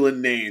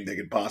masculine name they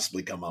could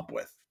possibly come up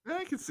with. Yeah,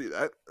 I can see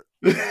that.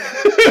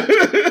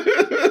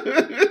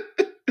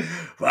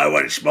 If I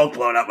wanted smoke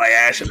blowing up my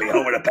ass and be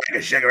home with a pack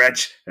of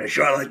cigarettes, I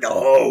sure like the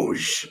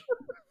hose.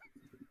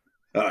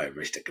 All right,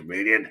 Mr.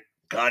 Comedian,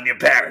 calling your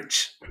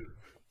parents.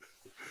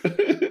 He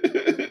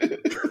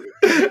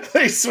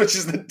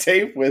switches the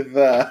tape with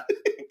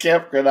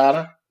Camp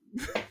Granada.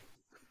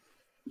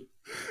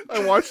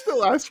 I watched it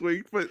last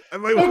week, but I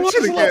might watch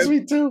it again. Last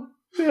week too.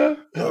 Yeah.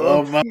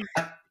 Hello,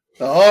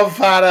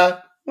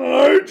 father.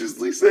 Oh,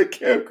 just Lisa at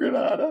Camp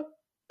Granada.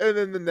 And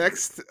then the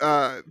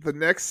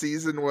next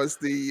season was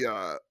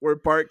the where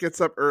Bart gets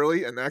up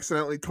early and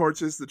accidentally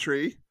torches the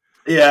tree.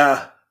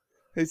 Yeah.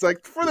 He's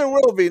like, for there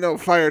will be no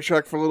fire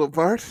truck for little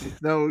Bart,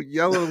 no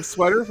yellow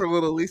sweater for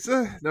little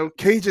Lisa, no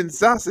Cajun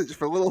sausage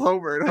for little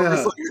Homer. And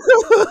Homer's like,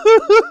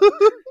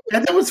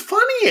 and then what's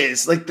funny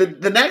is like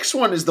the next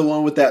one is the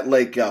one with that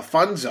like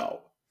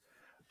Funzo.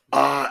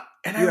 And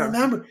I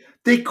remember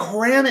they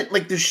cram it,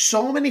 like there's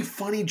so many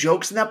funny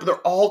jokes in that, but they're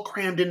all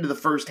crammed into the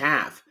first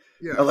half.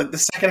 Yeah. Like the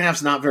second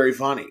half's not very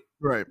funny.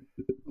 Right.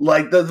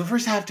 Like the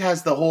first half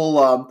has the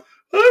whole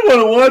I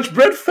want to watch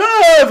Brett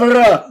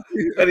Favre,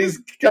 and he's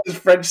got his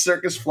French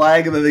circus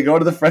flag, and then they go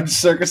to the French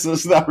circus and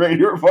listen to that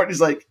radio report. And he's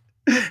like,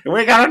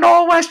 "We got a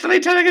northwesterly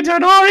turning into a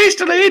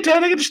northeasterly,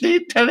 turning into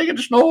sleet, turning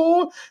into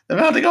snow, the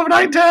melting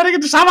overnight, turning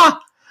into summer."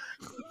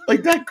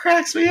 Like that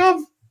cracks me up.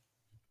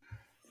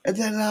 And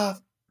then,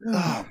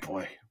 oh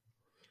boy,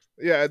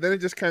 yeah. And then it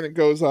just kind of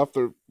goes off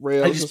the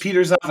rails. It just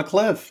peters off a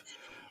cliff.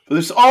 But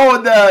there's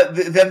and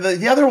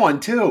the other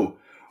one too.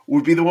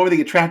 Would be the one where they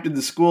get trapped in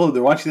the school and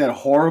they're watching that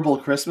horrible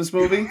Christmas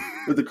movie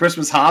with the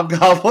Christmas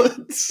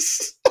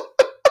hobgoblins.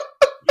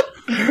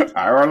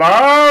 I will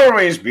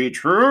always be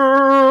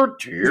true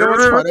to you. You know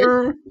what's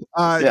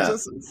funny?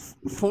 Just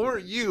for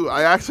you,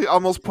 I actually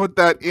almost put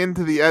that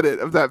into the edit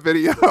of that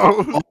video.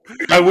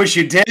 I wish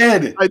you did.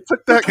 I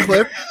took that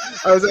clip.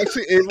 I was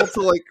actually able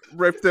to like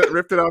ripped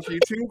it off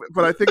YouTube,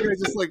 but I think I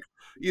just like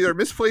either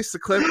misplaced the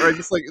clip or I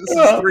just like this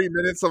is 3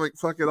 minutes. I'm like,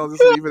 fuck it, I'll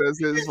just leave it as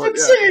is. He's been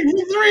singing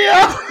for 3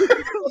 hours.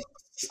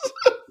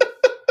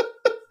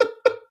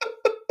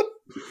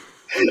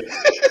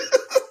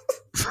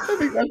 I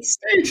think that's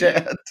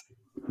stagehand.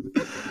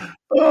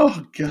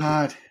 Oh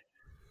God.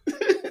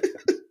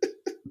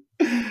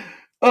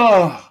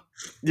 Oh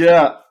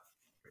yeah.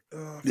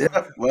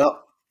 Yeah.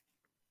 Well,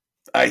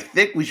 I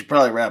think we should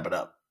probably wrap it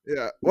up.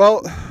 Yeah.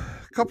 Well,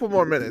 a couple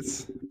more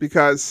minutes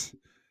because.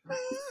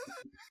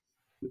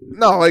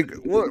 No, like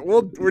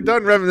we're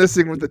done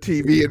reminiscing with the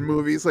TV and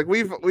movies. Like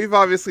we've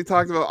obviously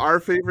talked about our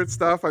favorite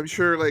stuff. I'm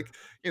sure, like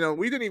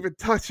we didn't even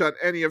touch on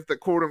any of the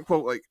quote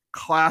unquote like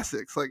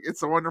classics, like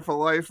It's a Wonderful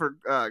Life or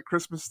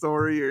Christmas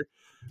Story or.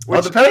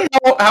 Well, depending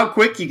on how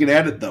quick you can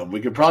edit them, we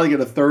could probably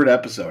get a third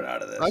episode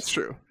out of this. That's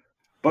true.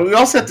 But we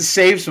also have to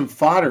save some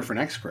fodder for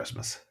next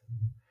Christmas.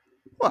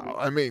 Well,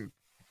 I mean,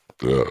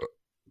 we're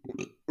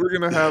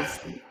gonna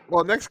have.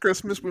 Well, next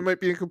Christmas we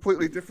might be in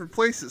completely different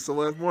places, so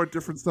we'll have more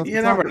different stuff. You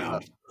to never talk know.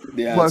 about.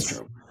 Yeah,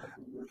 Plus, that's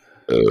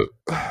true.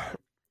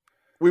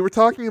 We were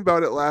talking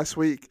about it last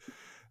week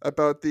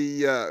about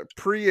the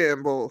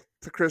preamble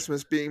to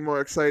Christmas being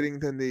more exciting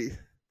than the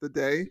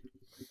day.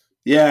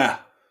 Yeah,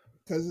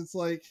 because it's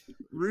like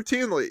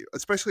routinely,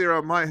 especially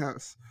around my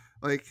house,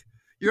 like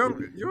you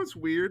know what's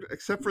weird?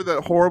 Except for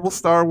that horrible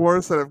Star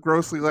Wars that have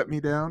grossly let me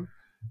down,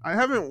 I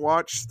haven't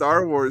watched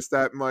Star Wars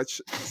that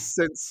much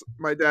since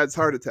my dad's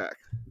heart attack.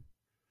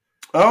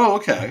 Oh,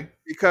 okay.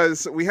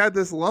 Because we had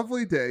this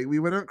lovely day. We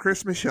went out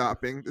Christmas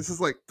shopping. This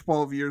is like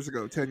 12 years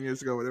ago, 10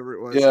 years ago, whatever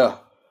it was. Yeah.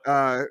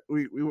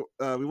 We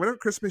went out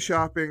Christmas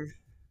shopping.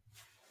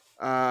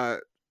 And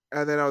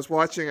then I was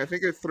watching, I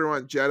think it threw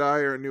on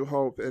Jedi or A New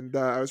Hope, and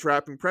I was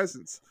wrapping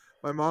presents.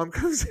 My mom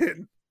comes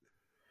in.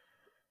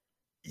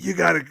 We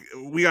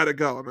gotta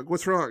go. I'm like,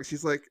 what's wrong?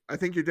 She's like, I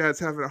think your dad's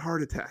having a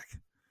heart attack.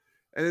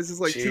 And this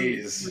is like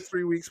 2 or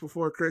 3 weeks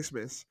before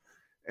Christmas.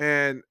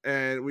 And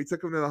we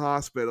took him to the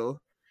hospital.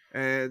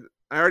 And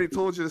I already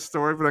told you the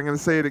story, but I'm going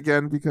to say it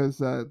again because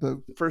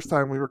the first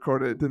time we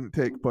recorded it didn't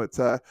take. But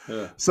so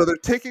they're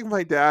taking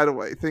my dad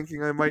away,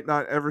 thinking I might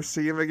not ever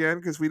see him again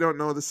because we don't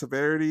know the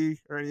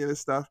severity or any of this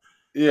stuff.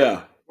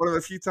 Yeah. One of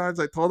the few times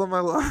I told him I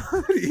love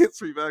him, he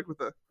hits me back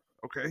with a,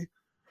 okay.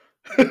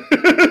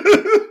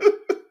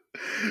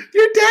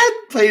 Your dad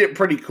played it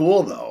pretty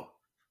cool, though.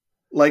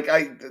 Like,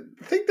 I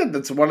think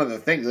that's one of the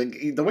things.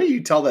 Like, the way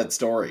you tell that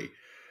story,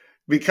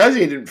 because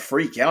he didn't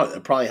freak out,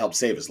 it probably helped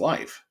save his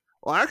life.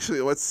 Well,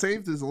 actually, what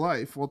saved his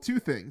life? Well, two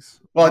things.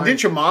 Well,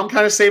 didn't your mom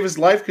kind of save his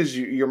life because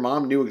your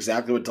mom knew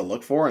exactly what to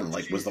look for and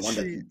like was the one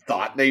that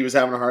thought that he was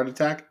having a heart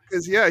attack?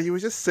 Because he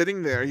was just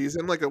sitting there. He was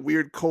in like a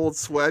weird cold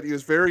sweat. He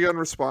was very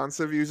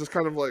unresponsive. He was just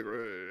kind of like,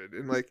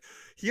 and like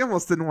he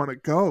almost didn't want to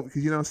go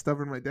because you know how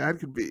stubborn my dad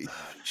could be.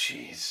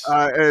 Jeez.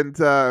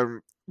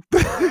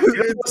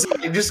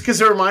 Just because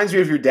it reminds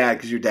me of your dad,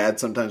 because your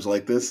dad's sometimes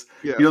like this.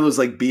 Yeah. You know those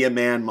like Be a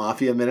Man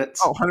Mafia minutes?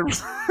 Oh,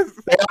 100%.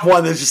 They have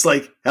one that's just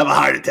like, have a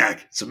heart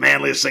attack. It's the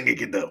manliest thing you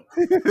can do.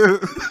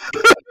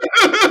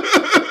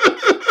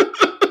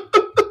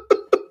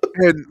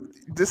 And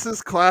this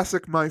is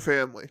classic my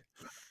family.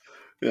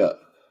 Yeah.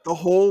 The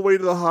whole way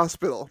to the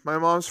hospital, my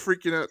mom's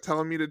freaking out,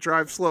 telling me to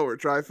drive slower,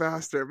 drive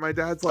faster. My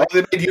dad's like,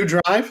 "Oh, they made you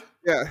drive?"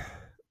 Yeah.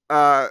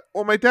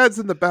 Well, my dad's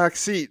in the back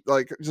seat,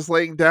 like just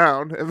laying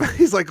down, and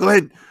he's like,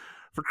 "Lynn,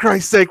 for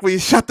Christ's sake, will you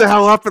shut the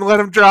hell up and let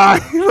him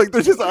drive?" Like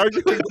they're just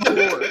arguing.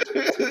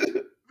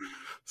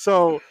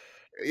 So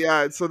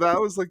Yeah, so that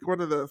was like one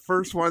of the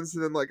first ones,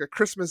 and then like a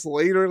Christmas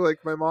later, like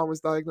my mom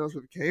was diagnosed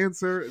with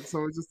cancer, and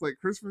so it's just like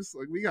Christmas,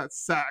 like we got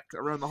sacked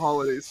around the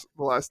holidays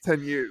the last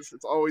 10 years.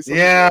 It's always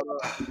something going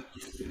on.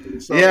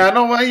 So, yeah.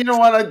 No, well, you know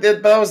what? I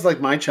did. That was like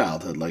my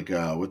childhood. Like,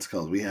 what's it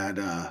called? We had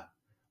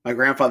my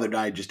grandfather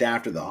died just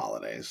after the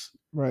holidays,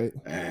 right?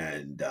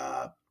 And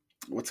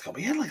what's it called?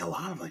 We had like a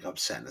lot of like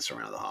upsetness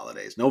around the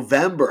holidays.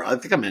 November, I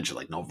think I mentioned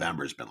like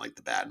November's been like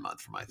the bad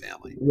month for my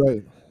family.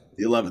 Right.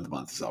 The 11th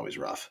month is always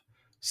rough.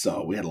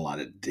 So we had a lot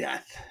of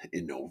death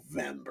in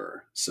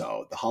November.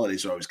 So the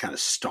holidays always kind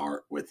of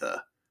start with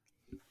a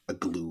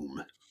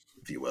gloom,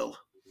 if you will.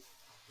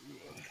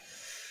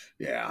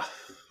 Yeah.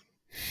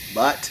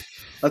 But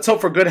let's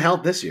hope for good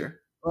health this year.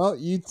 Well,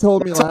 you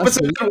told me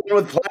last week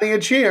with plenty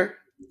of cheer.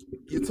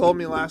 You told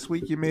me last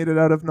week you made it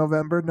out of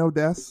November, no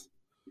deaths.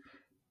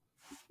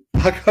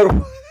 Knock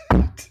on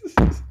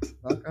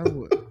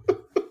wood.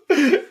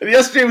 And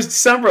yesterday was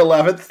December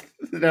 11th,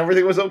 and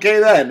everything was okay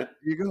then. There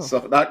you go. So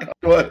knock on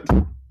wood.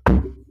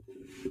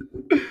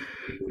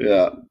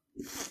 Yeah.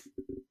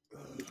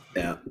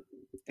 Yeah.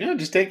 Yeah,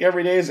 just take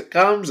every day as it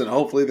comes, and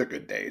hopefully they're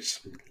good days.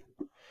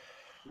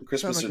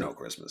 Christmas or no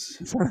Christmas.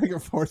 You sound like a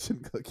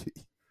fortune cookie.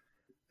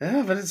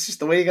 Yeah, but it's just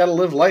the way you got to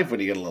live life when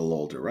you get a little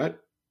older, right?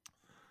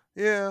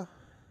 Yeah.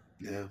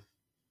 Yeah.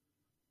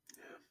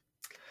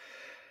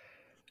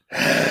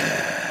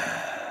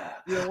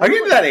 I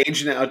get to that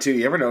age now too.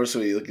 You ever notice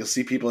when you'll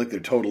see people like they're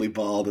totally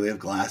bald and they have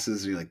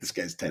glasses, and you're like, this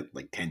guy's 10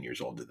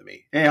 years older than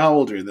me. Hey, how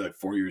old are you? They're like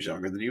 4 years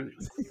younger than you.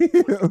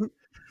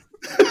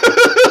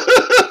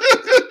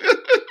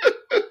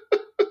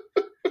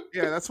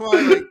 Yeah, that's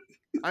why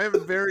I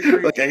am very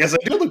grateful. Like, I guess I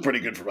do look pretty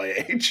good for my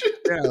age.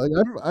 Yeah, like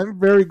I'm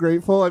very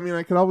grateful. I mean,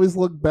 I can always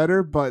look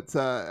better, but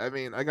I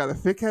mean, I got a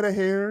thick head of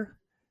hair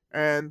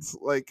and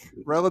like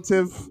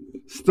relative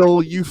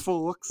still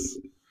youthful looks.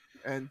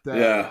 And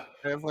I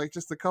have like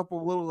just a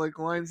couple little like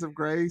lines of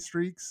gray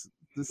streaks.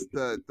 Just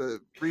the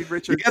Reed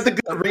Richards. You got the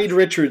good Reed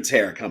Richards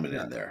hair coming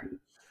in there.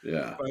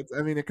 Yeah, but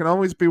I mean, it can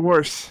always be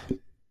worse.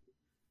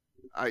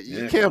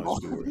 You can't.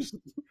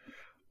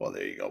 Well,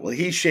 there you go. Well,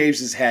 he shaves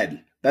his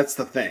head. That's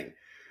the thing.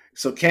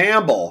 So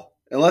Campbell,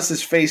 unless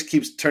his face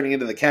keeps turning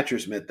into the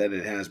catcher's mitt that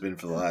it has been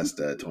for the last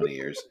 20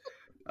 years,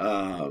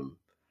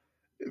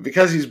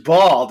 because he's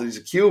bald and he's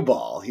a cue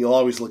ball, he'll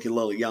always look a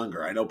little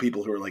younger. I know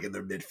people who are like in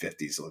their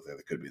mid-50s look like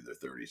they could be in their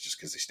 30s just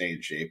because they stay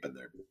in shape and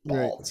they're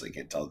bald, right. So you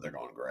can't tell that they're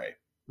going gray.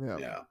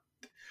 Yeah.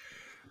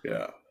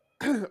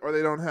 Or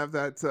they don't have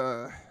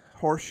that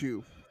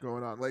horseshoe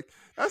going on. Like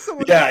that's the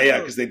one. Yeah,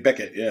 because they bick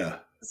it. Yeah.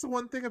 That's the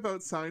one thing about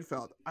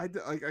Seinfeld. I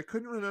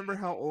couldn't remember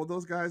how old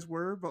those guys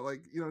were, but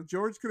like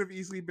George could have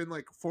easily been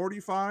like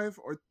 45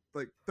 or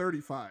like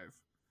 35.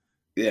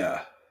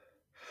 Yeah.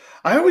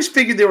 I always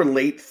figured they were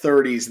late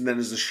 30s, and then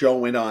as the show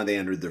went on, they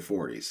entered their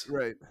 40s.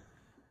 Right.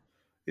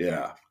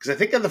 Yeah. Because I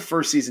think in the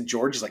first season,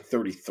 George is like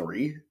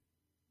 33.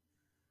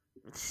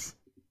 That's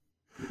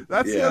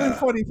the other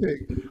funny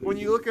thing. When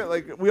you look at,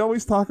 like, we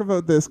always talk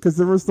about this, because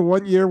there was the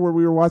one year where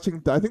we were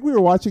watching, I think we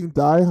were watching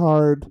Die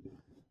Hard.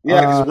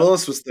 Yeah, because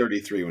Willis was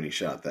 33 when he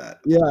shot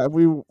that. Yeah,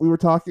 we were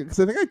talking, because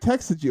I think I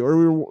texted you, or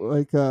we were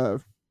like,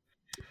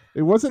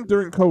 it wasn't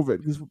during COVID,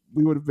 because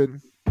we would have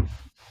been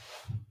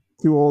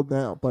too old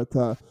now, but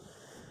I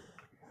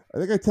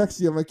think I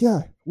texted you. I'm like,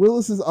 yeah,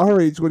 Willis is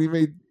our age when he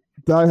made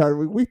Die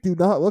Hard. We do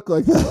not look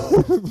like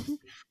that.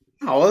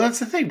 Oh, well, that's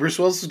the thing. Bruce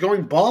Willis is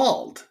going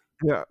bald.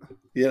 Yeah.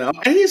 And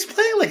he's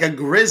playing like a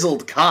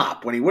grizzled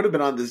cop when he would have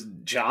been on this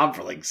job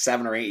for like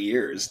 7 or 8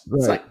 years. Right.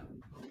 It's like,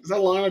 is that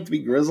long enough to be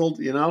grizzled,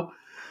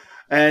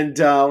 And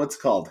what's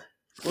it called?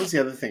 What was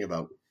the other thing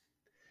about?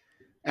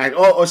 And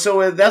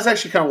so that's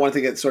actually kind of one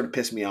thing that sort of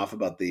pissed me off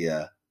about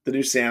the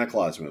new Santa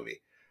Claus movie.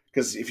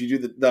 Because if you do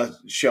the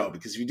show,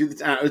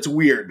 it's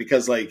weird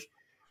because like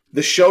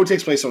the show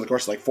takes place over the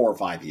course of like 4 or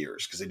 5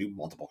 years because they do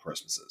multiple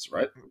Christmases,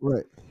 right?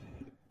 Right.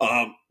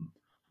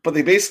 But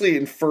they basically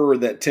infer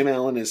that Tim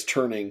Allen is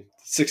turning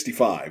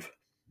 65.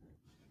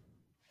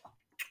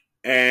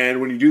 And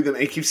when you do them,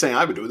 he keeps saying,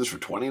 I've been doing this for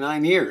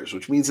 29 years,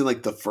 which means in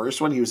like the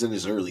first one, he was in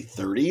his early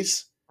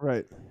 30s.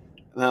 Right.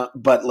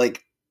 But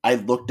like I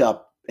looked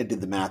up and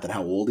did the math at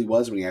how old he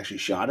was when he actually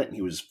shot it, and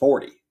he was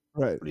 40.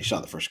 Right. When he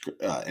shot the first,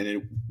 and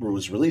it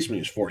was released when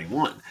he was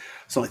 41.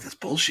 So I'm like, that's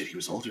bullshit. He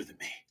was older than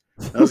me.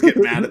 I was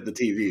getting mad at the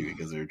TV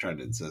because they were trying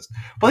to insist.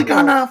 But like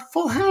on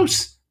Full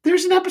House,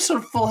 there's an episode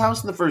of Full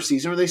House in the first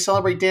season where they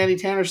celebrate Danny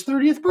Tanner's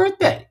 30th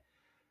birthday.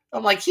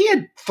 I'm like, he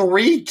had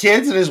 3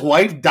 kids and his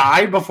wife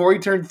died before he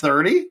turned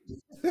 30?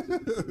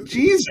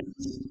 Jesus.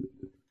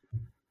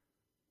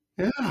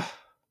 Yeah.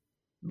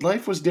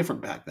 Life was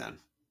different back then.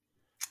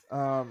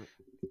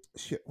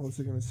 Shit, what was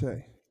I going to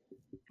say?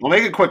 Well,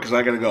 make it quick because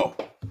I got to go.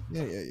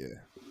 Yeah.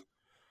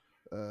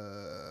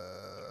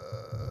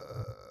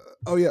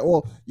 Oh, yeah,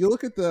 well, you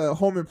look at the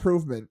Home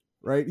Improvement,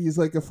 right? He's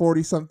like a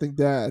 40-something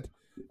dad.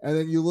 And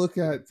then you look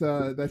at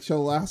that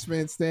show Last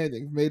Man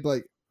Standing, made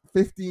like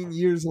 15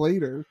 years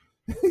later.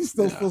 He's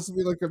still supposed to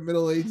be like a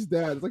middle-aged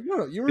dad. It's like,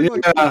 no, you were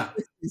like 60s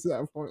at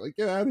that point. Like,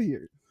 get out of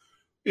here.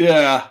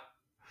 Yeah.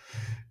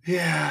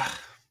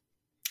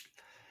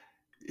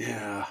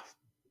 Yeah.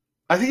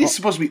 I think he's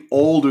supposed to be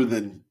older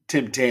than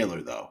Tim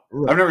Taylor, though.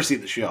 Right. I've never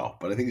seen the show,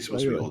 but I think he's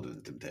supposed to be older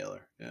than Tim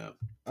Taylor. Yeah.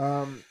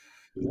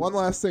 One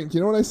last thing. Do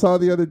you know what I saw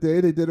the other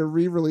day? They did a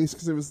re-release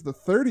because it was the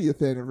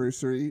 30th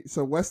anniversary.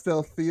 So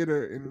Westdale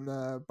Theater in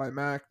by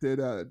Mac did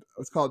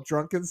it's called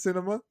Drunken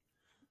Cinema,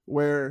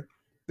 where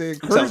they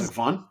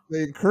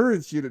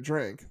encouraged you to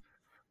drink,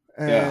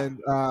 and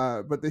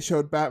but they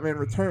showed Batman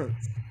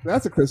Returns.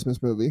 That's a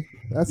Christmas movie.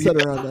 That's set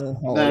around the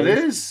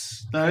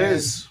holidays. That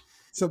is.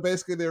 So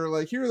basically, they were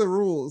like, "Here are the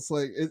rules."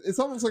 Like, it's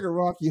almost like a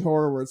Rocky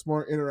Horror, where it's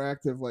more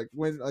interactive. Like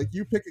when,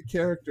 you pick a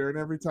character, and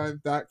every time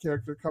that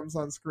character comes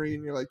on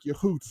screen, you're like, you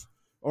hoot,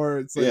 or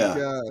it's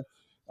like,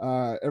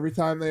 every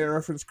time they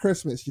reference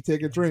Christmas, you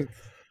take a drink.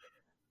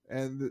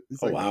 And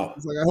it's like,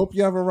 it's like, I hope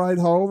you have a ride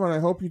home, and I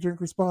hope you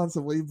drink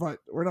responsibly, but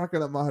we're not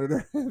going to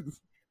monitor it.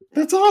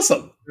 That's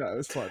awesome. Yeah, it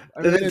was fun.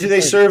 Do they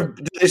serve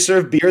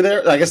beer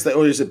there? I guess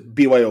or is it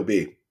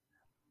BYOB?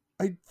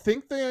 I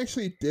think they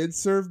actually did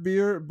serve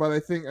beer, but I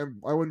think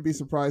I wouldn't be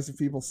surprised if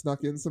people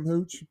snuck in some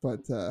hooch.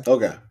 But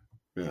okay,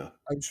 yeah,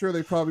 I'm sure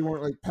they probably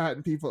weren't like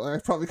patting people. I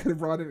probably could have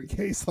brought in a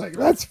case like,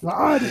 that's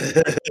fun.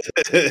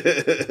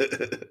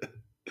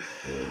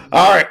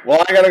 All right,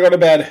 well, I gotta go to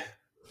bed.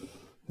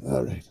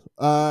 All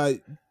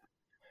right.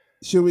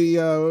 Should we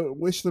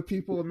wish the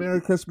people a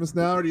Merry Christmas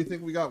now, or do you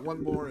think we got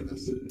one more in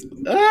this?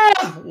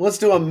 Let's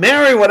do a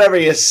Merry whatever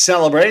you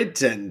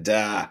celebrate, and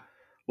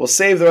we'll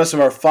save the rest of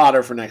our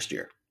fodder for next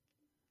year.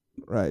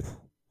 Right.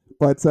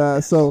 But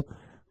so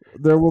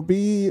there will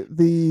be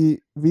the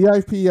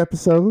VIP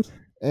episode,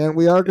 and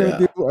we are going to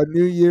do a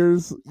New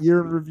Year's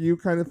year in review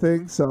kind of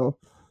thing. So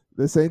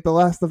this ain't The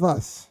Last of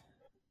Us.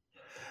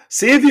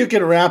 See if you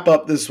can wrap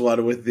up this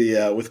one with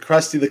the with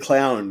Krusty the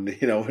Clown.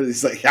 Where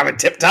he's like, "Have a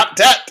tip top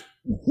tet."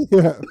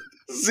 Yeah.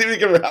 See if you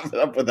can wrap it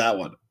up with that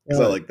one, because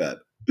I like that.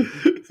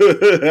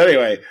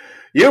 Anyway,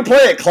 you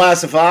play it,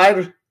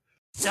 Classified.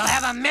 So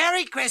have a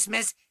Merry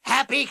Christmas,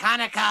 Happy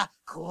Hanukkah,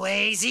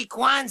 Kwezi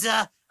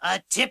Kwanzaa,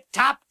 a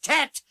tip-top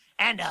tet,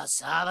 and a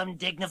solemn,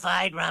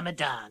 dignified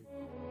Ramadan.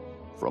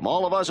 From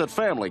all of us at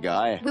Family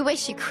Guy, we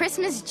wish you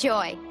Christmas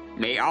joy.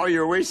 May all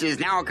your wishes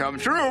now come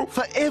true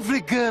for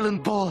every girl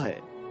and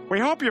boy. We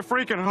hope your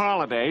freaking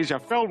holidays are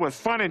filled with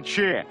fun and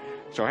cheer.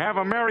 So have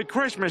a Merry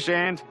Christmas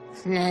and...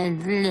 Come on!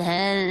 1,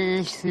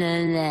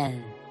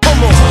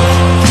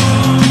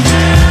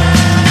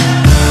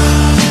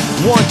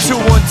 2,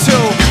 1,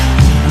 2.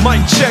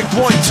 Mic check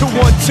 1, 2,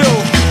 1, 2.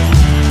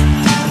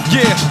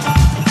 Yeah.